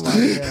address?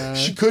 Oh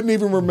she couldn't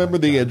even remember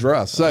the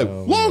address.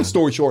 So long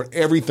story short,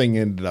 everything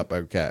ended up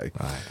okay.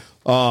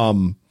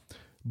 Right.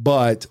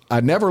 But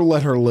I never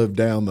let her live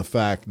down the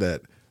fact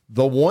that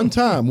the one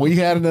time we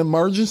had an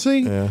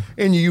emergency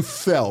and you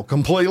fell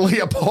completely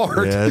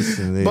apart. Yes,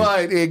 indeed.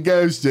 But it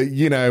goes to,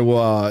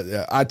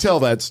 I tell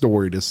that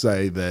story to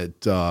say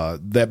that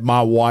that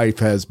my wife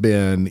has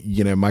been,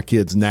 my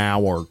kids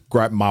now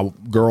my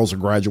girls are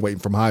graduating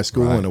from high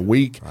school in a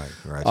week.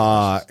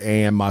 Right.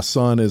 And my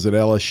son is at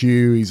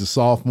LSU. He's a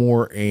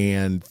sophomore.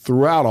 And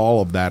throughout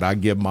all of that, I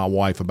give my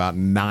wife about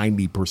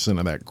 90%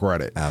 of that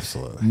credit.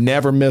 Absolutely.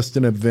 Never missed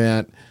an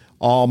event.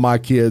 All my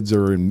kids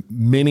are in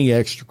many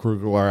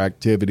extracurricular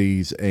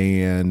activities,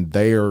 and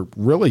they are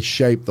really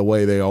shaped the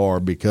way they are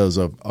because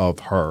of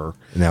her.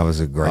 And that was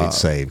a great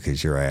save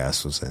because your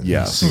ass was in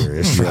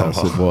serious trouble.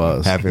 Yes, it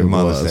was. Happy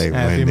Mother's Day,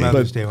 Wendy. Happy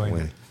Mother's Day,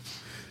 Wendy.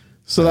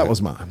 So that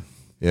was mine.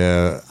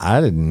 Yeah, I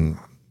didn't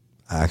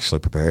actually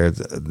prepare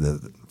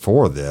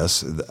for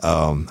this.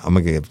 I'm going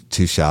to give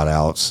 2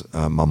 shout-outs.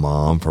 My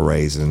mom for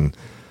raising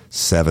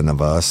 7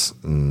 of us,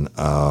 and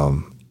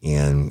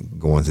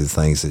going through the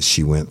things that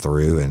she went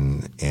through,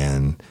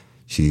 and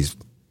she's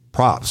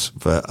props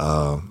for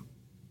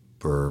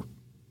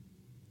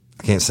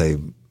I can't say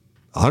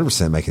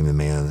 100% making the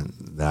man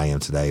that I am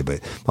today, but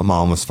my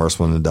mom was the first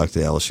one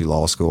inducted to LSU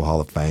Law School Hall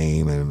of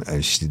Fame,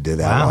 and she did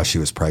that while she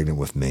was pregnant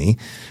with me.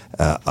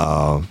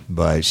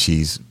 But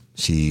she's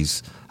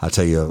I'll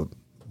tell you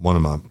one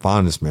of my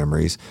fondest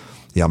memories.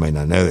 Y'all may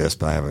not know this,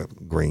 but I have a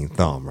green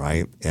thumb,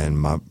 right?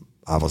 And I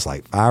was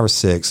like 5 or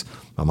 6.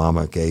 My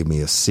mama gave me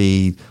a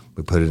seed.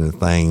 We put it in the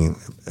thing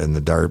in the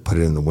dirt, put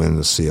it in the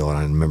windowsill, and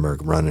I remember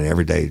running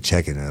every day to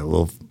check it. And a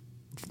little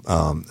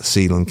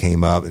seedling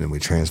came up, and then we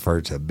transferred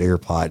it to a bigger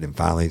plot, and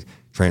finally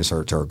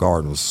transferred it to our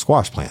garden. It was a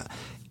squash plant,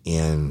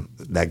 and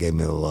that gave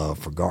me a love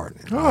for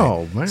gardening.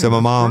 Oh, right? Man. So my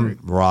mom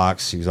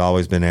rocks. She's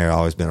always been there,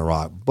 always been a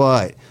rock,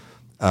 but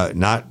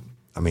not.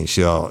 I mean,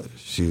 she like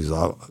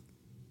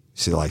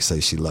say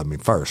she loved me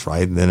first,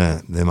 right? And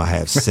then I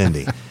have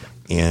Cindy.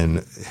 And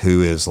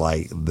who is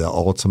like the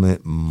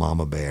ultimate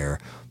mama bear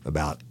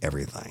about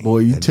everything. Boy,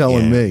 you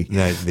telling me.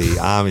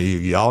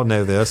 You all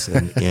know this,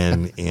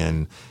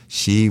 and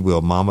she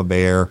will mama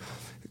bear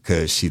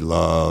because she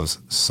loves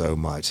so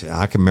much. And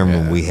I can remember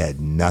when we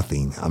had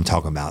nothing. I'm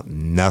talking about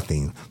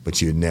nothing, but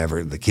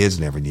the kids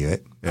never knew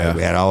it. Yeah. Right?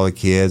 We had all the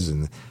kids,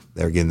 and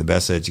they were getting the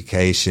best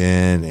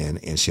education,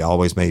 and she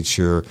always made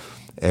sure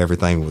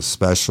everything was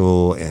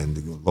special,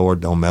 and Lord,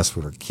 don't mess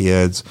with her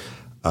kids.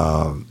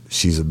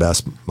 She's the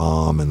best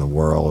mom in the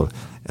world,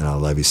 and I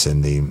love you,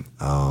 Cindy.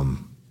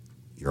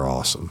 You're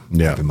awesome.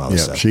 Yeah, Happy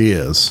Mother's Day. She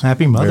is.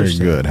 Happy Mother's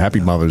Day. Very good. Happy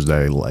Mother's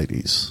Day,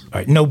 ladies. All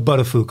right, no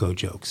Buttafuoco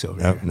jokes over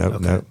here.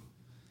 Nope.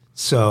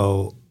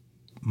 So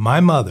my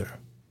mother,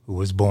 who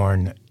was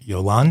born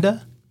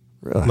Yolanda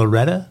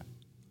Loretta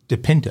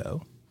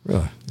DePinto,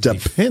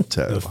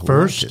 DePinto, the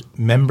first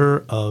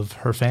member of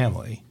her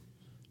family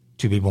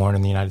to be born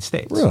in the United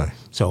States. Really?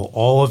 So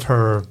all of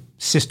her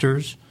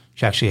sisters,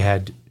 she actually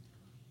had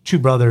 2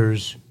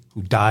 brothers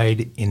who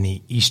died in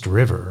the East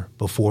River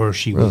before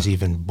she was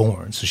even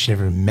born. So she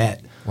never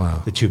met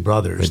the 2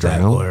 brothers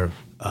that were,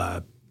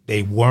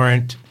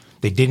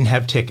 they didn't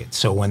have tickets.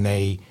 So when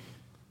they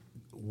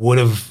would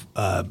have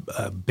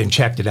been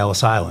checked at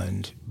Ellis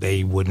Island,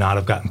 they would not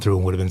have gotten through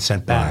and would have been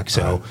sent back.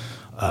 So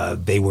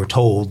they were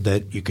told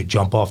that you could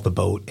jump off the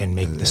boat and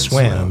make the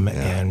swim.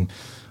 And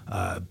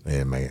they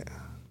didn't make it.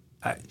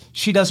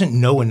 She doesn't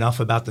know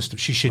enough about the story.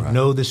 She should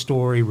know the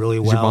story really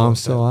well. Is your mom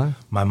still alive?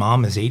 My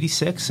mom is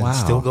 86 and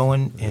still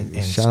going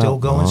and still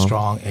going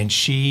strong. And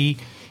she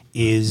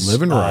is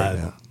living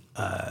right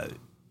now.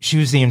 She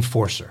was the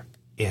enforcer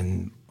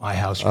in my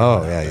house.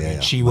 Oh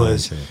yeah. She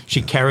was.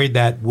 She carried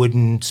that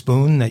wooden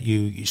spoon that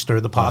you stir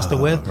the pasta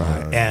with,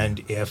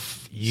 and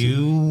if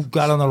you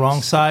got on the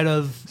wrong side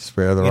of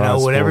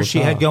whatever she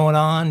had going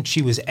on,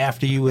 she was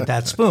after you with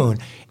that spoon.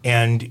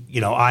 And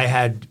I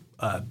had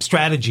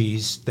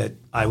strategies that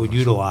I would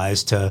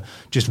utilize to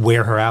just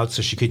wear her out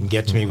so she couldn't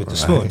get to me with the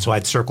spoon. So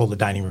I'd circle the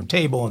dining room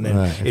table, and then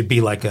it'd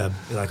be like a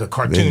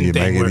cartoon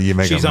thing where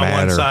she's on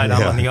one side,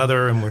 I'm on the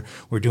other, and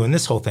we're doing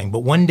this whole thing. But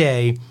one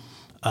day,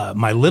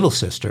 my little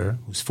sister,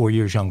 who's 4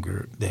 years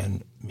younger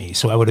than me,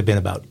 so I would have been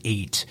about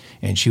 8,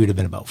 and she would have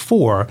been about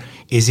 4,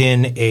 is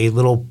in a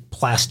little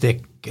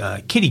plastic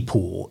kiddie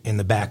pool in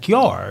the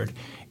backyard,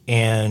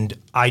 and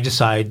I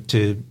decide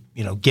to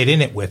get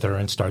in it with her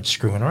and start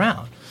screwing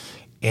around.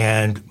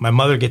 And my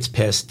mother gets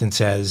pissed and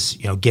says,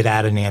 get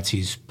out of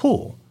Nancy's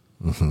pool.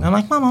 Mm-hmm. And I'm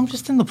like, Mom, I'm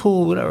just in the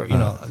pool, whatever.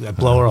 I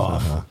blow her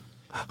off.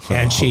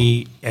 And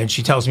she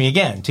tells me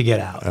again to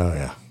get out. Oh,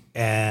 yeah.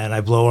 And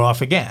I blow her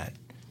off again.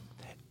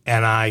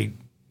 And I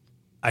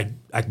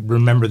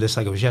remember this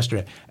like it was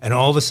yesterday. And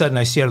all of a sudden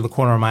I see out of the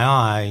corner of my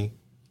eye,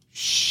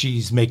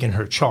 she's making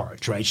her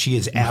charge, right? She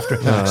is after.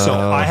 So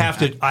I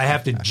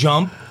have to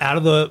jump out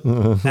of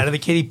the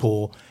kiddie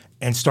pool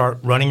and start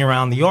running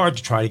around the yard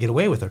to try to get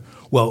away with her.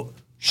 Well,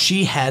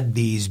 she had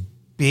these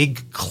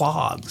big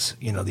clogs,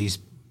 these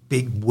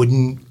big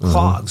wooden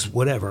clogs,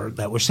 whatever,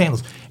 that were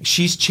sandals.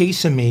 She's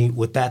chasing me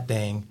with that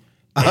thing.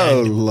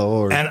 Oh,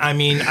 Lord. And I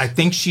mean, I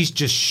think she's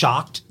just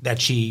shocked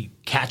that she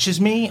catches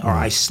me or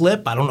I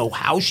slip. I don't know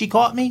how she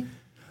caught me.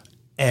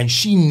 And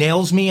she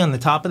nails me on the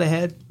top of the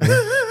head.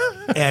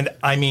 And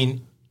I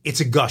mean, it's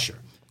a gusher.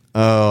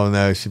 Oh,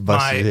 no, she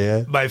busted your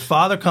head? My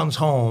father comes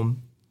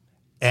home,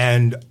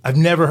 and I've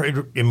never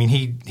heard,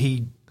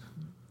 he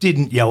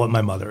didn't yell at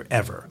my mother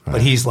ever. Right.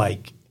 But he's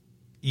like,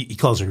 he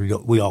calls her,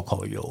 we all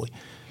call her Yoli.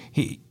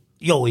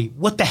 Yoli,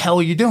 what the hell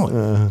are you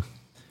doing?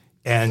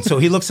 And so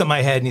he looks at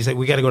my head and he's like,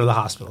 we got to go to the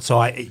hospital. So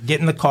I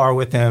get in the car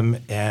with him,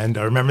 and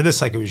I remember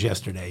this like it was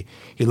yesterday.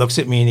 He looks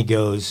at me and he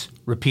goes,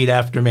 repeat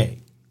after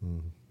me.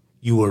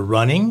 You were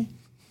running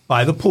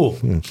by the pool.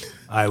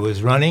 I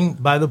was running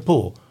by the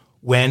pool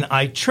when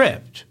I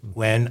tripped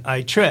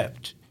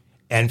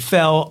and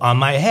fell on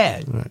my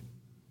head. Right.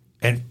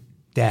 And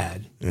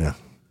Dad,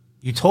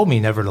 you told me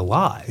never to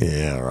lie.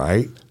 Yeah,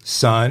 right.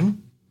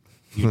 Son,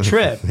 you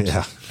tripped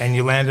and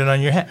you landed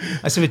on your head.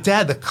 I said, but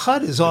Dad, the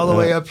cut is all the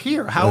way up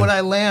here. How would I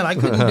land? I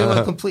couldn't do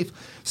a complete.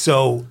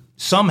 So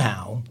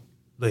somehow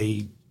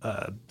the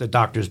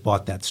doctors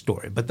bought that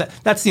story. But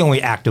that's the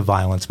only act of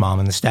violence, Mom,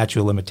 and the statute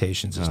of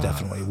limitations is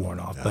definitely worn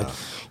off. But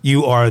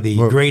you are the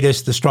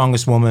greatest, the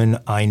strongest woman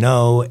I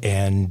know,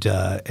 and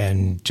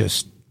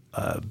just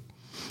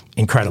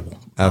incredible.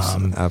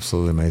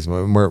 Absolutely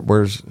amazing.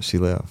 Where does she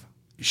live?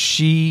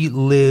 She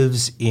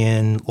lives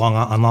on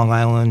Long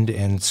Island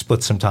and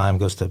splits some time,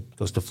 goes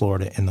to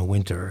Florida in the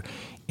winter.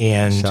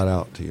 And shout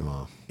out to your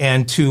mom.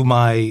 And to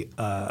my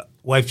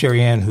wife,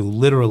 Jerry Ann, who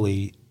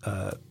literally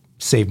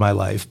saved my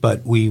life.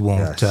 But we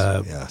won't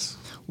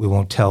we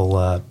won't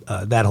tell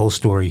that whole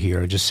story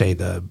here. Just say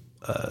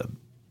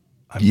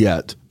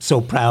I'm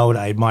so proud.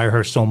 I admire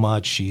her so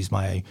much. She's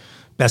my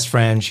best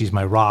friend. She's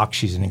my rock.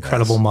 She's an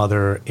incredible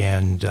mother,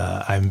 and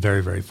I'm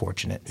very, very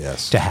fortunate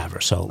to have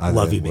her. So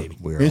love you, baby.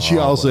 And she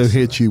also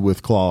hits you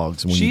with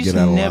clogs when you get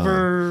out of line. She's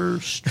never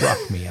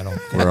struck me, I don't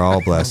think. We're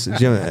all blessed.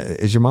 Jim,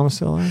 is your mama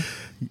still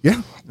alive?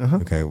 Yeah.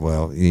 Okay,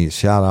 well, you need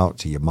shout out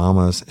to your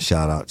mamas,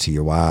 shout out to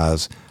your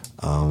wives.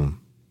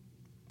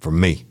 From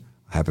me,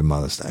 happy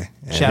Mother's Day.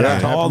 And shout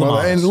out to all the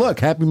moms. And look,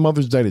 happy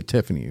Mother's Day to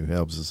Tiffany, who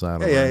helps us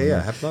out.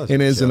 Yeah. Happy Mother's Day.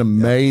 And is an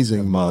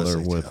amazing mother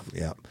with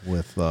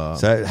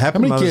so happy how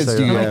many Mother's kids Day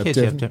do you have,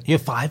 Tiffany? You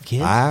have 5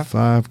 kids?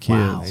 5 kids.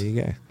 Wow. There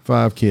you go.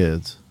 5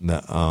 kids.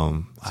 No,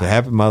 so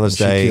happy Mother's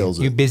Day.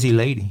 You busy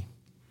lady.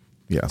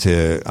 Yeah.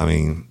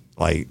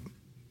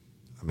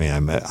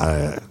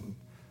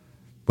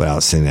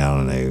 Without sitting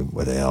down, I know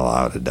what the hell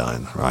I would have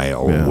done, right?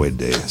 Or would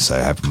do. So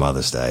happy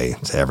Mother's Day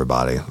to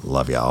everybody.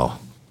 Love y'all.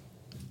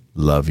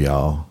 Love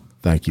y'all.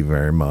 Thank you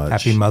very much.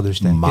 Happy Mother's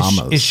Day.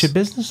 Mamas. Is she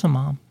business a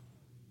mom?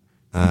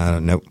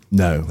 Nope.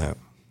 No.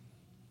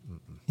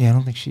 Yeah, I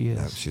don't think she is.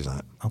 No, she's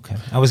not. Okay.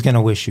 I was going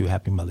to wish you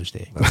Happy Mother's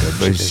Day. Okay,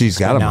 but she's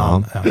got a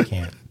mom. No, I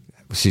can't.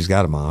 She's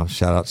got a mom.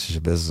 Shout out to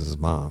your business's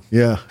mom.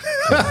 Yeah.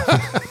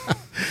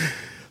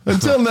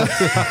 Until next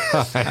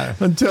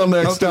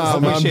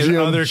time, I'm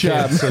Jim other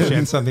Chapman. kids, so she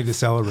had something to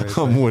celebrate.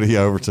 I'm Woody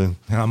Overton.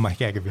 And I'm Mike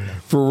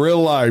Agavino. For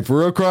Real Life,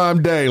 Real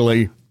Crime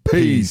Daily.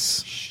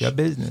 Peace. Show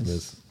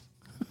business.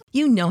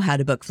 You know how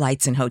to book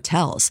flights and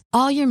hotels.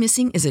 All you're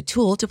missing is a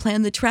tool to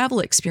plan the travel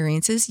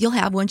experiences you'll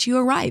have once you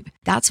arrive.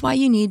 That's why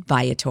you need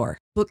Viator.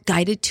 Book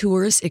guided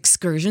tours,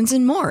 excursions,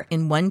 and more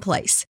in one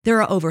place. There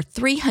are over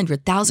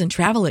 300,000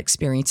 travel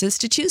experiences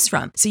to choose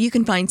from, so you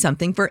can find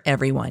something for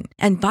everyone.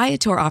 And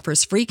Viator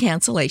offers free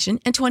cancellation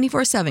and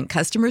 24/7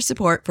 customer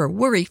support for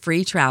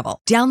worry-free travel.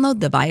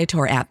 Download the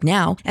Viator app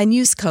now and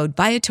use code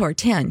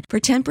Viator10 for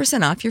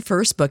 10% off your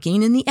first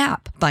booking in the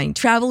app. Find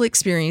travel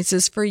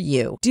experiences for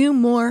you. Do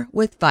more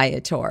with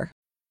Viator.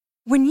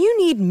 When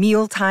you need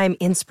mealtime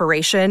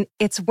inspiration,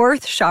 it's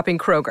worth shopping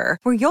Kroger,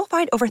 where you'll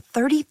find over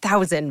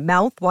 30,000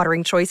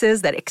 mouth-watering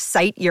choices that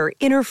excite your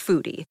inner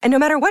foodie. And no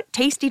matter what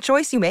tasty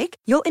choice you make,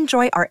 you'll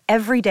enjoy our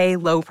everyday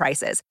low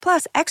prices,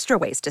 plus extra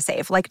ways to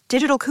save, like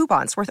digital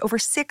coupons worth over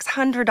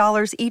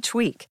 $600 each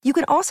week. You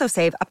can also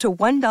save up to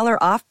 $1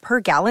 off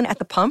per gallon at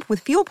the pump with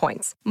fuel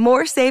points.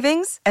 More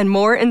savings and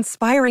more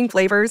inspiring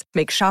flavors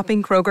make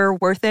shopping Kroger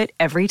worth it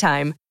every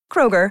time.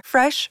 Kroger,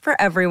 fresh for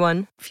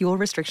everyone. Fuel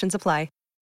restrictions apply.